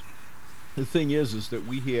this is the thing is that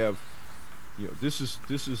we have, this is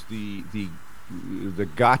the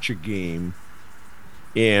gotcha game,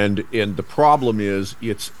 and the problem is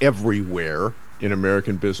it's everywhere in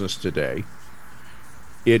American business today.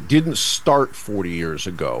 It didn't start 40 years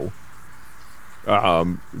ago.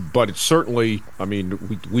 But it's certainly,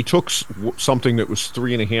 we took something that was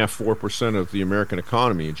 3.5–4% of the American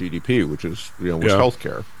economy in GDP, which is, was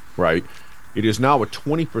healthcare, right? It is now a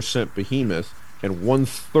 20% behemoth and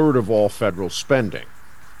 1/3 of all federal spending.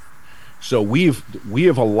 So we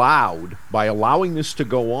have allowed, by allowing this to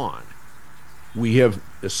go on, we have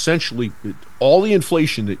essentially all the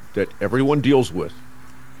inflation that everyone deals with,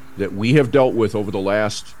 that we have dealt with over the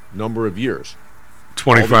last number of years.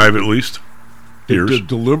 25 at least.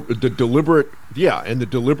 The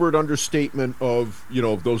deliberate understatement of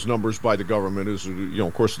of those numbers by the government is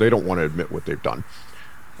of course they don't want to admit what they've done,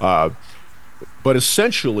 but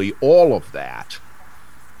essentially all of that,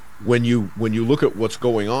 when you look at what's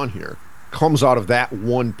going on here, comes out of that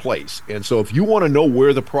one place. And so if you want to know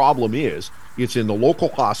where the problem is, it's in the local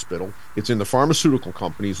hospital, it's in the pharmaceutical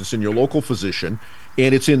companies, it's in your local physician,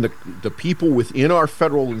 and it's in the people within our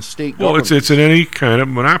federal and state government. Well, it's in any kind of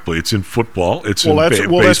monopoly. It's in football. It's in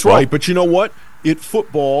baseball. That's right. But you know what?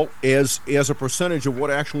 Football, as a percentage of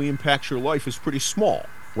what actually impacts your life, is pretty small.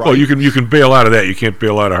 Right? Well, you can bail out of that. You can't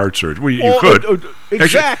bail out of heart surgery. Well, you could.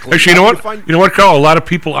 Exactly. Actually, you know what? You know what, Carl? A lot of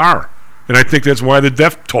people are, and I think that's why the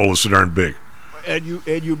death toll is aren't big. And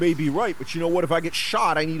you may be right, but you know what? If I get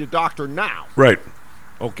shot, I need a doctor now. Right.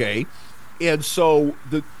 Okay. And so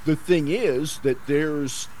the thing is that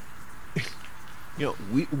there's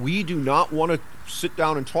we do not want to sit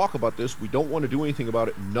down and talk about this. We don't want to do anything about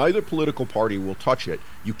it. Neither political party will touch it.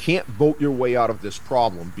 You can't vote your way out of this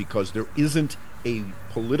problem because there isn't a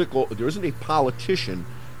politician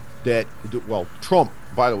that, well, Trump,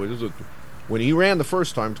 by the way, when he ran the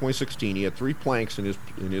first time, 2016, he had 3 planks in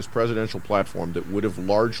his presidential platform that would have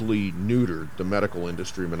largely neutered the medical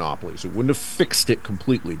industry monopolies. It wouldn't have fixed it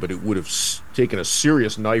completely, but it would have taken a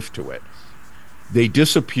serious knife to it. They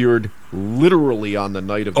disappeared literally on the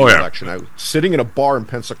night of the election. I was sitting in a bar in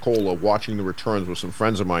Pensacola watching the returns with some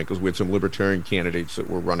friends of mine because we had some libertarian candidates that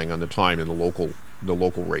were running on the time in the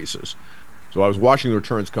local races. So I was watching the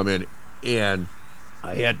returns come in, and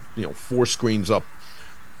I had 4 screens up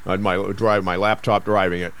on my laptop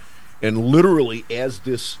driving it, and literally as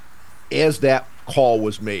that call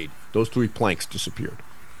was made, those 3 planks disappeared,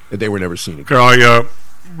 and they were never seen again. Carl,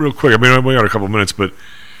 real quick. I mean, we got a couple minutes, but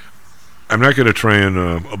I'm not going to try and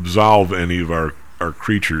absolve any of our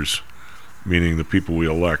creatures, meaning the people we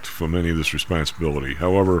elect, from any of this responsibility.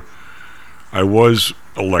 However, I was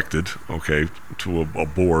elected, to a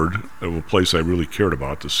board of a place I really cared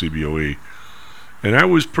about, the CBOE, and I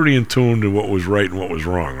was pretty in tune to what was right and what was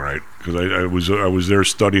wrong, right? Because I was there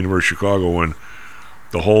studying over Chicago when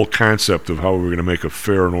the whole concept of how we were going to make a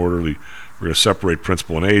fair and orderly, we're going to separate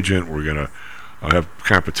principal and agent, we're going to have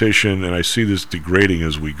competition, and I see this degrading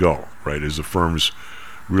as we go, right? As the firms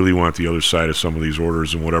really want the other side of some of these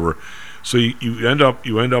orders and whatever. So you end up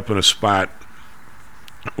in a spot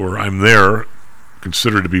where I'm there,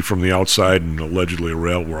 considered to be from the outside and allegedly a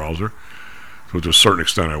rail browser. So to a certain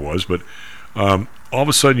extent I was, but all of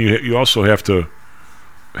a sudden you also have to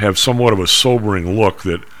have somewhat of a sobering look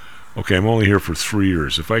that, I'm only here for 3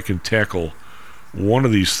 years. If I can tackle one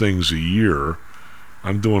of these things a year,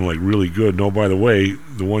 I'm doing like really good. No, by the way,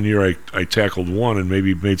 the 1 year I tackled one and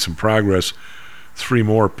maybe made some progress, 3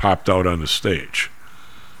 more popped out on the stage.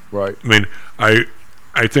 Right. I mean,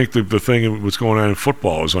 I think the thing what's going on in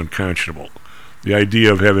football is unconscionable. The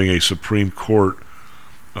idea of having a Supreme Court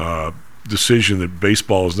decision that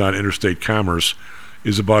baseball is not interstate commerce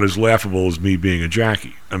is about as laughable as me being a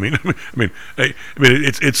jockey. I mean,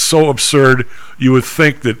 it's so absurd. You would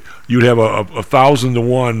think that you'd have a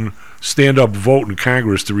 1,000-to-1 stand-up vote in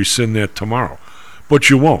Congress to rescind that tomorrow, but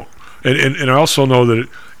you won't. And I also know that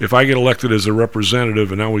if I get elected as a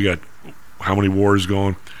representative, and now we got how many wars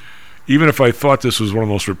going, even if I thought this was one of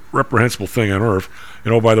the most reprehensible thing on earth,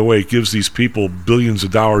 and by the way, it gives these people billions of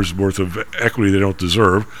dollars worth of equity they don't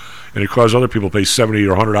deserve, and it causes other people to pay $70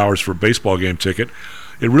 or $100 for a baseball game ticket,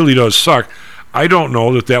 it really does suck. I don't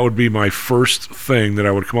know that would be my first thing that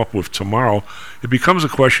I would come up with tomorrow. It becomes a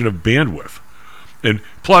question of bandwidth. And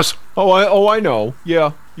plus... I know.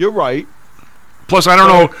 Yeah, you're right. Plus, I don't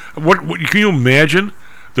know, what can you imagine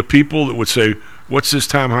the people that would say, what's this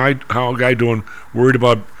Tom Howell guy doing worried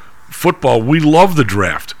about football? We love the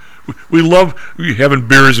draft. We love having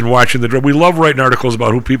beers and watching the draft. We love writing articles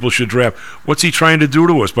about who people should draft. What's he trying to do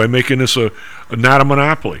to us by making this not a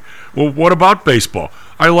monopoly? Well, what about baseball?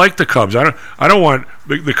 I like the Cubs. I don't want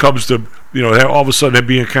the Cubs to all of a sudden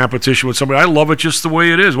be in competition with somebody. I love it just the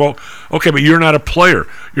way it is. Well, okay, but you're not a player.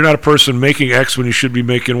 You're not a person making X when you should be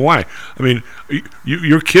making Y. I mean,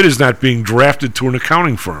 your kid is not being drafted to an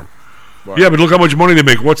accounting firm. Right. Yeah, but look how much money they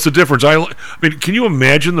make. What's the difference? I mean, can you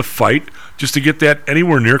imagine the fight just to get that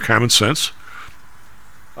anywhere near common sense?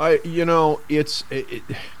 There's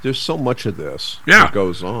so much of this that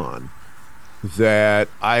goes on that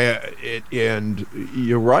and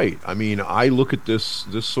you're right. I mean, I look at this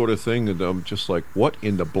sort of thing and I'm just like, what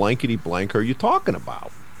in the blankety blank are you talking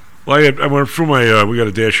about? Well, I went through my we got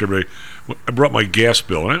a dash here. I brought my gas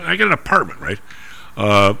bill, and I got an apartment, right?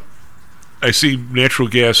 I see natural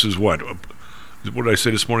gas is what did I say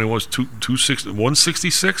this morning? It was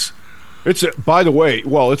 166. It's by the way,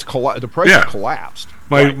 it's the price has collapsed.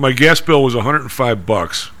 My gas bill was $105.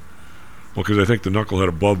 Well, because I think the knucklehead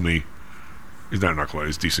above me, he's not a knucklehead,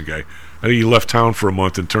 he's a decent guy. I think he left town for a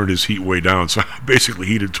month and turned his heat way down, so I basically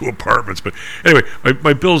heated 2 apartments. But anyway,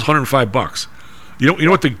 my bill is $105. You know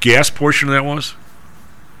what the gas portion of that was?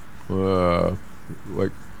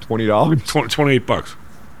 Like $20. $28.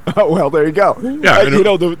 Oh, well, there you go. Yeah,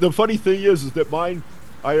 the funny thing is that mine,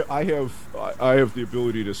 I have the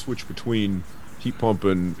ability to switch between heat pump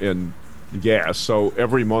and gas. So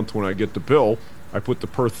every month when I get the bill, I put the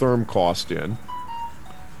per therm cost in,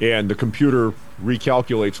 and the computer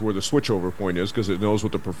recalculates where the switchover point is because it knows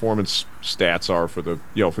what the performance stats are for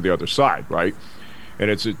the other side, right? And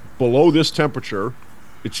it's below this temperature,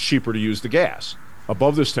 it's cheaper to use the gas.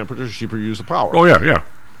 Above this temperature, it's cheaper to use the power. Oh yeah.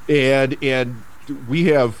 And we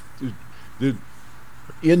have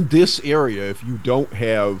in this area, if you don't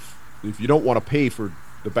have if you don't want to pay for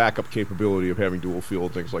the backup capability of having dual fuel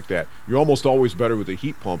and things like that, you're almost always better with a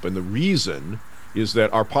heat pump. And the reason is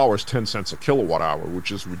that our power is 10 cents a kilowatt hour,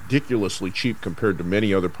 which is ridiculously cheap compared to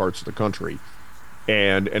many other parts of the country.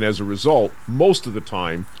 And as a result, most of the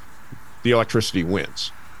time, the electricity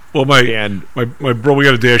wins. Well, my bro, we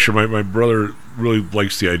got a dasher. My brother really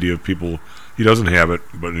likes the idea of people. He doesn't have it,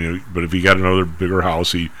 but but if he got another bigger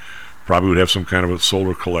house, he probably would have some kind of a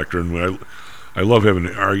solar collector. And I love having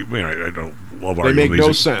an argument. I don't love arguing. They make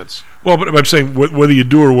no sense. Well, but I'm saying whether you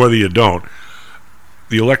do or whether you don't,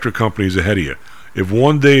 the electric company is ahead of you. If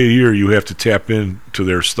one day a year you have to tap into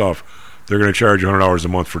their stuff, they're going to charge you $100 a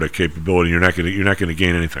month for that capability. You're not going to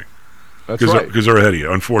gain anything. That's right. Because they're ahead of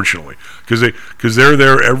you, unfortunately. Because they're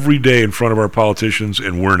there every day in front of our politicians,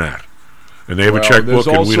 and we're not. And they have a checkbook,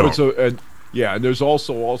 and we don't. And there's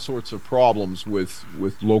also all sorts of problems with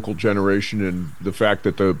local generation and the fact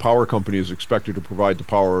that the power company is expected to provide the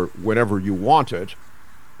power whenever you want it.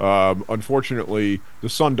 Unfortunately, the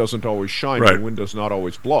sun doesn't always shine, Right. and the wind does not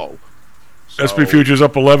always blow. So, SP futures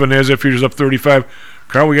up 11, NASDAQ futures up 35.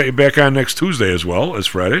 Carl, we got you back on next Tuesday as well as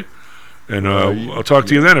Friday. And I'll talk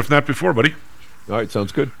to you then, if not before, buddy. All right,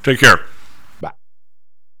 sounds good. Take care. Bye.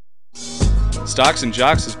 Stocks and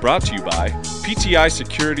Jocks is brought to you by PTI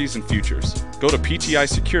Securities and Futures. Go to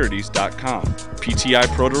PTIsecurities.com.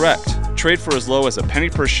 PTI Pro Direct. Trade for as low as a penny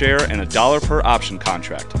per share and $1 per option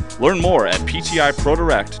contract. Learn more at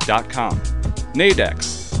PTIProDirect.com.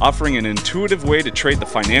 Nadex, offering an intuitive way to trade the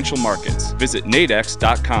financial markets. Visit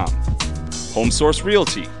nadex.com. HomeSource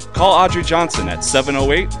Realty. Call Audrey Johnson at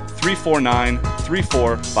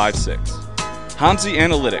 708-349-3456. Hamzy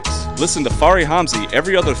Analytics. Listen to Fari Hamzy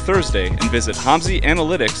every other Thursday and visit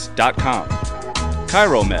HamzyAnalytics.com.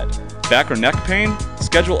 ChiroMed. Back or neck pain?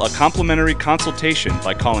 Schedule a complimentary consultation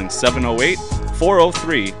by calling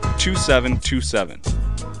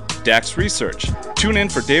 708-403-2727. DAX Research. Tune in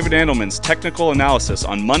for David Andelman's technical analysis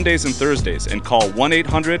on Mondays and Thursdays and call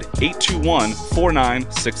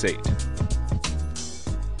 1-800-821-4968.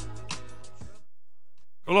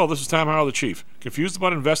 Hello, this is Tom Howell, the Chief. Confused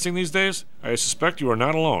about investing these days? I suspect you are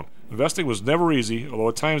not alone. Investing was never easy, although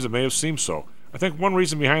at times it may have seemed so. I think one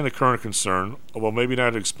reason behind the current concern, although maybe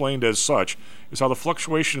not explained as such, is how the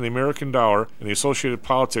fluctuation in the American dollar and the associated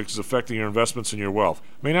politics is affecting your investments and your wealth.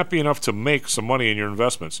 It may not be enough to make some money in your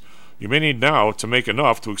investments. You may need now to make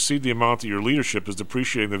enough to exceed the amount that your leadership is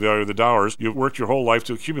depreciating the value of the dollars you've worked your whole life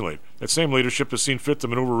to accumulate. That same leadership has seen fit to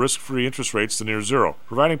maneuver risk-free interest rates to near zero.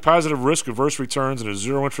 Providing positive risk-averse returns in a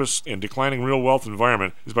zero-interest and declining real wealth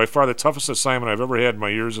environment is by far the toughest assignment I've ever had in my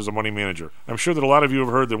years as a money manager. I'm sure that a lot of you have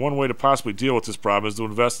heard that one way to possibly deal with this problem is to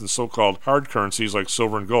invest in so-called hard currencies like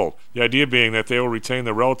silver and gold. The idea being that they will retain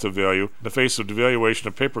their relative value in the face of devaluation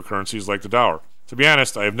of paper currencies like the dollar. To be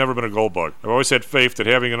honest, I have never been a gold bug. I've always had faith that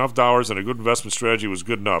having enough dollars and a good investment strategy was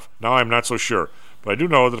good enough. Now I'm not so sure. But I do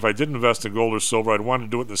know that if I did invest in gold or silver, I'd want to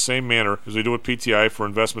do it in the same manner as we do with PTI for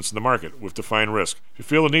investments in the market, with defined risk. If you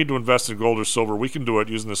feel the need to invest in gold or silver, we can do it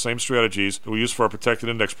using the same strategies that we use for our protected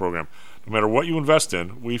index program. No matter what you invest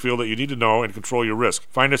in, we feel that you need to know and control your risk.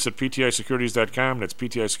 Find us at PTIsecurities.com. That's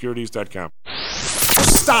PTIsecurities.com.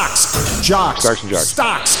 Stocks, jocks, Stocks and jocks.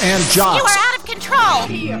 Stocks and jocks. You are out of control.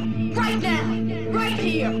 Here, right now, right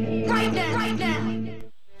here, right now, right now.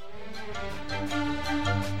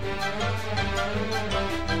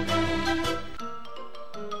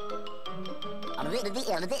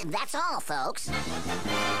 That's all, folks.